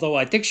 Although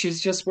I think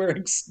she's just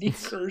wearing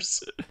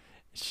sneakers.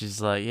 She's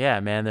like,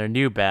 yeah, man, they're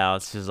New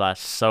Balance. She's like,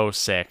 so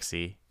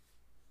sexy.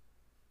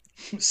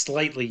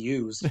 Slightly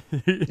used.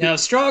 Now,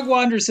 Strong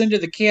wanders into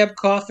the camp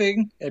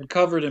coughing and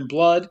covered in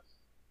blood.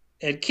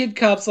 And Kid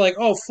Cop's like,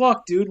 oh,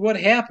 fuck, dude, what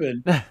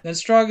happened? And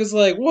Strong is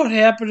like, what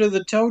happened to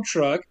the tow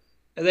truck?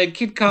 And then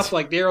Kid Cop,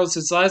 like, narrows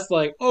his eyes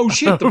like, oh,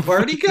 shit, the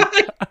party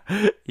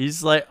guy?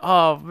 He's like,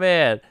 oh,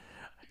 man,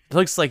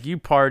 looks like you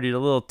partied a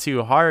little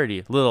too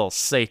hardy. Little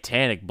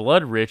satanic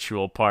blood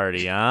ritual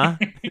party, huh?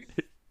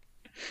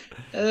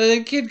 And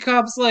then Kid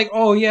Cop's like,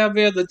 oh, yeah,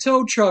 man, the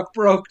tow truck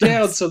broke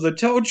down, so the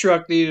tow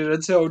truck needed a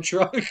tow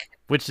truck.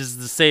 Which is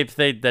the same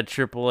thing that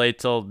AAA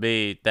told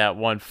me that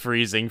one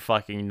freezing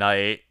fucking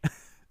night.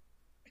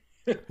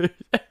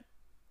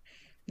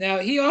 Now,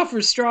 he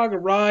offers Strong a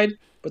ride,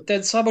 but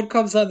then someone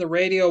comes on the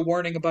radio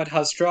warning about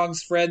how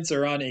Strong's friends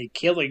are on a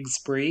killing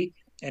spree,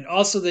 and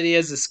also that he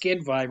has a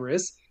skin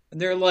virus, and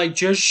they're like,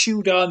 just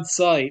shoot on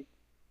sight.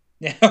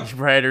 Now,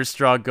 Ryder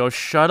Strong goes,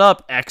 shut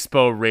up,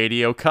 Expo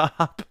Radio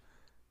Cop.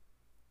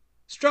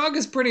 Strong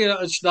is pretty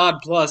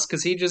nonplussed,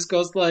 because he just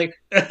goes like,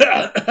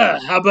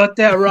 how about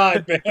that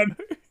ride, man?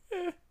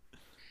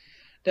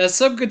 Now,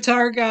 some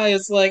guitar guy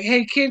is like,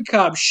 hey, Kid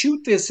Cop, shoot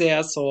this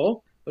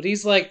asshole. But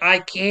he's like, I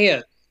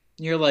can't.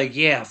 And you're like,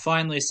 yeah,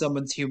 finally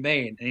someone's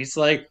humane. And he's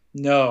like,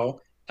 no,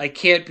 I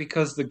can't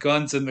because the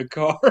gun's in the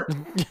car.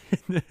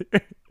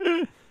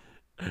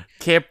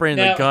 Can't bring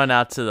the gun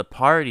out to the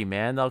party,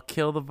 man. They'll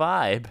kill the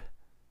vibe.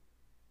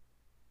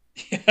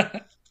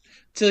 Yeah.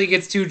 Till he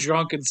gets too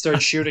drunk and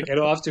starts shooting it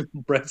off to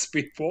Brett's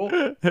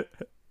people.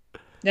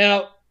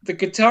 Now, the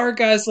guitar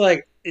guy's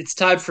like, it's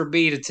time for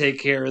me to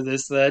take care of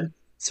this then.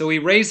 So he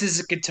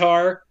raises a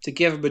guitar to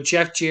give him a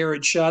Jeff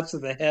Jarrett shot to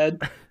the head.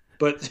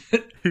 But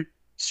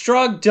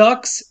Strong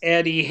ducks,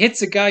 and he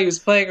hits a guy who's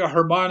playing a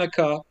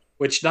harmonica,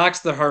 which knocks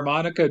the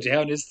harmonica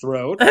down his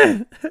throat.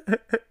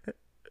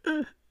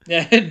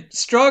 And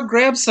Strong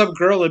grabs some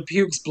girl and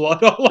pukes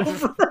blood all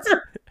over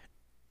her.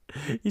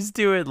 He's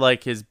doing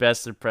like his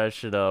best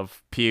impression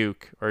of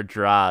puke or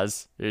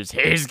draws. He's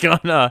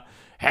gonna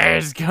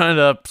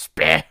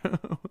spit.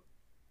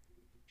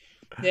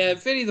 Yeah,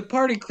 Vinny, the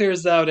party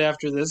clears out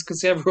after this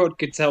because everyone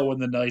can tell when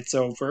the night's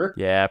over.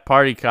 Yeah,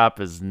 Party Cop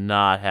is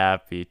not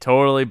happy.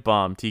 Totally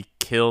bummed. He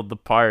killed the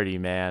party,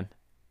 man.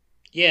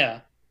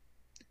 Yeah.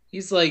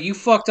 He's like, you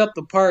fucked up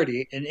the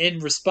party, and in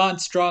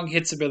response, Strong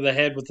hits him in the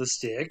head with a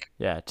stick.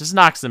 Yeah, just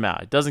knocks him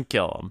out. It doesn't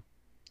kill him.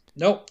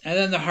 Nope. And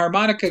then the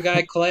harmonica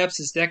guy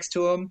collapses next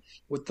to him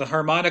with the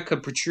harmonica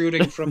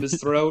protruding from his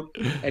throat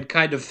and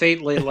kind of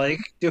faintly like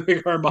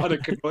doing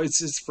harmonica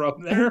noises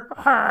from there.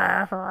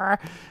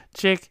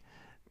 Chick,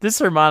 this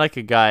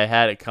harmonica guy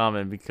had it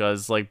coming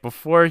because, like,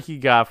 before he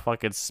got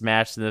fucking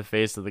smashed in the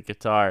face with the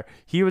guitar,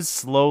 he was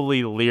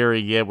slowly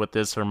leering it with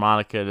this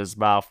harmonica in his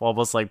mouth,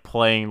 almost like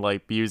playing,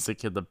 like,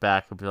 music in the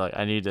back and be like,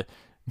 I need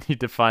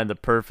to find the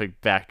perfect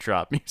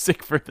backdrop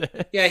music for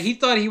this. Yeah, he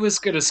thought he was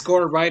going to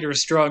score Ryder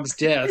Strong's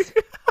death.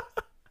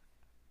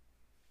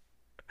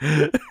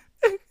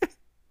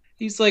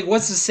 He's like,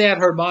 what's the sad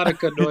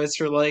harmonica noise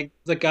for, like,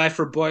 the guy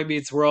from Boy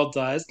Meets World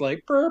dies?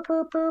 Like, burr,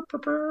 burr, burr, burr,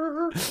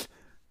 burr.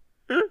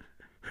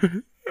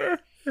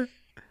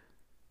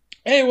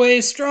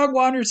 Anyway, Strong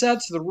wanders out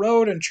to the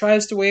road and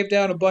tries to wave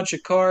down a bunch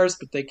of cars,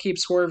 but they keep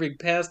swerving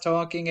past,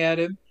 honking at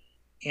him.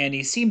 And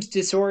he seems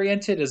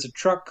disoriented as a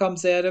truck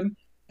comes at him,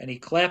 and he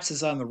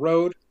collapses on the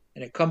road,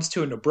 and it comes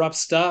to an abrupt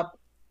stop.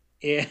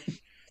 And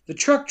the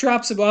truck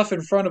drops him off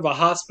in front of a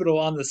hospital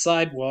on the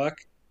sidewalk,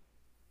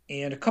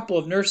 and a couple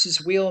of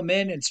nurses wheel him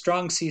in, and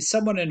Strong sees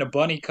someone in a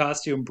bunny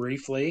costume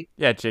briefly.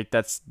 Yeah, Jake,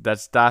 that's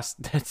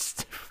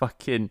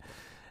fucking...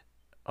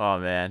 Oh,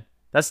 man.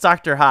 That's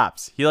Dr.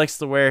 Hops. He likes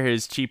to wear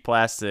his cheap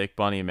plastic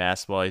bunny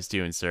mask while he's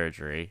doing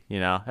surgery. You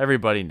know,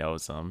 everybody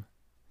knows him.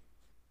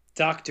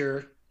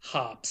 Doctor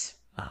Hobbs.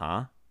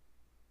 Uh-huh.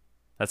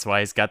 That's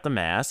why he's got the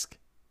mask.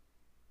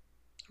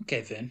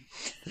 Okay, Vin.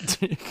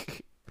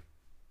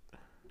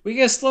 We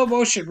get a slow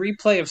motion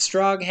replay of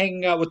Strong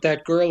hanging out with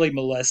that girl he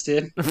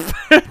molested.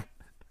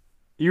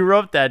 You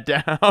wrote that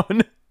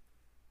down.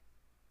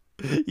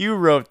 You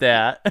wrote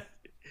that.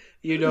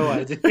 You know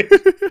I did.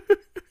 But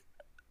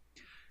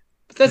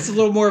that's a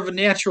little more of a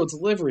natural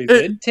delivery,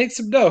 Vin. Take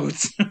some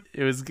notes.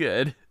 It was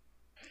good.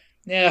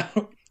 Now,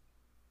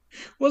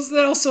 wasn't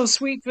that also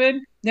sweet,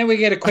 Vin? Then we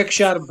get a quick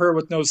shot of her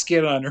with no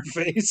skin on her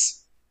face.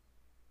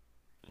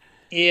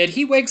 And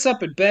he wakes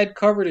up in bed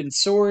covered in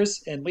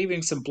sores and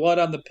leaving some blood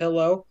on the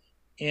pillow.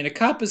 And a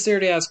cop is there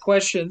to ask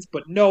questions,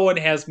 but no one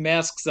has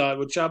masks on,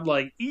 which I'm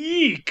like,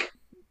 eek!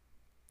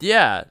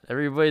 Yeah,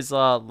 everybody's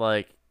all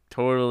like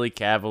totally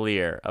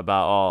cavalier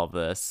about all of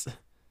this.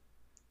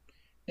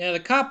 Now, the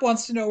cop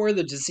wants to know where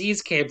the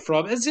disease came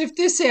from, as if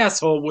this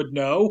asshole would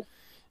know.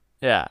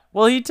 Yeah.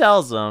 Well, he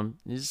tells them.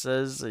 He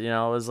says, it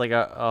was like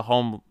a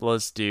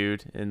homeless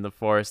dude in the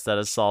forest that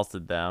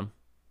assaulted them.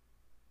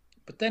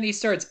 But then he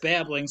starts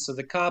babbling, so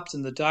the cops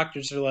and the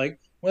doctors are like,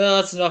 well,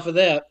 that's enough of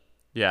that.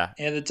 Yeah.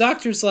 And the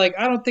doctor's like,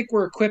 I don't think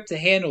we're equipped to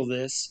handle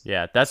this.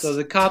 Yeah, that's So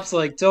the cop's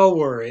like, don't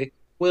worry,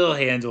 we'll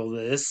handle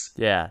this.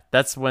 Yeah,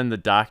 that's when the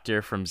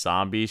doctor from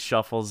Zombies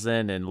shuffles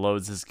in and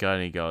loads his gun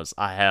and he goes,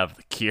 I have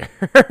the cure.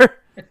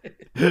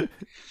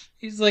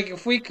 He's like,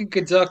 if we could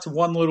conduct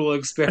one little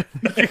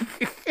experiment.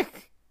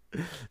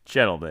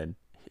 Gentlemen,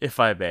 if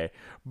I may.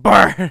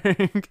 Burn!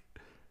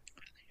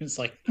 He's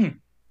like,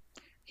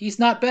 he's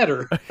not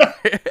better.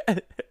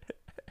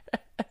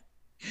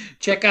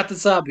 Check out the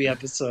zombie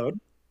episode.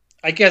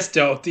 I guess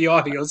don't. The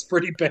audio's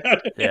pretty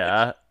bad.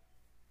 Yeah.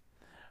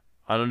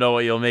 I don't know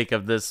what you'll make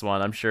of this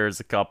one. I'm sure there's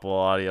a couple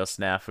audio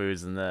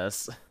snafus in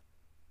this.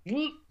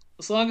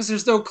 As long as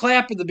there's no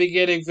clap in the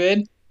beginning,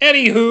 Vin.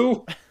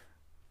 Anywho,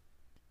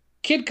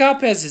 Kid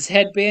Cop has his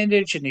head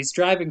bandaged and he's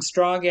driving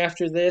Strong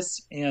after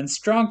this. And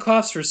Strong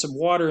coughs for some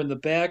water in the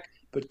back,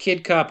 but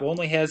Kid Cop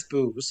only has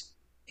booze.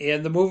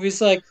 And the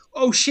movie's like,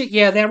 oh shit,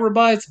 yeah, that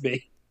reminds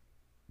me.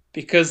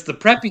 Because the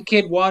preppy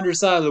kid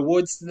wanders out of the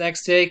woods the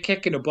next day,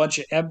 kicking a bunch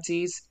of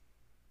empties.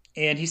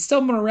 And he's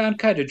stumbling around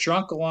kind of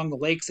drunk along the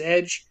lake's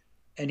edge.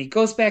 And he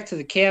goes back to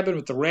the cabin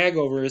with the rag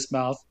over his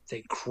mouth.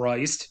 Thank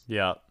Christ.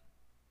 Yep.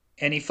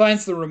 And he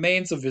finds the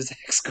remains of his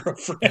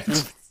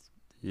ex-girlfriend.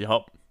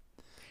 Yep.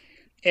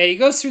 And he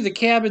goes through the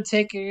cabin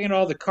taking in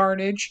all the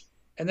carnage.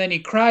 And then he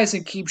cries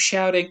and keeps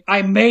shouting,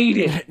 I made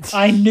it!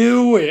 I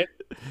knew it!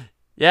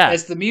 Yeah.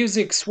 As the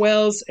music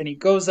swells and he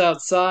goes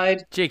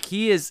outside. Jake,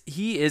 he is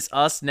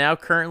us now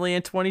currently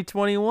in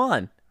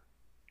 2021.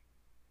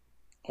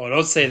 Oh,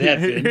 don't say that,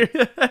 Vin.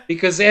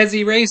 Because as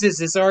he raises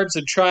his arms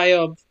in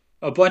triumph,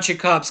 a bunch of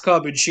cops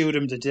come and shoot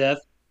him to death.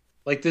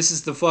 Like this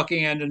is the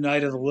fucking end of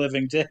Night of the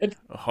Living Dead.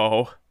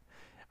 Oh.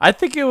 I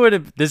think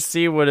this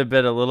scene would have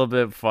been a little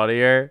bit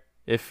funnier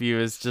if he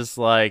was just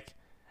like,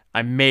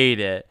 I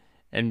made it.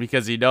 And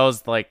because he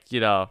knows, like,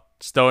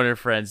 Stoner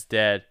friend's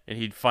dead, and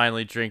he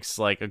finally drinks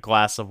like a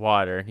glass of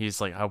water, and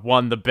he's like, I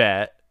won the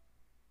bet.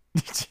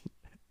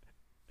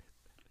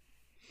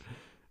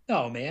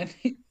 No, man.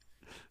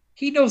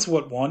 He knows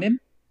what won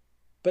him.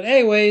 But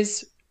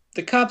anyways,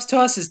 the cops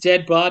toss his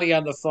dead body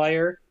on the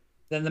fire.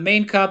 Then the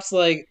main cop's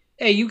like,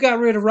 hey, you got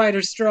rid of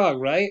Ryder Strong,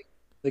 right?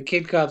 The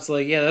kid cop's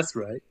like, yeah, that's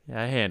right.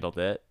 Yeah, I handled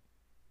it.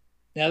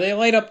 Now they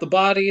light up the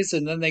bodies,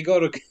 and then they go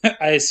to,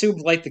 I assume,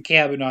 light the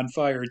cabin on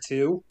fire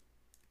too.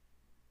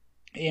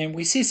 And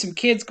we see some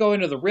kids go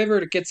into the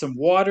river to get some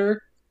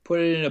water, put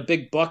it in a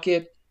big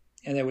bucket,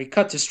 and then we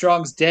cut to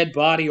Strong's dead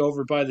body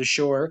over by the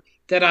shore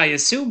that I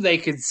assume they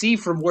can see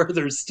from where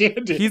they're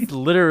standing. He's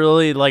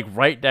literally like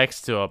right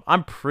next to him.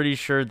 I'm pretty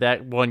sure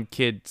that one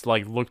kid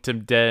like looked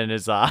him dead in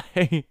his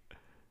eye.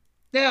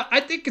 Now,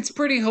 I think it's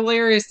pretty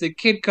hilarious that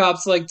Kid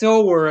Cop's like,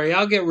 don't worry,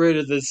 I'll get rid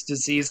of this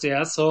diseased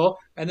asshole,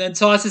 and then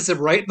tosses him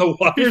right in the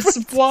water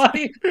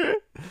supply.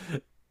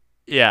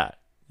 Yeah.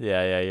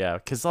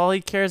 Because all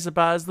he cares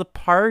about is the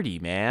party,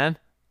 man.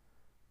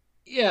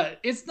 Yeah,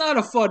 it's not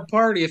a fun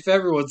party if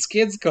everyone's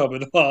skin's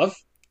coming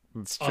off.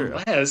 That's true.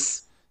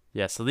 Unless...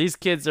 Yeah, so these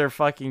kids are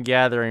fucking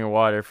gathering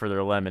water for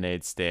their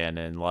lemonade stand,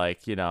 and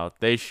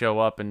they show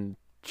up, and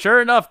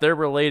sure enough, they're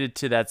related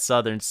to that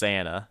Southern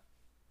Santa.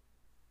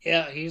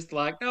 Yeah, he's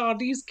like, oh,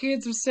 these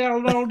kids are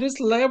selling all this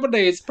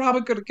lemonade. It's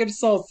probably going to get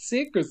us all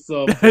sick or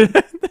something.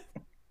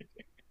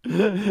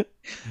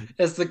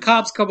 As the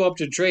cops come up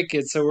to drink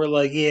it, so we're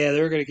like, yeah,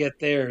 they're going to get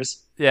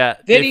theirs. Yeah,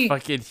 Then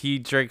he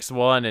drinks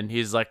one, and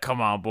he's like,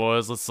 come on,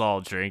 boys, let's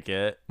all drink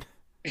it.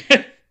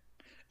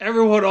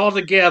 Everyone all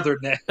together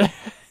now.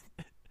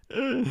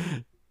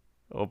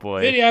 Oh,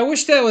 boy. Vinny, I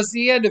wish that was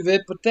the end of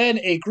it, but then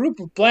a group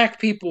of black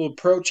people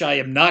approach. I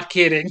am not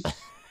kidding.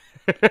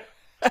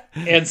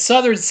 And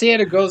Southern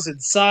Santa goes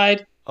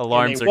inside.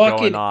 Alarms and they are walk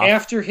going in off.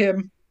 after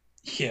him.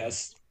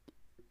 Yes.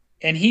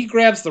 And he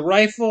grabs the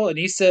rifle and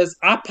he says,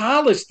 I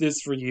polished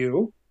this for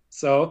you.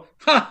 So,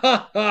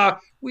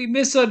 we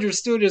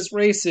misunderstood his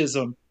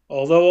racism,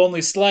 although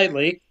only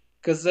slightly,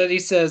 because then he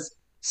says,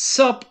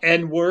 sup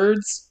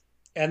N-words.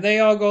 And they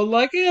all go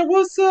like, "Yeah,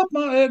 what's up,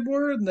 my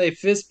Edward?" And they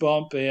fist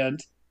bump. And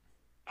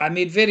I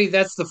mean, Vinny,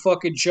 that's the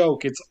fucking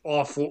joke. It's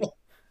awful.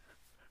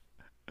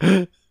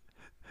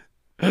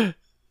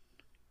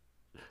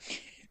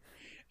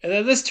 And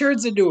then this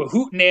turns into a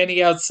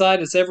hootenanny outside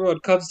as everyone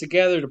comes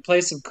together to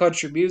play some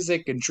country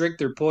music and drink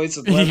their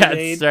poison Yeah,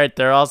 it's lemonade. right.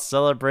 They're all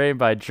celebrating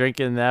by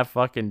drinking that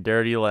fucking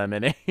dirty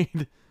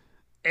lemonade.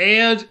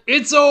 And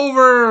it's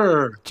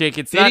over. Jake,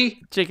 it's not.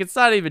 Vinny, Jake, it's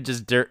not even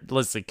just dirt.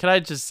 Listen, can I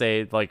just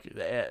say, like,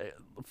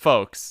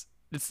 folks,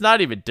 it's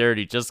not even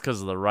dirty just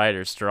because of the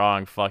writer's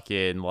strong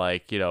fucking,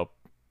 like,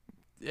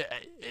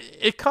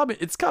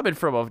 it's coming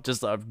from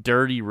just a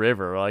dirty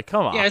river. Like,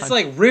 come yeah, it's on.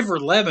 like river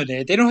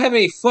lemonade. They don't have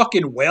any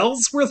fucking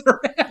wells where they're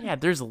at. Yeah,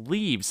 there's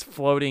leaves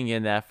floating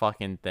in that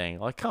fucking thing.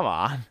 Like, come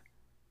on.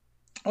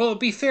 Well, to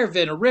be fair,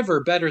 Vin, a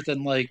river better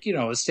than like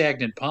a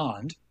stagnant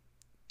pond.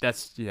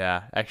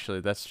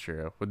 Actually, that's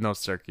true. With no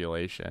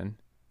circulation.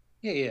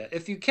 Yeah, yeah.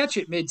 If you catch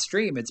it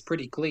midstream, it's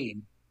pretty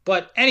clean.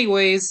 But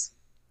anyways,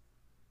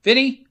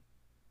 Vinny,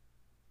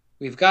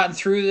 we've gotten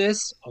through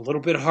this a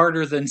little bit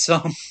harder than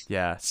some.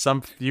 Yeah,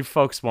 some you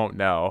folks won't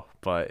know,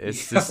 but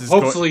this is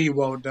Hopefully you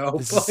won't know.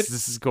 this But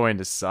this is going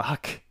to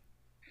suck.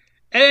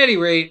 at any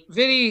rate,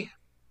 Vinny,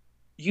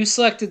 you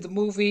selected the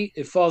movie.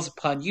 It falls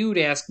upon you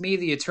to ask me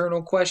the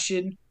eternal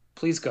question.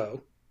 Please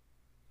go.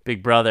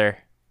 Big brother,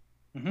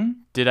 Mm-hmm.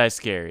 did I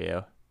scare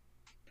you?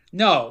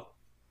 No,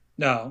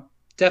 no,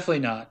 definitely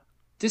not.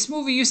 This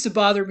movie used to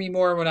bother me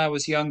more when I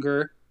was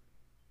younger.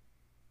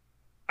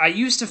 I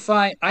used to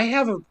find I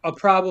have a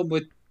problem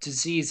with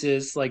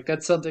diseases. Like,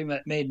 that's something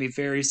that made me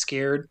very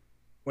scared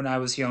when I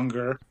was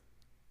younger.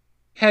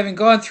 Having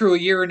gone through a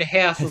year and a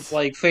half of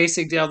like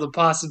facing down the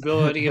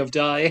possibility of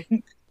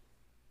dying,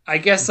 I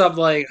guess I'm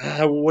like,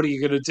 what are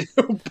you gonna do?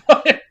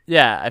 But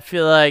Yeah, I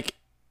feel like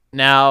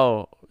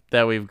now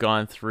that we've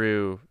gone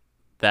through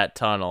that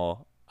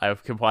tunnel, I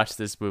can watch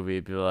this movie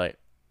and be like,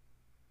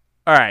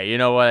 all right, you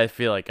know what? I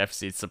feel like I've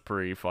seen some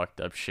pretty fucked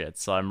up shit,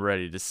 so I'm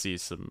ready to see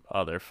some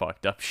other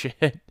fucked up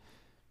shit.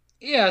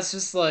 yeah, it's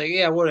just like,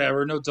 yeah,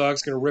 whatever. No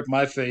dog's gonna rip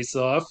my face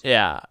off.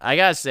 Yeah, I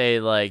gotta say,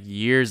 like,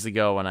 years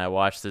ago when I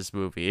watched this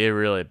movie, it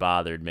really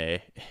bothered me.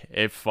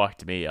 It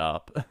fucked me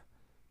up.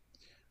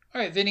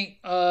 All right, Vinny.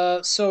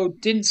 So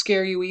didn't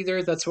scare you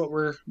either. That's what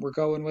we're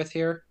going with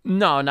here.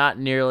 No, not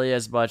nearly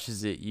as much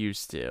as it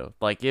used to.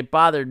 Like, it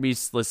bothered me.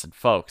 Listen,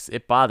 folks,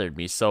 it bothered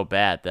me so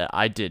bad that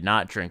I did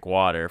not drink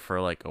water for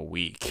like a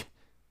week.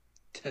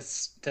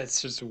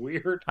 That's just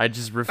weird. I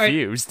just All right,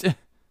 refused.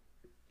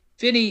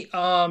 Vinny.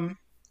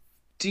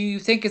 Do you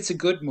think it's a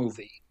good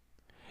movie?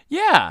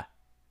 Yeah.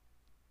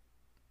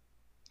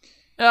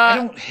 I Uh,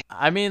 don't.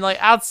 I mean, like,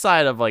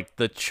 outside of like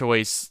the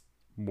choice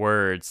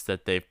words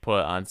that they've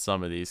put on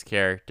some of these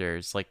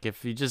characters, like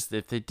if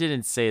they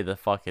didn't say the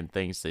fucking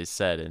things they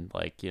said and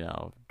like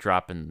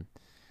dropping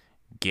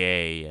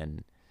gay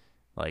and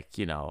like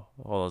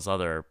all those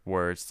other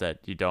words that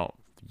you don't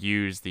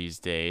use these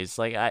days,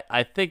 like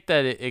I think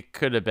that it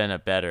could have been a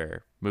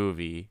better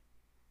movie.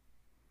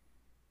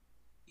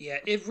 Yeah,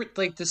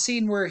 like the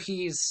scene where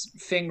he's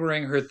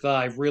fingering her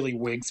thigh really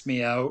wigs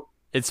me out.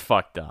 It's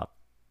fucked up.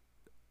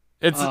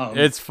 It's Um,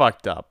 it's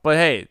fucked up. But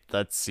hey,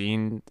 that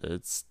scene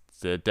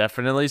it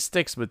definitely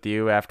sticks with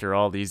you after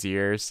all these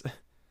years.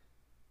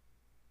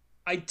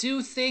 I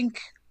do think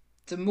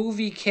the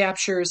movie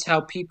captures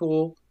how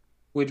people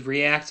would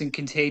react in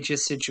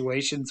contagious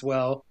situations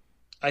well.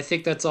 I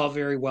think that's all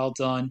very well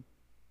done.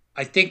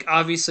 I think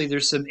obviously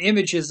there's some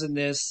images in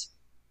this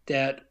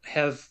that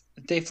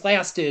they've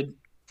lasted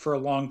for a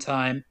long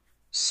time.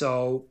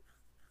 So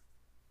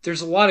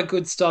there's a lot of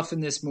good stuff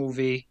in this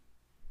movie.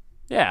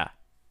 Yeah.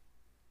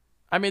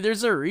 I mean,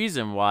 there's a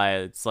reason why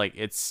it's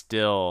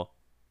still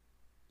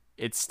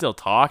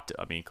talked.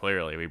 I mean,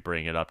 clearly we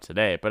bring it up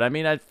today, but I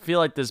mean, I feel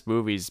like this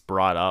movie's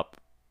brought up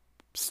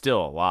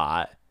still a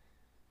lot.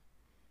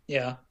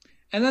 Yeah.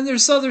 And then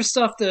there's other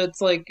stuff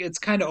that's like it's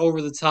kind of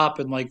over the top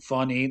and like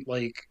funny,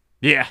 like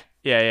Yeah.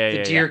 Yeah, yeah, the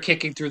yeah, yeah. deer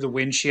kicking through the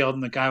windshield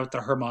and the guy with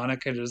the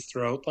harmonica in his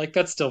throat. Like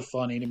that's still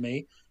funny to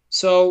me.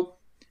 So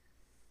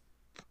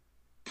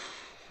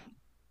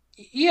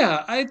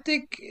yeah, I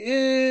think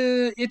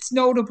it's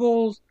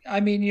notable. I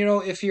mean,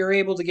 if you're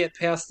able to get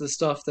past the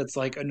stuff that's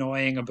like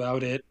annoying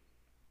about it,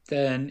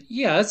 then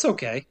yeah, it's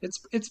okay.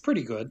 It's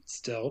pretty good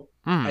still,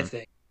 I Hmm.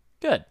 think.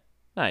 Good.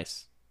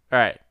 Nice. All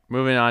right.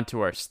 Moving on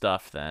to our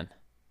stuff then.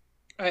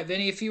 All right,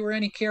 Vinny, if you were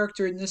any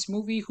character in this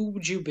movie, who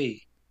would you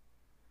be?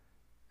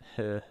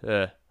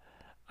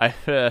 I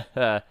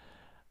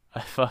I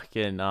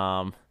fucking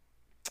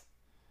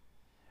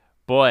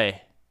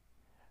boy,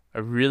 I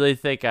really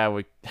think I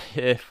would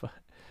if I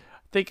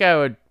think I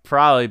would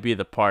probably be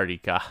the party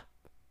cop.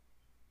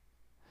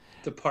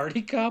 The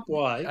party cop?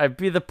 Why? I'd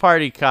be the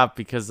party cop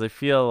because I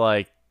feel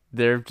like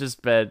there've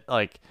just been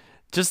like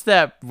just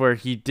that where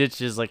he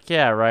ditches like,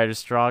 yeah, Ryder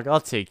Strong, I'll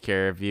take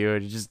care of you,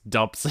 and he just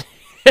dumps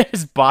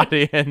his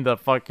body in the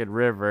fucking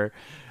river.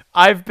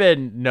 I've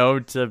been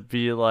known to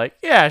be like,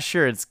 yeah,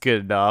 sure, it's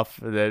good enough,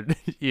 and then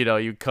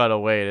you cut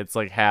away and it's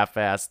like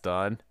half-assed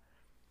done.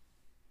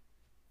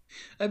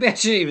 I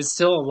imagine he was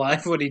still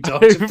alive when he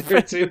dumped it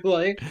there too.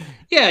 Like,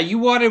 yeah, you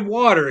wanted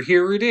water.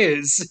 Here it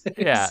is. It's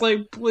Yeah.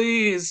 like,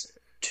 please,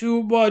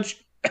 too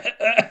much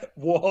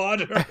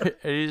water.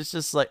 And he's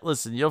just like,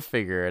 listen, you'll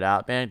figure it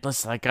out, man.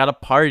 Listen, I got a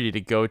party to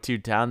go to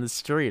down the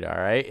street, all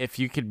right? If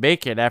you could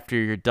make it after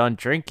you're done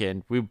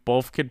drinking, we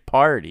both could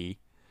party.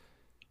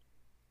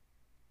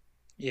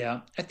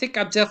 Yeah, I think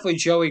I'm definitely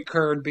Joey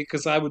Kern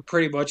because I would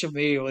pretty much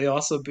immediately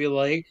also be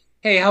like,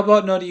 hey, how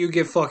about none of you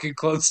get fucking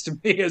close to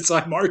me as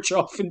I march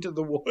off into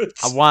the I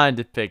woods? wanted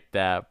to pick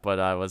that, but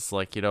I was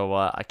like, you know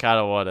what? I kind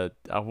of want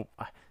to.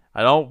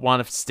 I don't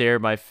want to stare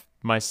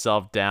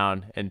myself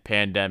down in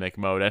pandemic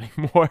mode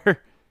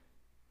anymore.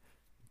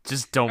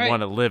 Just don't All right,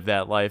 want to live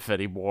that life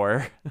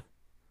anymore.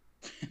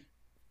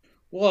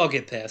 we'll all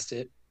get past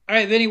it. All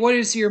right, Vinny, what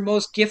is your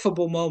most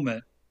gifable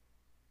moment?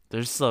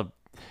 There's some.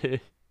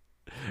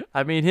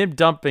 I mean, him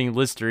dumping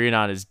Listerine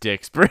on his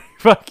dick's pretty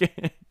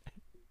fucking.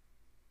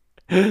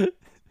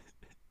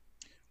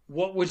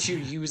 What would you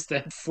use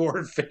that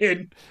for,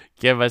 Vin?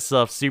 Get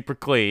myself super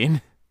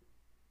clean.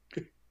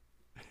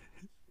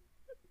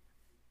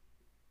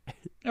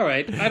 All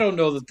right, I don't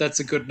know that that's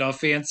a good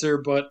enough answer,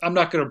 but I'm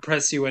not going to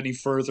press you any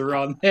further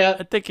on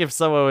that. I think if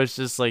someone was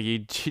just like,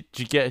 you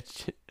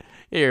get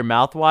your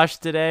mouth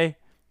washed today?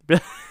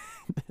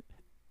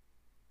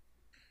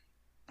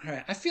 All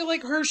right, I feel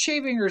like her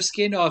shaving her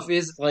skin off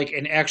is like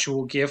an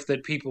actual gift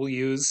that people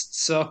use.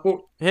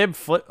 So, Him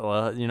flip.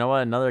 Well, you know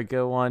what? Another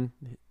good one.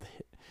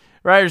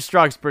 Ryder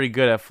Strong's pretty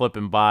good at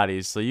flipping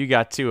bodies, so you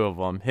got two of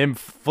them. Him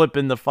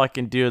flipping the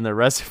fucking dude in the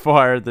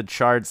reservoir, the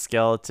charred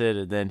skeleton,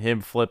 and then him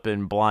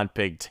flipping blonde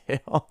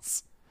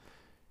pigtails.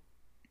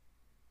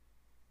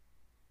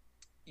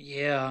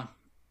 yeah.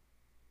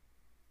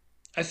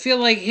 I feel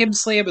like him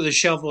slamming the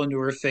shovel into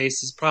her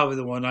face is probably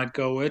the one I'd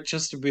go with,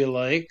 just to be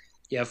like,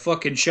 yeah,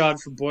 fucking Sean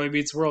from Boy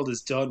Meets World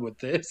is done with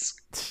this.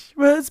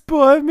 Where's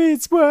Boy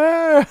Meets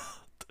World?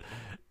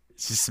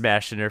 She's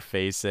smashing her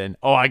face in.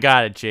 Oh, I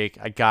got it, Jake.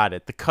 I got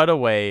it. The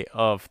cutaway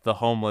of the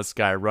homeless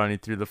guy running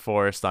through the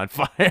forest on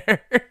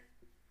fire.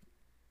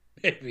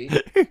 Maybe.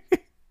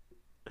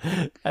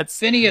 That's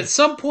Vinny, at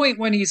some point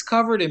when he's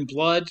covered in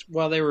blood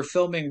while they were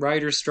filming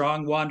Ryder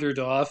Strong wandered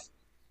off,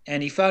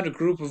 and he found a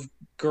group of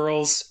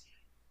girls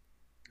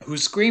who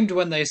screamed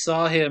when they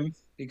saw him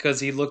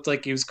because he looked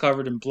like he was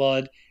covered in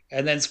blood,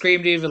 and then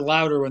screamed even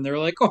louder when they were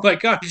like, "Oh my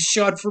god, he's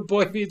Sean from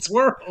Boy Meets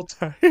World."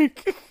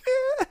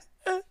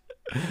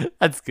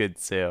 that's good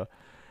too.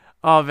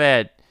 Oh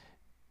man,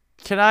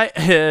 can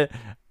I?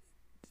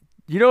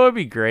 You know, it'd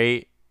be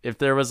great if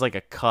there was like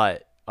a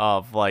cut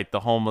of like the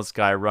homeless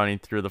guy running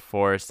through the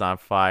forest on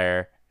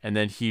fire, and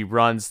then he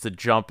runs to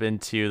jump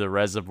into the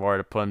reservoir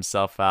to put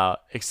himself out.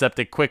 Except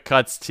it quick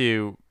cuts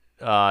to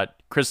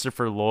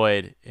Christopher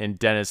Lloyd and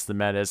Dennis the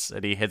Menace,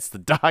 and he hits the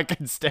dock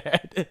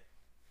instead.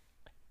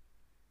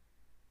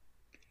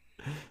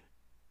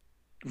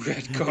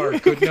 Red car,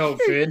 good note,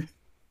 Vin.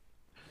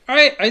 All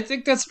right, I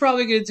think that's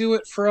probably going to do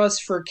it for us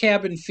for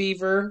Cabin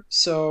Fever.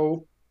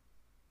 So,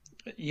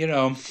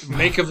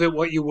 make of it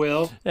what you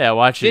will. Yeah,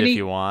 watch it if Vinny,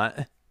 you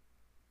want.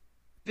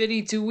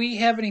 Vinny, do we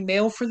have any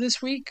mail for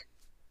this week?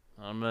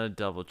 I'm gonna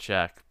double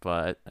check,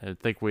 but I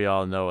think we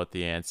all know what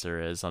the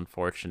answer is,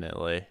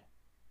 unfortunately.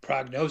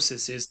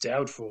 Prognosis is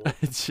doubtful.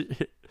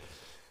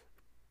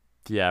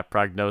 Yeah,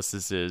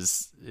 prognosis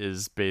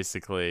is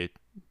basically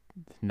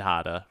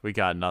nada. We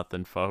got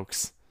nothing,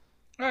 folks.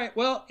 All right.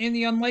 Well, in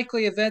the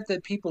unlikely event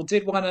that people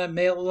did want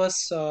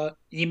to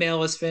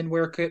email us, Vin,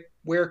 where could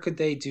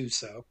they do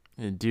so?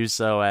 And do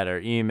so at our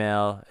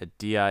email at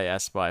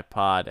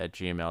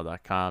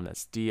disypod@gmail.com.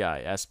 That's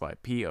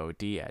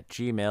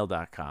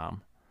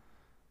disypod@gmail.com.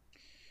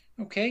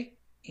 Okay.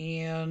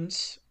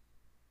 And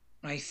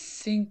I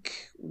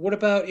think, what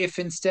about if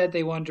instead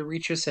they wanted to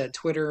reach us at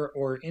Twitter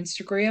or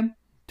Instagram?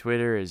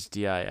 Twitter is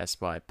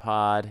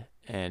disypod,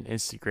 and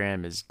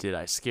Instagram is Did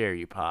I Scare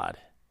You Pod.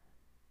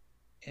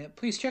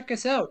 Please check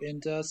us out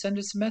and send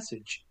us a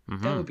message.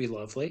 That would be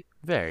lovely.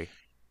 Very.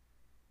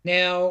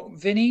 Now,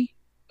 Vinny,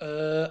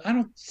 I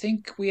don't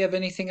think we have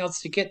anything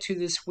else to get to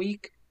this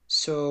week,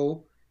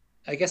 so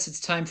I guess it's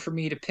time for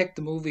me to pick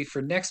the movie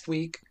for next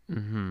week.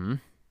 Mm-hmm.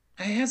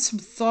 I had some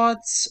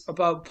thoughts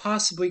about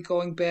possibly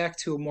going back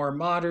to a more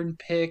modern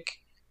pick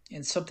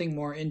and something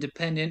more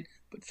independent,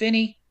 but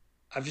Vinny,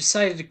 I've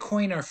decided to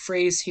coin our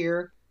phrase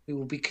here. We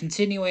will be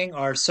continuing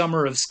our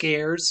Summer of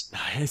Scares,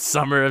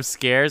 Summer of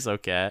Scares?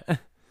 Okay.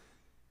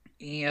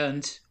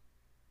 and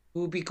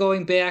we'll be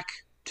going back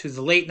to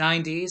the late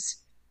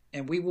 90s,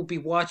 and we will be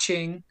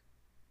watching.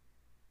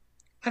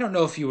 I don't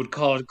know if you would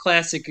call it a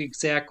classic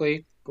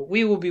exactly, but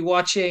we will be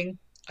watching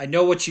I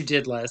Know What You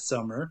Did Last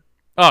Summer.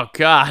 Oh,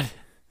 God.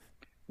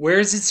 Where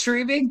is it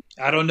streaming?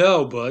 I don't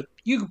know, but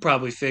you could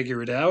probably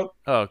figure it out.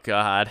 Oh,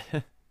 God.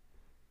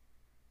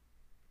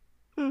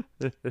 Yeah,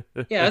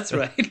 that's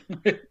right.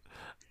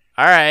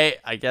 All right.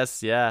 I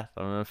guess, yeah.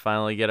 I'm going to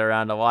finally get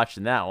around to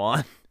watching that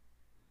one.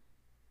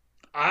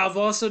 I've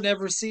also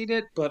never seen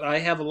it, but I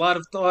have a lot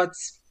of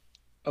thoughts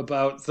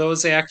about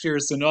those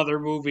actors and other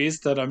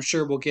movies that I'm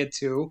sure we'll get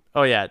to.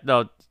 Oh, yeah.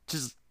 No,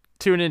 just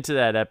Tune into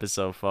that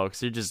episode,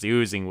 folks. You're just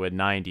oozing with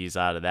 90s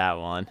out of that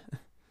one.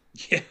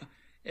 Yeah.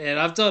 And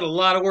I've done a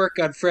lot of work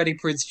on Freddie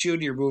Prinze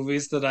Jr.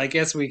 movies that I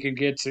guess we could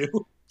get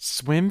to.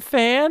 Swim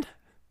fan?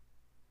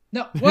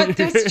 No, what?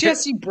 That's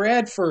Jesse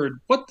Bradford.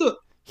 What the?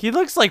 He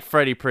looks like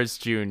Freddie Prinze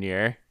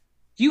Jr.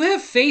 You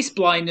have face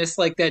blindness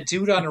like that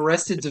dude on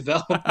Arrested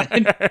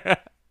Development.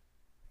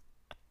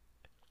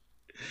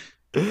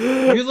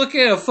 You're looking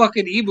at a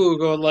fucking emu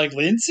going like,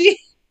 Lindsay?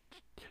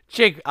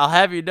 Jake, I'll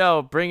have you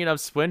know, bringing up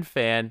Swim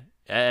fan,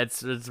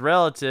 it's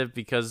relative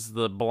because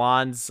the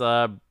blonde's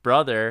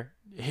brother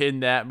in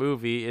that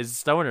movie is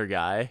Stoner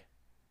Guy.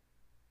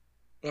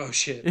 Oh,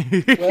 shit.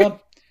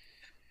 Well,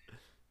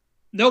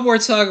 no more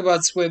talk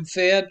about Swim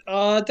fan.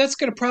 That's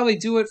going to probably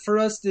do it for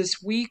us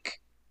this week.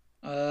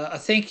 A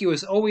thank you,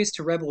 as always,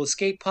 to Rebel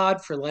Escape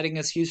Pod for letting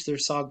us use their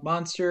song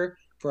Monster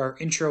for our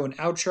intro and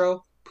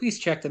outro. Please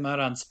check them out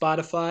on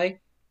Spotify.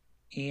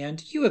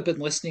 And you have been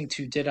listening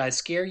to Did I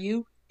Scare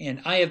You?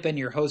 And I have been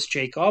your host,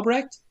 Jake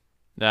Albrecht.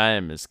 I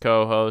am his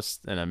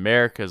co-host and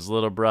America's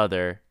little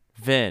brother,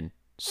 Vin.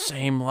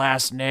 Same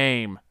last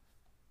name.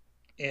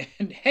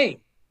 And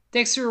hey,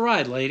 thanks for the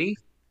ride, lady.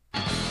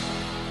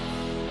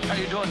 How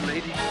you doing,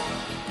 lady?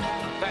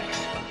 Thanks.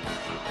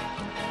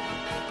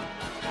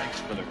 Thanks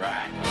for the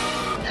ride.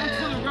 Thanks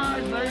for the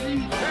ride,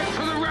 lady. Thanks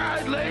for the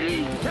ride,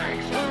 lady.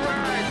 Thanks for the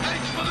ride.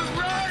 Thanks for the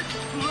ride,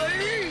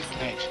 lady.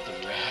 Thanks for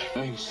the ride.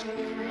 Thanks for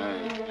the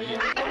ride, lady.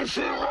 Thanks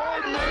for the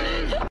ride,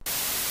 lady.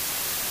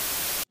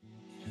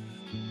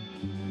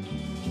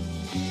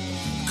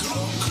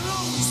 Come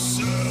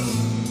closer.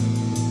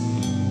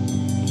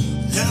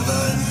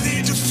 Never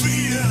need to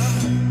fear.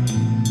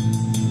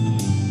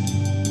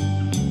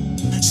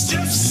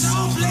 Step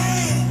softly.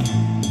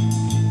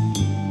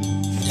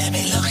 Let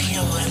me look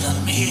you in the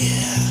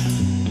mirror.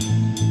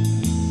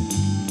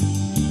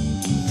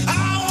 I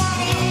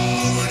wanna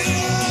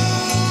know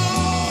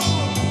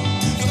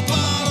the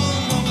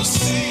bottom of the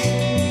sea.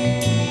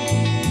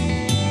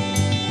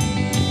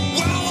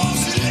 Where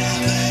was it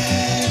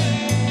living?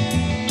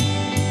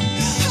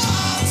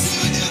 How to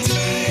your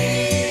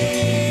dreams.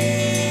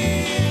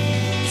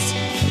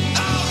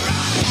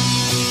 Alright.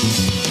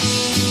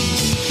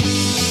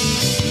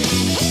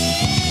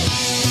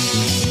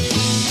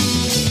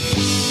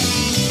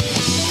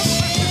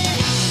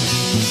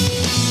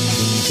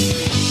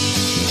 Thank you.